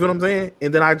 You feel what I'm saying?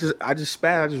 And then I just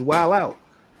spaz, I just wild out.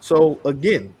 So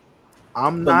again,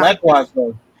 I'm not. Likewise,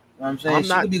 though, I'm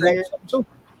saying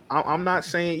I'm not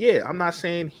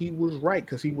saying he was right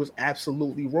because he was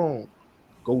absolutely wrong.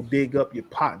 Go dig up your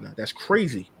partner. That's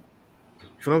crazy. You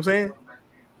feel what I'm saying?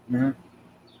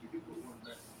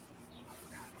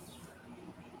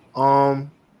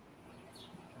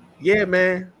 Yeah,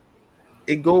 man.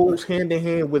 It goes hand in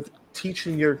hand with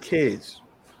teaching your kids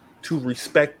to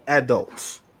respect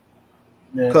adults.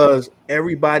 Because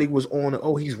everybody was on,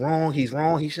 oh, he's wrong, he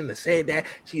shouldn't have said that,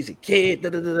 she's a kid,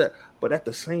 But at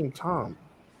the same time,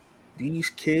 these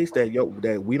kids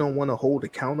that we don't want to hold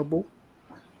accountable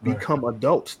become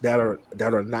adults that are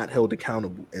not held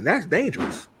accountable, and that's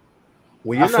dangerous.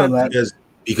 When you're because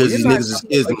these niggas is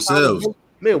kids themselves.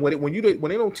 Man, when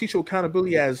they don't teach you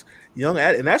accountability as young,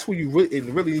 and that's when it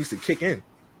really needs to kick in.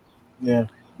 Yeah,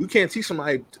 you can't teach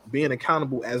somebody being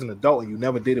accountable as an adult, and you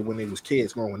never did it when they was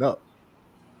kids growing up.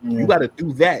 You got to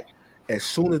do that as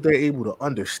soon as they're able to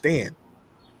understand.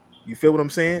 You feel what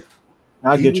I'm saying?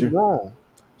 I get you. Wrong.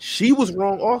 She was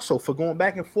wrong also for going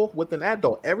back and forth with an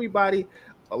adult. Everybody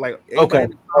in the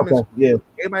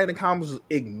comments was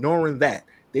ignoring that.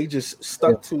 They just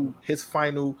stuck to his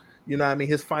final,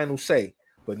 his final say.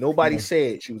 But nobody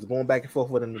said she was going back and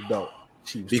forth with an adult.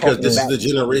 Because this is the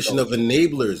generation of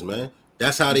enablers, man.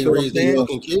 That's how they raise their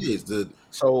fucking kids.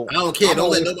 So I don't care.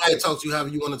 Don't let nobody talk to you however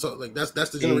you want to talk. Like that's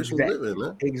the generation we live in,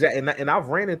 man. Exactly. And I've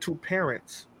ran into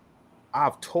parents.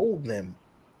 I've told them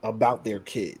about their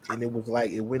kids, and it was like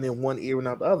it went in one ear and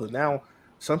out the other. Now,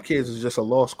 some kids is just a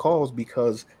lost cause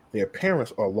because their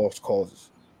parents are lost causes.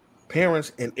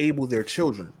 Parents enable their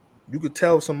children. You could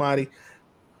tell somebody,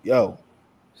 yo,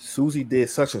 Susie did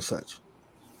such and such.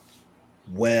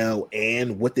 Well,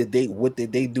 and what did they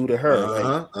do to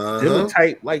her? They were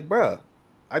type like, bruh,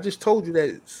 I just told you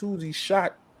that Susie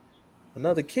shot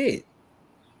another kid.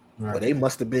 Right. Well, they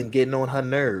must have been getting on her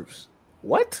nerves.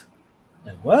 What?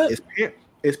 Like what?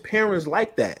 It's parents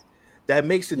like that. That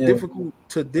makes it difficult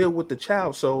to deal with the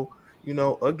child. So,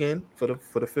 again, for the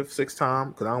 5th, 6th time,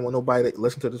 because I don't want nobody to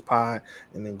listen to this pod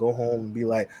and then go home and be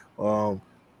like,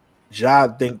 Ja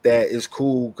think that is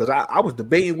cool. Because I was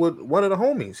debating with one of the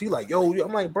homies. He like, yo,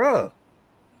 I'm like, bruh,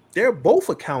 they're both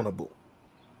accountable.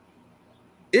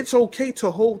 It's okay to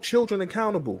hold children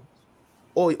accountable,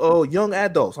 or young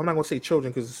adults. I'm not gonna say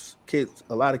children because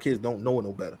a lot of kids don't know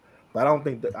no better. But I don't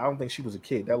think she was a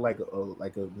kid. That like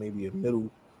maybe a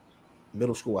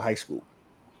middle school or high school.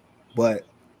 But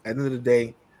at the end of the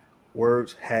day,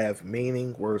 words have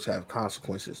meaning. Words have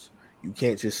consequences. You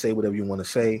can't just say whatever you want to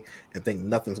say and think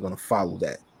nothing's gonna follow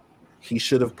that. He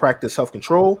should have practiced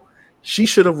self-control. She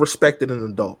should have respected an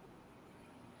adult,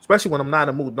 especially when I'm not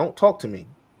in the mood. Don't talk to me.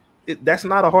 That's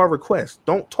not a hard request.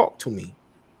 Don't talk to me.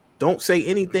 Don't say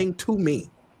anything to me.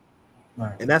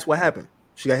 Right. And that's what happened.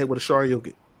 She got hit with a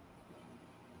Shoryuken.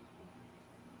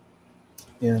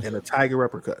 Yeah. And a tiger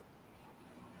uppercut.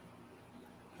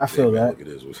 I feel that.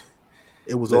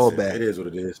 It was all bad. It is what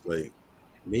it is. Like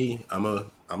me, I'm a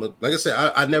like I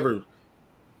said, I never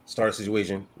start a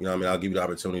situation. You know what I mean? I'll give you the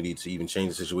opportunity to even change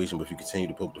the situation, but if you continue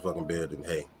to poke the fucking bear, then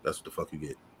hey, that's what the fuck you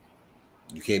get.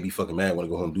 You can't be fucking mad when you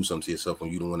go home and do something to yourself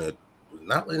when you don't want to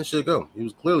not letting shit go. He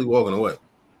was clearly walking away.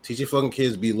 Teach your fucking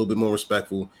kids to be a little bit more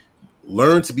respectful.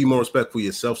 Learn to be more respectful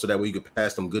yourself so that way you can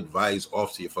pass them good vibes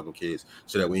off to your fucking kids.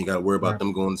 So that way you got to worry about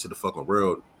them going into the fucking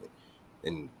world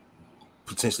and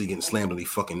potentially getting slammed on their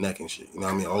fucking neck and shit. You know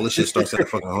what I mean? All this shit starts at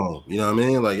fucking home. You know what I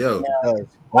mean? Like, yo,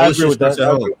 all this shit starts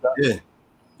at home. Yeah.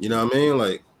 You know what I mean?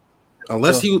 Like,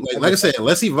 unless he, like I said,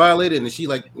 unless he violated and she,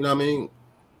 like, you know what I mean,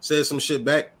 says some shit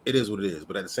back, it is what it is.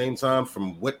 But at the same time,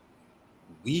 from what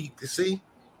we could see,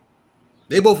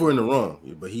 they both were in the wrong.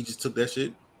 But he just took that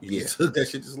shit. He took that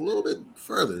shit just a little bit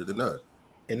further than us.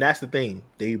 And that's the thing.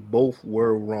 They both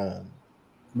were wrong.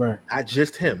 Right. Not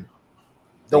just him.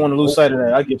 Don't want to lose sight of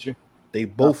that. I get you. They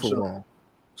both are wrong.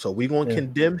 So we're going to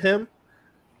condemn him,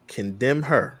 condemn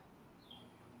her.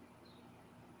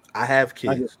 I have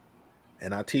kids,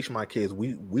 and I teach my kids,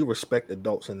 we respect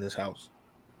adults in this house.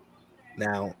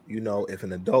 Now, if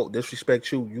an adult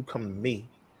disrespects you, you come to me.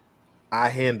 I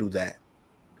handle that.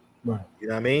 Right. You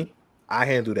know what I mean? I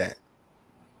handle that.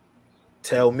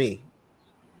 Tell me.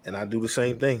 And I do the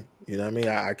same thing. You know what I mean?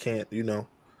 I can't, I'm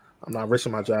not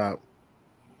risking my job,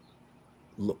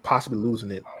 possibly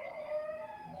losing it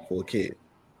for a kid.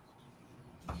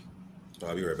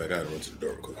 I'll be right back. I gotta run to the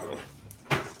door real quick.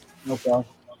 No problem.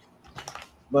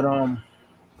 But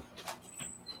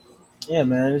yeah,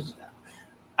 man.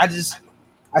 I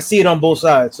see it on both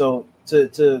sides. So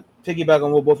to piggyback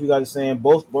on what both of you guys are saying,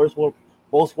 both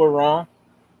were wrong.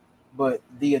 But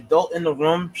the adult in the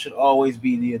room should always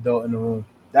be the adult in the room.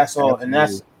 That's all, and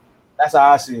that's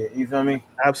how I see it. You feel me?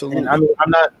 Absolutely. And I mean,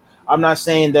 I'm not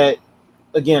saying that.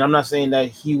 Again, I'm not saying that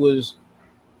he was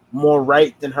more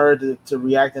right than her to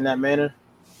react in that manner.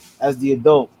 As the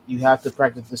adult, you have to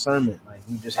practice discernment. Like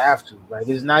you just have to. Like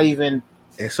it's not even.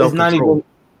 And self-control.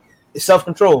 It's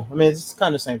self-control. I mean, it's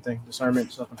kind of the same thing.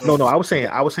 Discernment, self-control. No. I was saying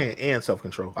and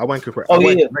self-control. I wasn't correct. Oh, I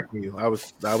wasn't correcting you. I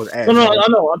was asking. No. I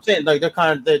know. I'm saying like they're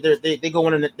kind of they go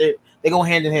they go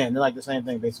hand in hand. They're like the same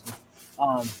thing basically,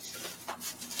 more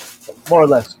or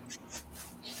less.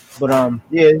 But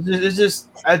yeah, it's just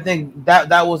I think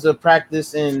that was a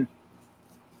practice in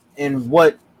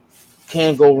what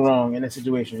can go wrong in a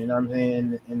situation. You know what I'm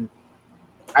saying? And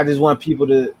I just want people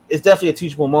to. It's definitely a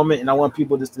teachable moment, and I want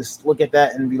people just to look at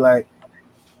that and be like,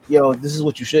 "Yo, this is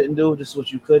what you shouldn't do. This is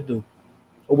what you could do,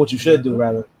 or what you should do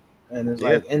rather." And it's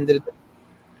like,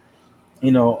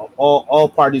 all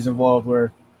parties involved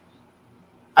were.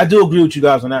 I do agree with you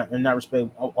guys on that in that respect.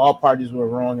 All parties were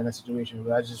wrong in that situation,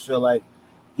 but I just feel like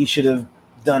he should have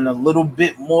done a little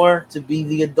bit more to be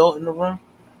the adult in the room.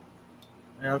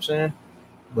 You know what I'm saying?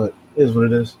 But it is what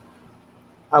it is.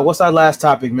 All right, what's our last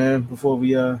topic, man? Before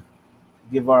we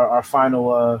give our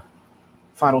final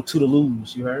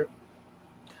toodaloos, you heard?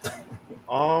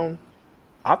 I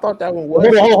thought that one was.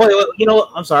 Hold on. You know what?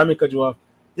 I'm sorry, I'm gonna cut you off.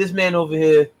 This man over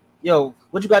here, yo,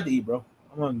 what you got to eat, bro?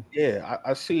 Yeah,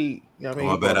 I see. You know what I mean?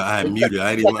 Oh, I bet I had muted.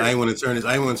 I ain't want to turn this.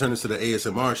 I ain't want to turn this to the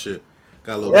ASMR shit.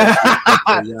 Got a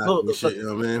little shit. You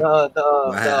know what I mean?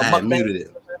 I had muted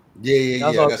it. Yeah.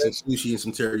 I got some sushi and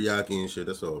some teriyaki and shit.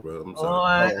 That's all, bro. I'm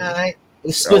sorry. All right.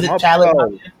 Exquisite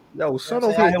palate. Yo, son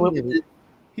over here.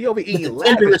 He over eating the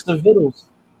tenderest of vittles.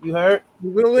 You heard?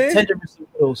 The tenderest of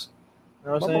vittles. You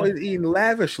know what I'm saying? My boy's eating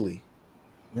lavishly.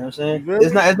 You know what I'm saying?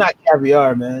 It's not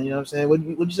caviar, man. You know what I'm saying? What'd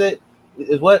you say?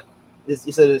 Is what? You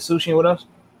said it's sushi and what else?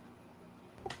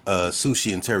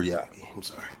 Sushi and teriyaki. I'm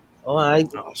sorry. All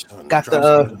right. Got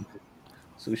the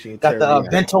sushi and got the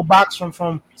bento box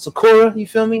from Sakura. You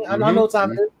feel me? I know what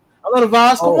time it is. I know the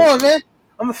vibes. Come on, man.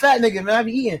 I'm a fat nigga, man. I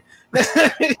be eating.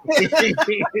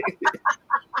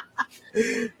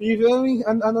 You feel me?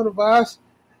 I know the vibes.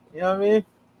 You know what I mean?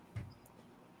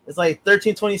 It's like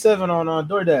 13.27 on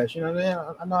DoorDash. You know what I mean?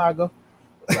 I know how I go.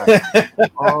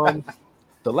 Right.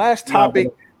 The last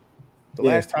topic.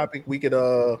 Last topic we could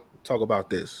talk about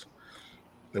this.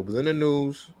 It was in the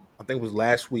news. I think it was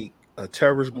last week. A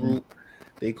terrorist group.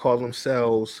 They call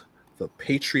themselves the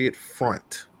Patriot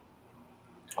Front.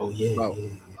 Oh yeah.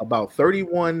 About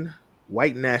 31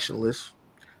 white nationalists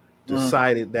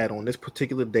decided that on this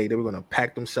particular day they were going to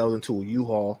pack themselves into a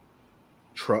U-Haul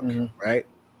truck, right?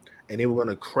 And they were going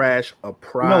to crash a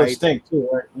pride. You know it stink too,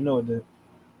 right? You know it did.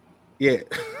 Yeah.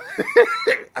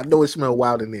 I know it smelled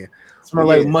wild in there. It smelled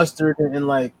like mustard and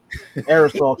like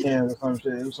aerosol cans or some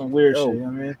shit. It was some weird shit, you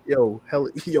know what I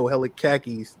mean? Hella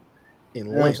khakis in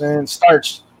you know what I'm saying?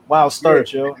 Starch. Wild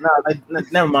starch, yo. Nah,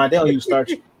 never mind. They don't use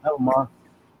starch. Never mind.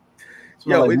 It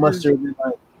smelled like mustard and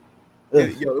like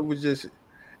it was just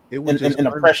an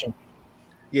oppression.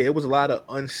 Yeah, it was a lot of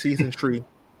unseasoned tree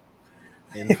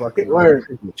and fucking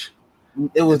word.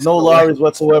 It was no lorries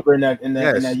whatsoever in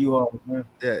that U-Haul, man.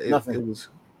 Yeah, nothing.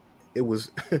 It was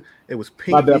pink.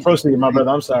 My bad. Proceed, my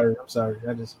brother. I'm sorry.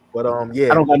 I just. But I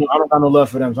don't got no love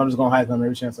for them, so I'm just gonna hype them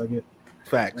every chance I get.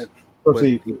 Facts.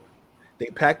 Proceed. They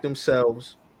packed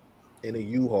themselves in a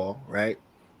U-Haul, right?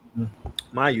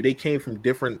 Mind you, they came from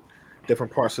different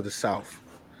parts of the South.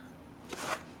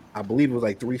 I believe it was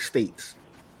like 3 states.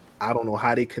 I don't know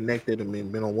how they connected them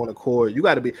and been on one accord. You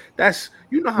got to be.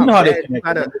 You know how bad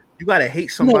you gotta hate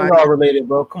somebody. We're all related,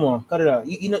 bro. Come on, cut it out.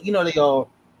 You know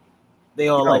they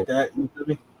all like that. You feel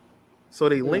me? So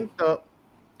they linked up,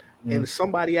 and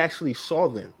somebody actually saw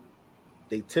them.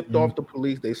 They tipped off the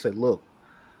police. They said, "Look,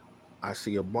 I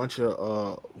see a bunch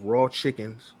of raw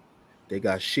chickens They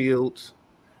got shields.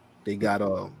 They got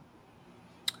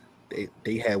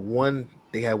they had one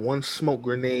smoke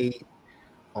grenade,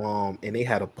 and they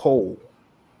had a pole.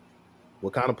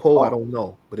 What kind of pole? I don't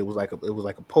know, but it was like a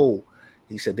pole.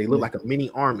 He said they look like a mini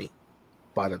army.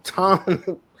 By the time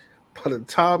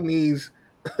these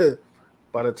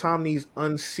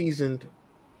unseasoned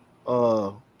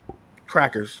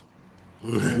crackers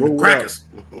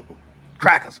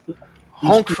crackers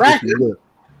honkies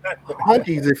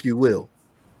if you will.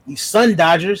 These Sun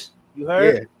Dodgers, you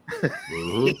heard? Yeah.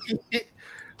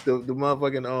 the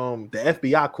motherfucking the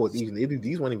FBI caught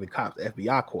these weren't even cops. The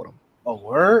FBI caught them. Oh,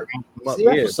 word. See,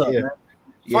 that's what's up, man.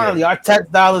 Finally, our tax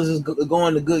dollars is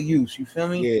going to good use. You feel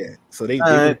me? Yeah. So they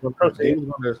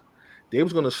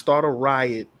was gonna start a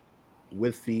riot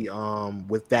with the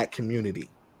with that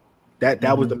community.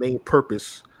 That was the main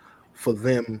purpose for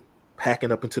them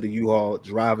packing up into the U-Haul,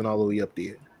 driving all the way up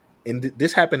there. And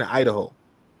this happened in Idaho.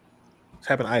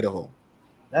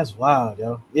 That's wild,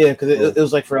 yo. Yeah, because it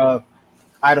was like for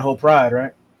Idaho Pride,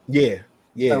 right? Yeah.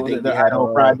 They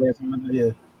Idaho Pride Day.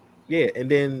 Yeah,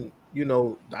 and then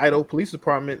the Idaho Police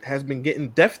Department has been getting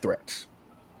death threats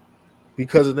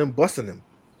because of them busting them.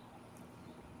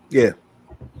 Yeah.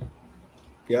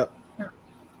 Yep.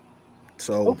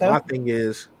 So my thing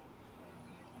is,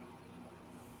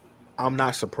 I'm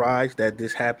not surprised that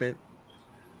this happened,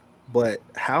 but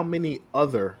how many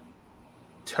other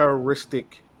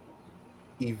terroristic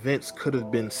events could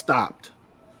have been stopped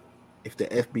if the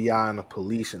FBI and the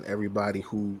police and everybody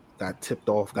who got tipped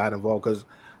off got involved? Because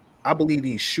I believe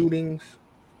these shootings,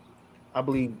 I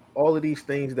believe all of these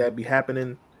things that be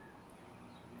happening,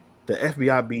 the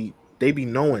FBI they be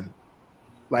knowing.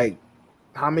 Like,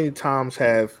 how many times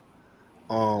have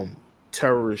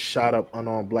terrorists shot up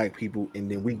unarmed black people, and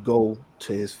then we go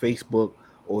to his Facebook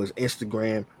or his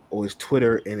Instagram or his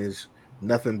Twitter, and it's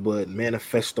nothing but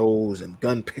manifestos and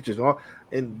gun pictures,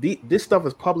 and this stuff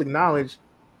is public knowledge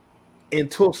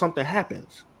until something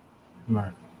happens.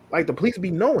 Right. Like, the police be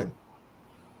knowing.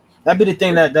 That be the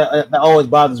thing that always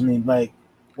bothers me. Like,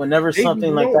 whenever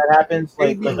something like that happens,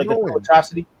 like a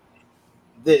atrocity,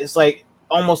 it's like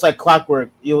almost like clockwork.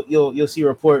 You'll see a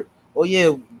report. Oh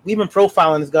yeah, we've been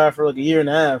profiling this guy for like a year and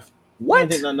a half.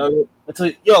 What?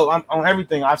 Until I'm on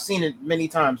everything. I've seen it many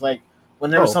times. Like,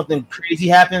 whenever something crazy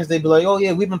happens, they be like, "Oh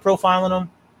yeah, we've been profiling him."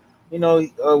 We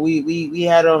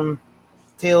had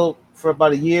tailed for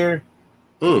about a year.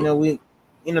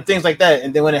 Things like that.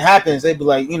 And then when it happens, they'd be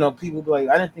like, people be like,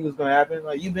 "I didn't think it was gonna happen."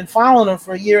 Like, you've been following him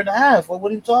for a year and a half. Like,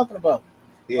 what are you talking about?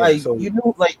 Yeah, like, so, you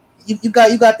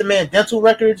got the man dental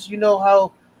records. You know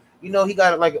how, he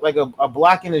got like a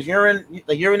block in his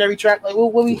urinary tract. Like,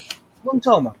 what we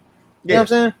talking about? You know what I'm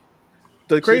saying?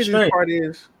 The crazy part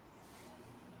is,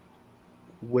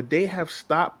 would they have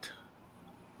stopped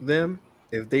them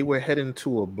if they were heading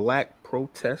to a black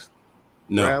protest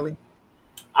rally?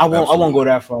 I won't go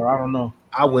that far. I don't know.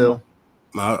 I will.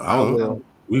 I will.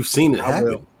 We've seen it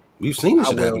happen. We've seen this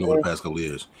shit happen over the past couple of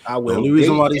years. I will. The only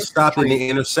reason why they stopped and they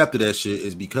intercepted that shit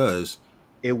is because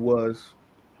it was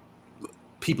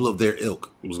people of their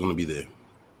ilk was going to be there.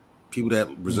 People that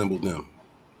resembled them.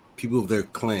 People of their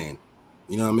clan.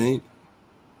 You know what I mean?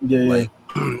 Yeah. Like,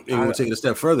 and we'll take it a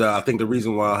step further. I think the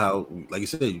reason why, like you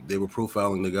said, they were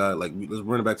profiling the guy. Like, let's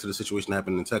run it back to the situation that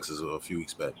happened in Texas a few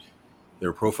weeks back. They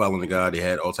were profiling the guy. They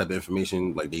had all type of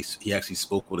information. Like, he actually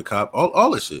spoke with a cop.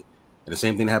 All this shit. And the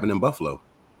same thing happened in Buffalo.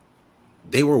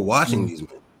 They were watching these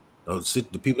men.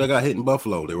 The people that got hit in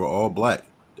Buffalo, they were all black.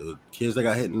 The kids that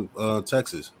got hit in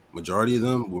Texas, majority of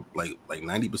them were like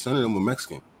 90% of them were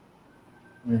Mexican.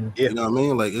 Yeah. You know what I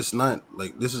mean? Like, it's not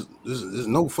like this is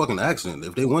no fucking accident.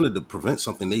 If they wanted to prevent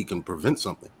something, they can prevent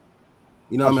something.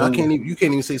 You know what I mean? You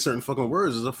can't even say certain fucking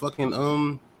words. There's a fucking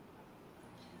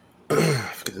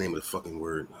I forget the name of the fucking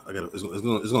word.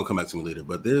 It's gonna come back to me later.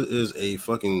 But there is a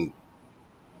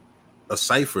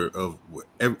cipher of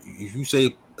if you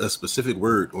say a specific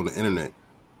word on the internet,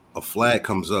 a flag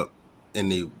comes up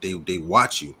and they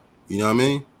watch you. You know what I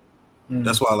mean?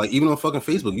 That's why, like, even on fucking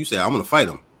Facebook, you say, "I'm gonna fight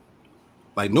them."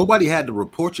 Like, nobody had to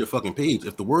report your fucking page.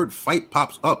 If the word fight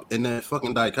pops up in that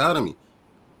fucking dichotomy,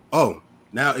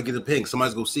 now it gets a ping.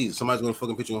 Somebody's gonna see it. Somebody's gonna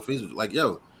fucking put you on Facebook. Like,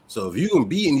 yo, so if you can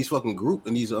be in these fucking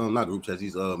not group chats,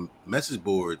 these message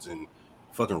boards and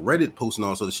fucking Reddit posts and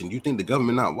all sort of shit, you think the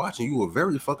government not watching, you are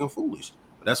very fucking foolish.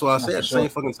 But that's why I say at the same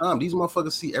fucking time, these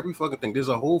motherfuckers see every fucking thing. There's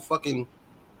a whole fucking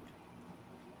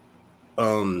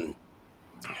a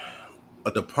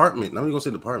department. I'm not even gonna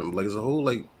say department, but like, it's a whole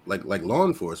like law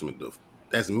enforcement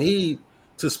that's made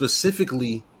to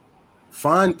specifically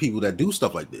find people that do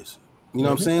stuff like this. You know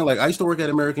what I'm saying? Like, I used to work at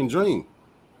American Dream.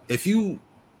 If you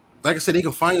like I said, they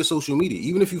can find your social media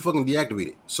even if you fucking deactivate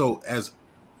it. So as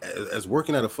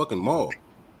working at a fucking mall,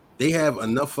 they have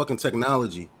enough fucking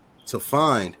technology to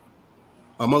find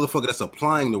a motherfucker that's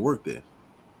applying to work there.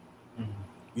 Mm-hmm.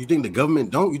 You think the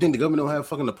government don't? You think the government don't have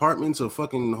fucking departments of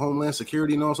fucking Homeland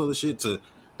Security and all sort of shit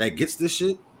that gets this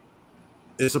shit?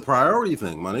 It's a priority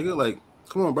thing, my nigga. Like,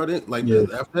 come on, brother. Like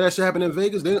after that shit happened in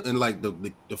Vegas, and like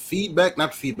the feedback,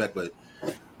 not the feedback, but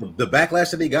the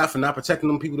backlash that they got for not protecting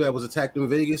them people that was attacked in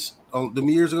Vegas them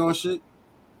years ago and shit.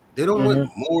 They don't want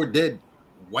more dead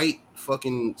white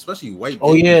fucking, especially white.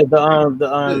 Oh yeah,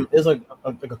 it's like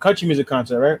a country music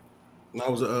concert, right? No,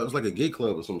 it was like a gay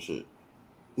club or some shit.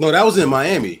 No, that was in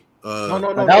Miami. That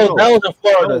was in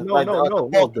Florida.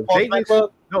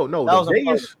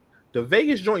 The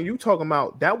Vegas joint you talking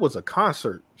about, that was a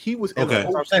concert. He was in a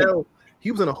hotel.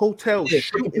 He was in a hotel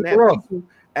shooting at people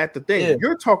at the thing. Yeah.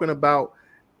 You're talking about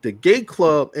the gay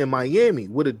club in Miami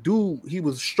with a dude. He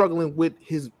was struggling with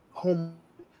his homo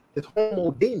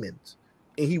demons,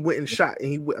 and he went and shot.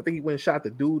 And I think he went and shot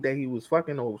the dude that he was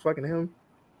fucking or was fucking him.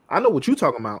 I know what you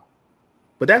talking about,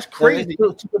 but that's crazy.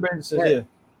 That's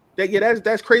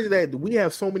crazy that we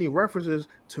have so many references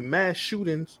to mass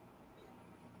shootings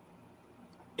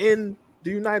in the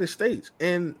United States,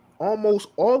 and almost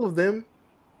all of them,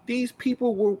 these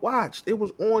people were watched. It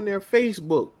was on their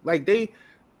Facebook. Like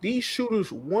these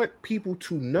shooters want people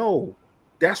to know.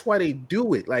 That's why they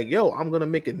do it. Like, yo, I'm gonna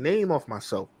make a name off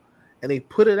myself, and they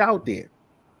put it out there.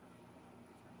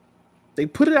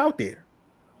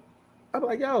 I'm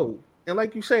like, yo, and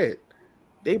like you said,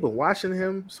 they've been watching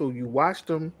him. So you watched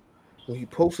him when he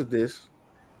posted this.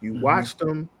 You watched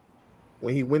him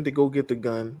when he went to go get the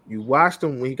gun. You watched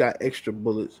him when he got extra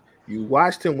bullets. You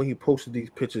watched him when he posted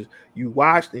these pictures. You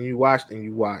watched and you watched and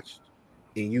you watched,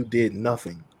 and you did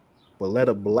nothing but let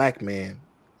a black man,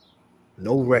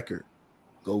 no record,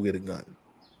 go get a gun,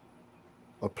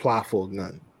 apply for a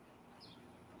gun.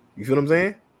 You feel what I'm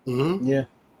saying? Mm-hmm. Yeah.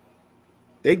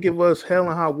 They give us hell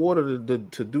and high water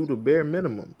to do the bare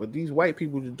minimum, but these white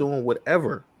people are doing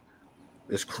whatever.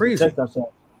 It's crazy.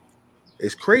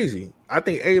 It's crazy. I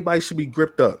think everybody should be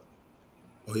gripped up.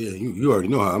 Oh yeah, you already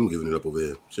know how I'm giving it up over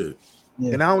here. Shit.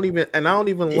 Yeah. And I don't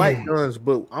even like guns,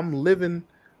 but I'm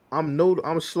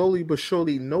slowly but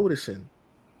surely noticing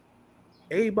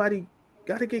everybody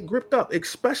got to get gripped up,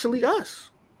 especially us.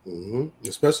 Mm-hmm.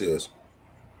 Especially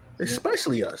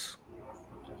us.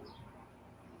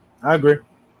 I agree.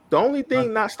 The only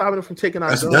thing not stopping them from taking our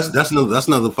guns. That's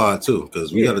another part too,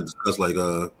 because we got to discuss like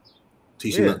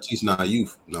teaching our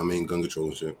youth. You know what I mean, gun control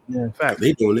and shit. Yeah, in fact,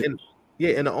 they doing it.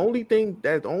 And the only thing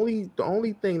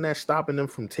that's stopping them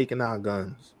from taking our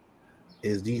guns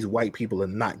is these white people are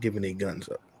not giving their guns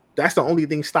up. That's the only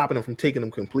thing stopping them from taking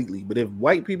them completely. But if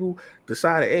white people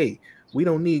decided, hey, we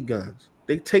don't need guns,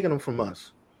 they taking them from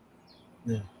us.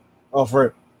 Yeah. Oh, for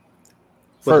it.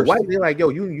 But the white, they're like, yo,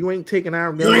 you ain't taking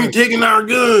our guns. You ain't taking our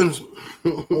guns.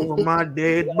 Over my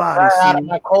dead body.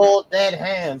 My cold dead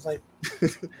hands. Like,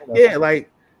 yeah, like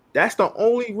that's the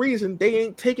only reason they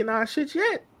ain't taking our shit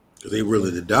yet. Because they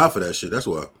willing to die for that shit. That's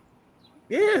why.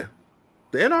 Yeah.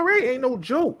 The NRA ain't no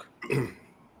joke. And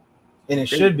it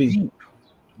should be.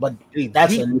 But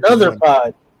that's another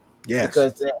pod. Yes.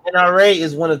 Because the NRA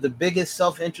is one of the biggest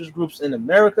self-interest groups in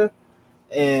America,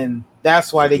 and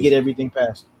that's why they get everything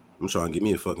passed. I'm trying to get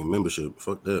me a fucking membership.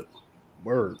 Fuck that.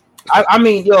 Word. I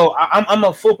mean, yo, I'm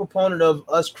a full proponent of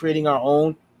us creating our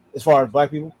own as far as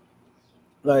black people.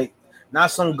 Like,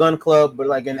 not some gun club, but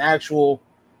like an actual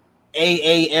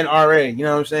AANRA. You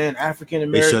know what I'm saying? African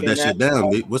American. They shut that shit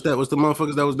down. What's that? What's the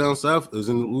motherfuckers that was down south? It was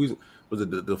in Louisiana. Was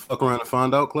it the fuck around and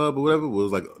find out club or whatever? It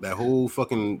was like that whole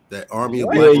fucking that army of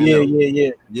black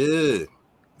people. Yeah.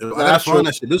 I gotta find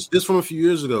that shit. This from a few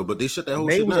years ago, but they shut that whole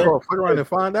shit down. Fuck around and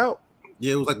find out.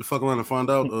 Yeah, it was like the fuck around and find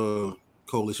out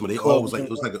coalition, but they all was like they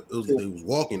was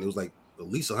walking. It was like at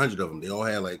least 100 of them. They all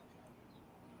had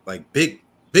like big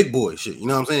boy shit. You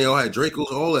know what I'm saying? They all had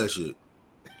Dracos, all that shit.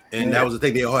 And that was the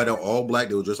thing. They all had all black.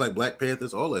 They were just like Black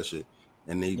Panthers, all that shit.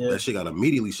 And that shit got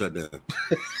immediately shut down.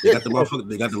 They got the motherfucker.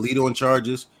 They got the leader on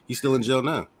charges. He's still in jail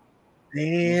now.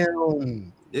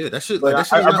 Damn. Yeah, that shit.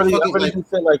 Like, I really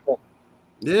feel like that.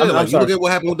 Yeah, like you look at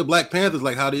what happened with the Black Panthers,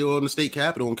 like how they were in the state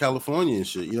capitol in California and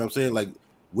shit. You know what I'm saying? Like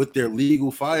with their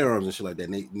legal firearms and shit like that.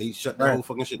 And they shut that whole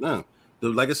fucking shit down.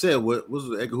 Like I said, what was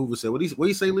Edgar Hoover said? What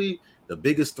he say, Lee? The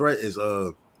biggest threat is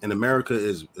in America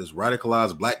is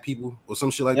radicalized black people or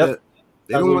some shit like that.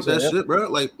 They don't want that shit, bro.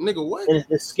 Like, nigga, what? And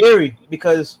it's scary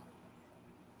because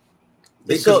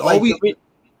No,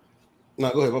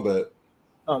 go ahead, my bad.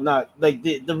 Oh, no, like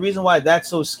the reason why that's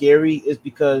so scary is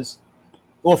because,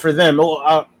 well, for them,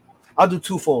 I'll do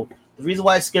twofold. The reason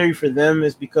why it's scary for them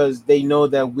is because they know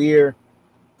that we're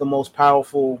the most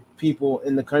powerful people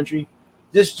in the country.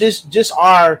 Just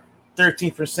our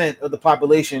 13% of the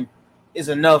population is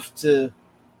enough to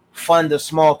fund a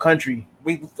small country.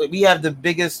 We have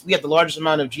the largest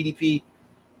amount of GDP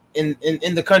in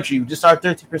the country. Just our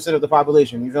 13% of the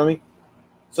population. You feel me?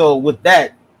 So with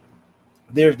that,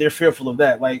 they're fearful of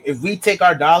that. Like if we take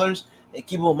our dollars and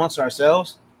keep them amongst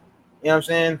ourselves, you know what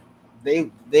I'm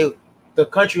saying? The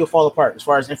country will fall apart as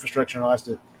far as infrastructure and all that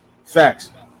stuff.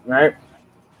 Facts, right?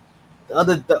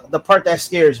 The part that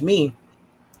scares me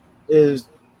is,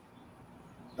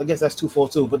 I guess that's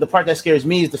twofold too. But the part that scares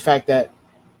me is the fact that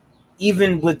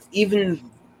even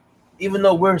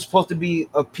though we're supposed to be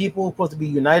a people, supposed to be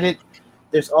united,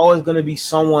 there's always going to be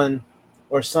someone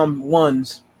or some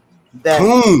ones that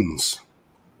Coons.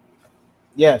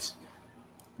 Yes,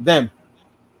 them.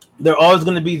 There are always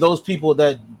going to be those people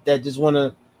that just want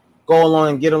to go along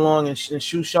and get along and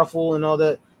shoe shuffle and all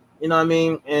that. You know what I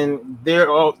mean? And they're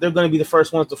going to be the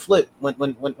first ones to flip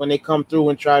when they come through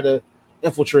and try to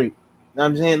infiltrate. You know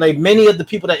what I'm saying? Like many of the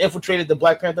people that infiltrated the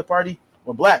Black Panther Party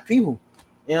were black people.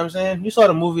 You know what I'm saying? You saw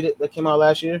the movie that came out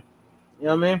last year. You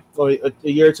know what I mean? Or a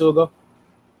year or two ago.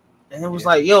 And it was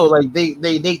like, yo, like they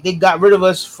got rid of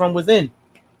us from within.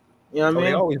 You know what I mean?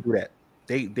 They always do that.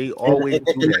 They always do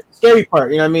that. That's the scary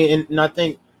part, you know what I mean? And I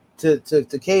think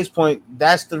to Kay's point,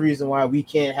 that's the reason why we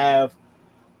can't have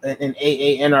an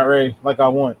AANRA like I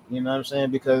want. You know what I'm saying?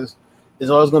 Because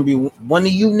there's always going to be one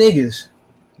of you niggas.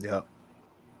 Yeah.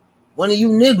 One of you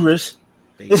niggers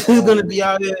is going to be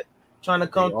out here trying to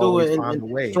come through and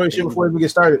destroy shit before we get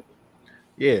started.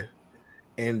 Yeah.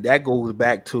 And that goes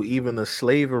back to even the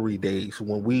slavery days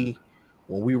when we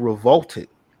revolted.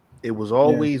 It was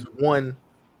always one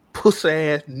pussy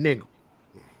ass nigga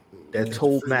that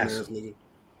told master.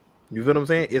 You feel what I'm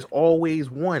saying? It's always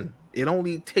one. It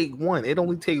only take one. It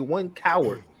only take one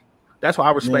coward. That's why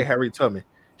I respect Harriet Tubman.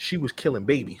 She was killing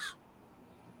babies.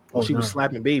 She was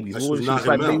slapping babies. What was she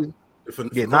slapping babies?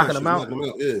 Yeah, knocking them out.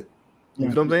 Yeah. You know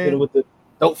what I'm saying? With the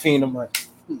dope fiend, I'm like,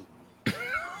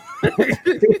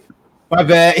 my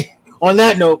bad. On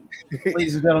that note,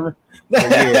 ladies and gentlemen.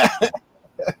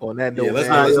 On that note,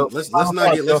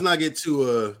 let's not get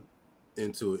too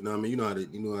into it. No, I mean you know how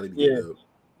to get it.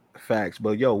 Facts,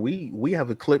 but yo, we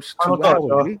have eclipsed 2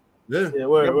 hours.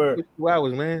 Word. 2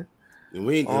 hours, man. And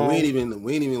we ain't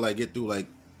even like get through like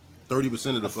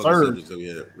 30% of the fucking subjects that we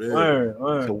have. Word.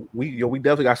 So we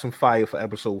definitely got some fire for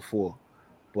episode 4.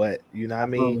 But you know what I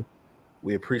mean?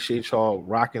 We appreciate y'all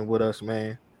rocking with us,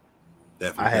 man.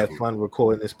 Definitely, I had fun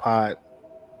recording this pod.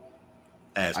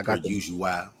 As per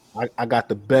usual. I got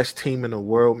the best team in the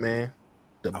world, man.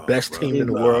 The best team in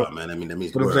the world. Man, I mean that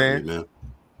means what I'm saying, man.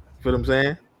 Feel what I'm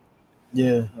saying?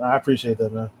 Yeah, I appreciate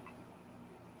that, man.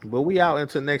 But we out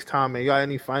until next time, man. Y'all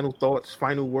any final thoughts,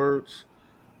 final words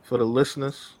for the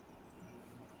listeners?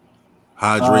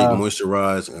 Hydrate,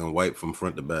 moisturize, and wipe from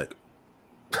front to back.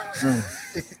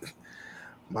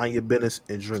 Mind your business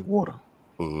and drink water.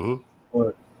 Mm-hmm.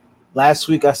 Last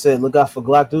week I said look out for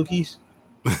Glock dookies.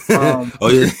 Oh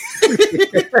yeah.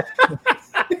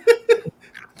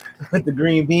 Put the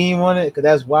green beam on it because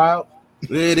that's wild.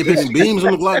 Yeah, they putting beams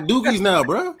on the Glock dookies now,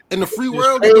 bro. In the free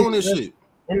world, they're doing this shit.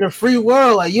 In the free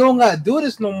world, like you don't gotta do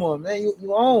this no more, man.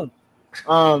 You own.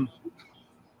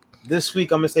 This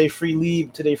week I'm gonna say free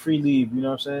leave today. Free leave, you know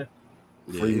what I'm saying?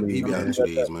 Yeah, free leave,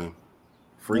 man.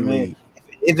 Free leave.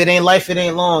 If it ain't life, it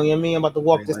ain't long. You know what I mean? I'm about to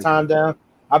walk this time down.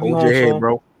 I'll be home soon,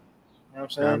 bro. You know what I'm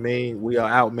saying? I mean, we are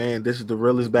out, man. This is the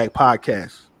Real Is Back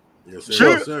podcast. Yes, sir.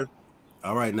 Yes, sir.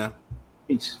 All right now.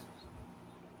 Peace.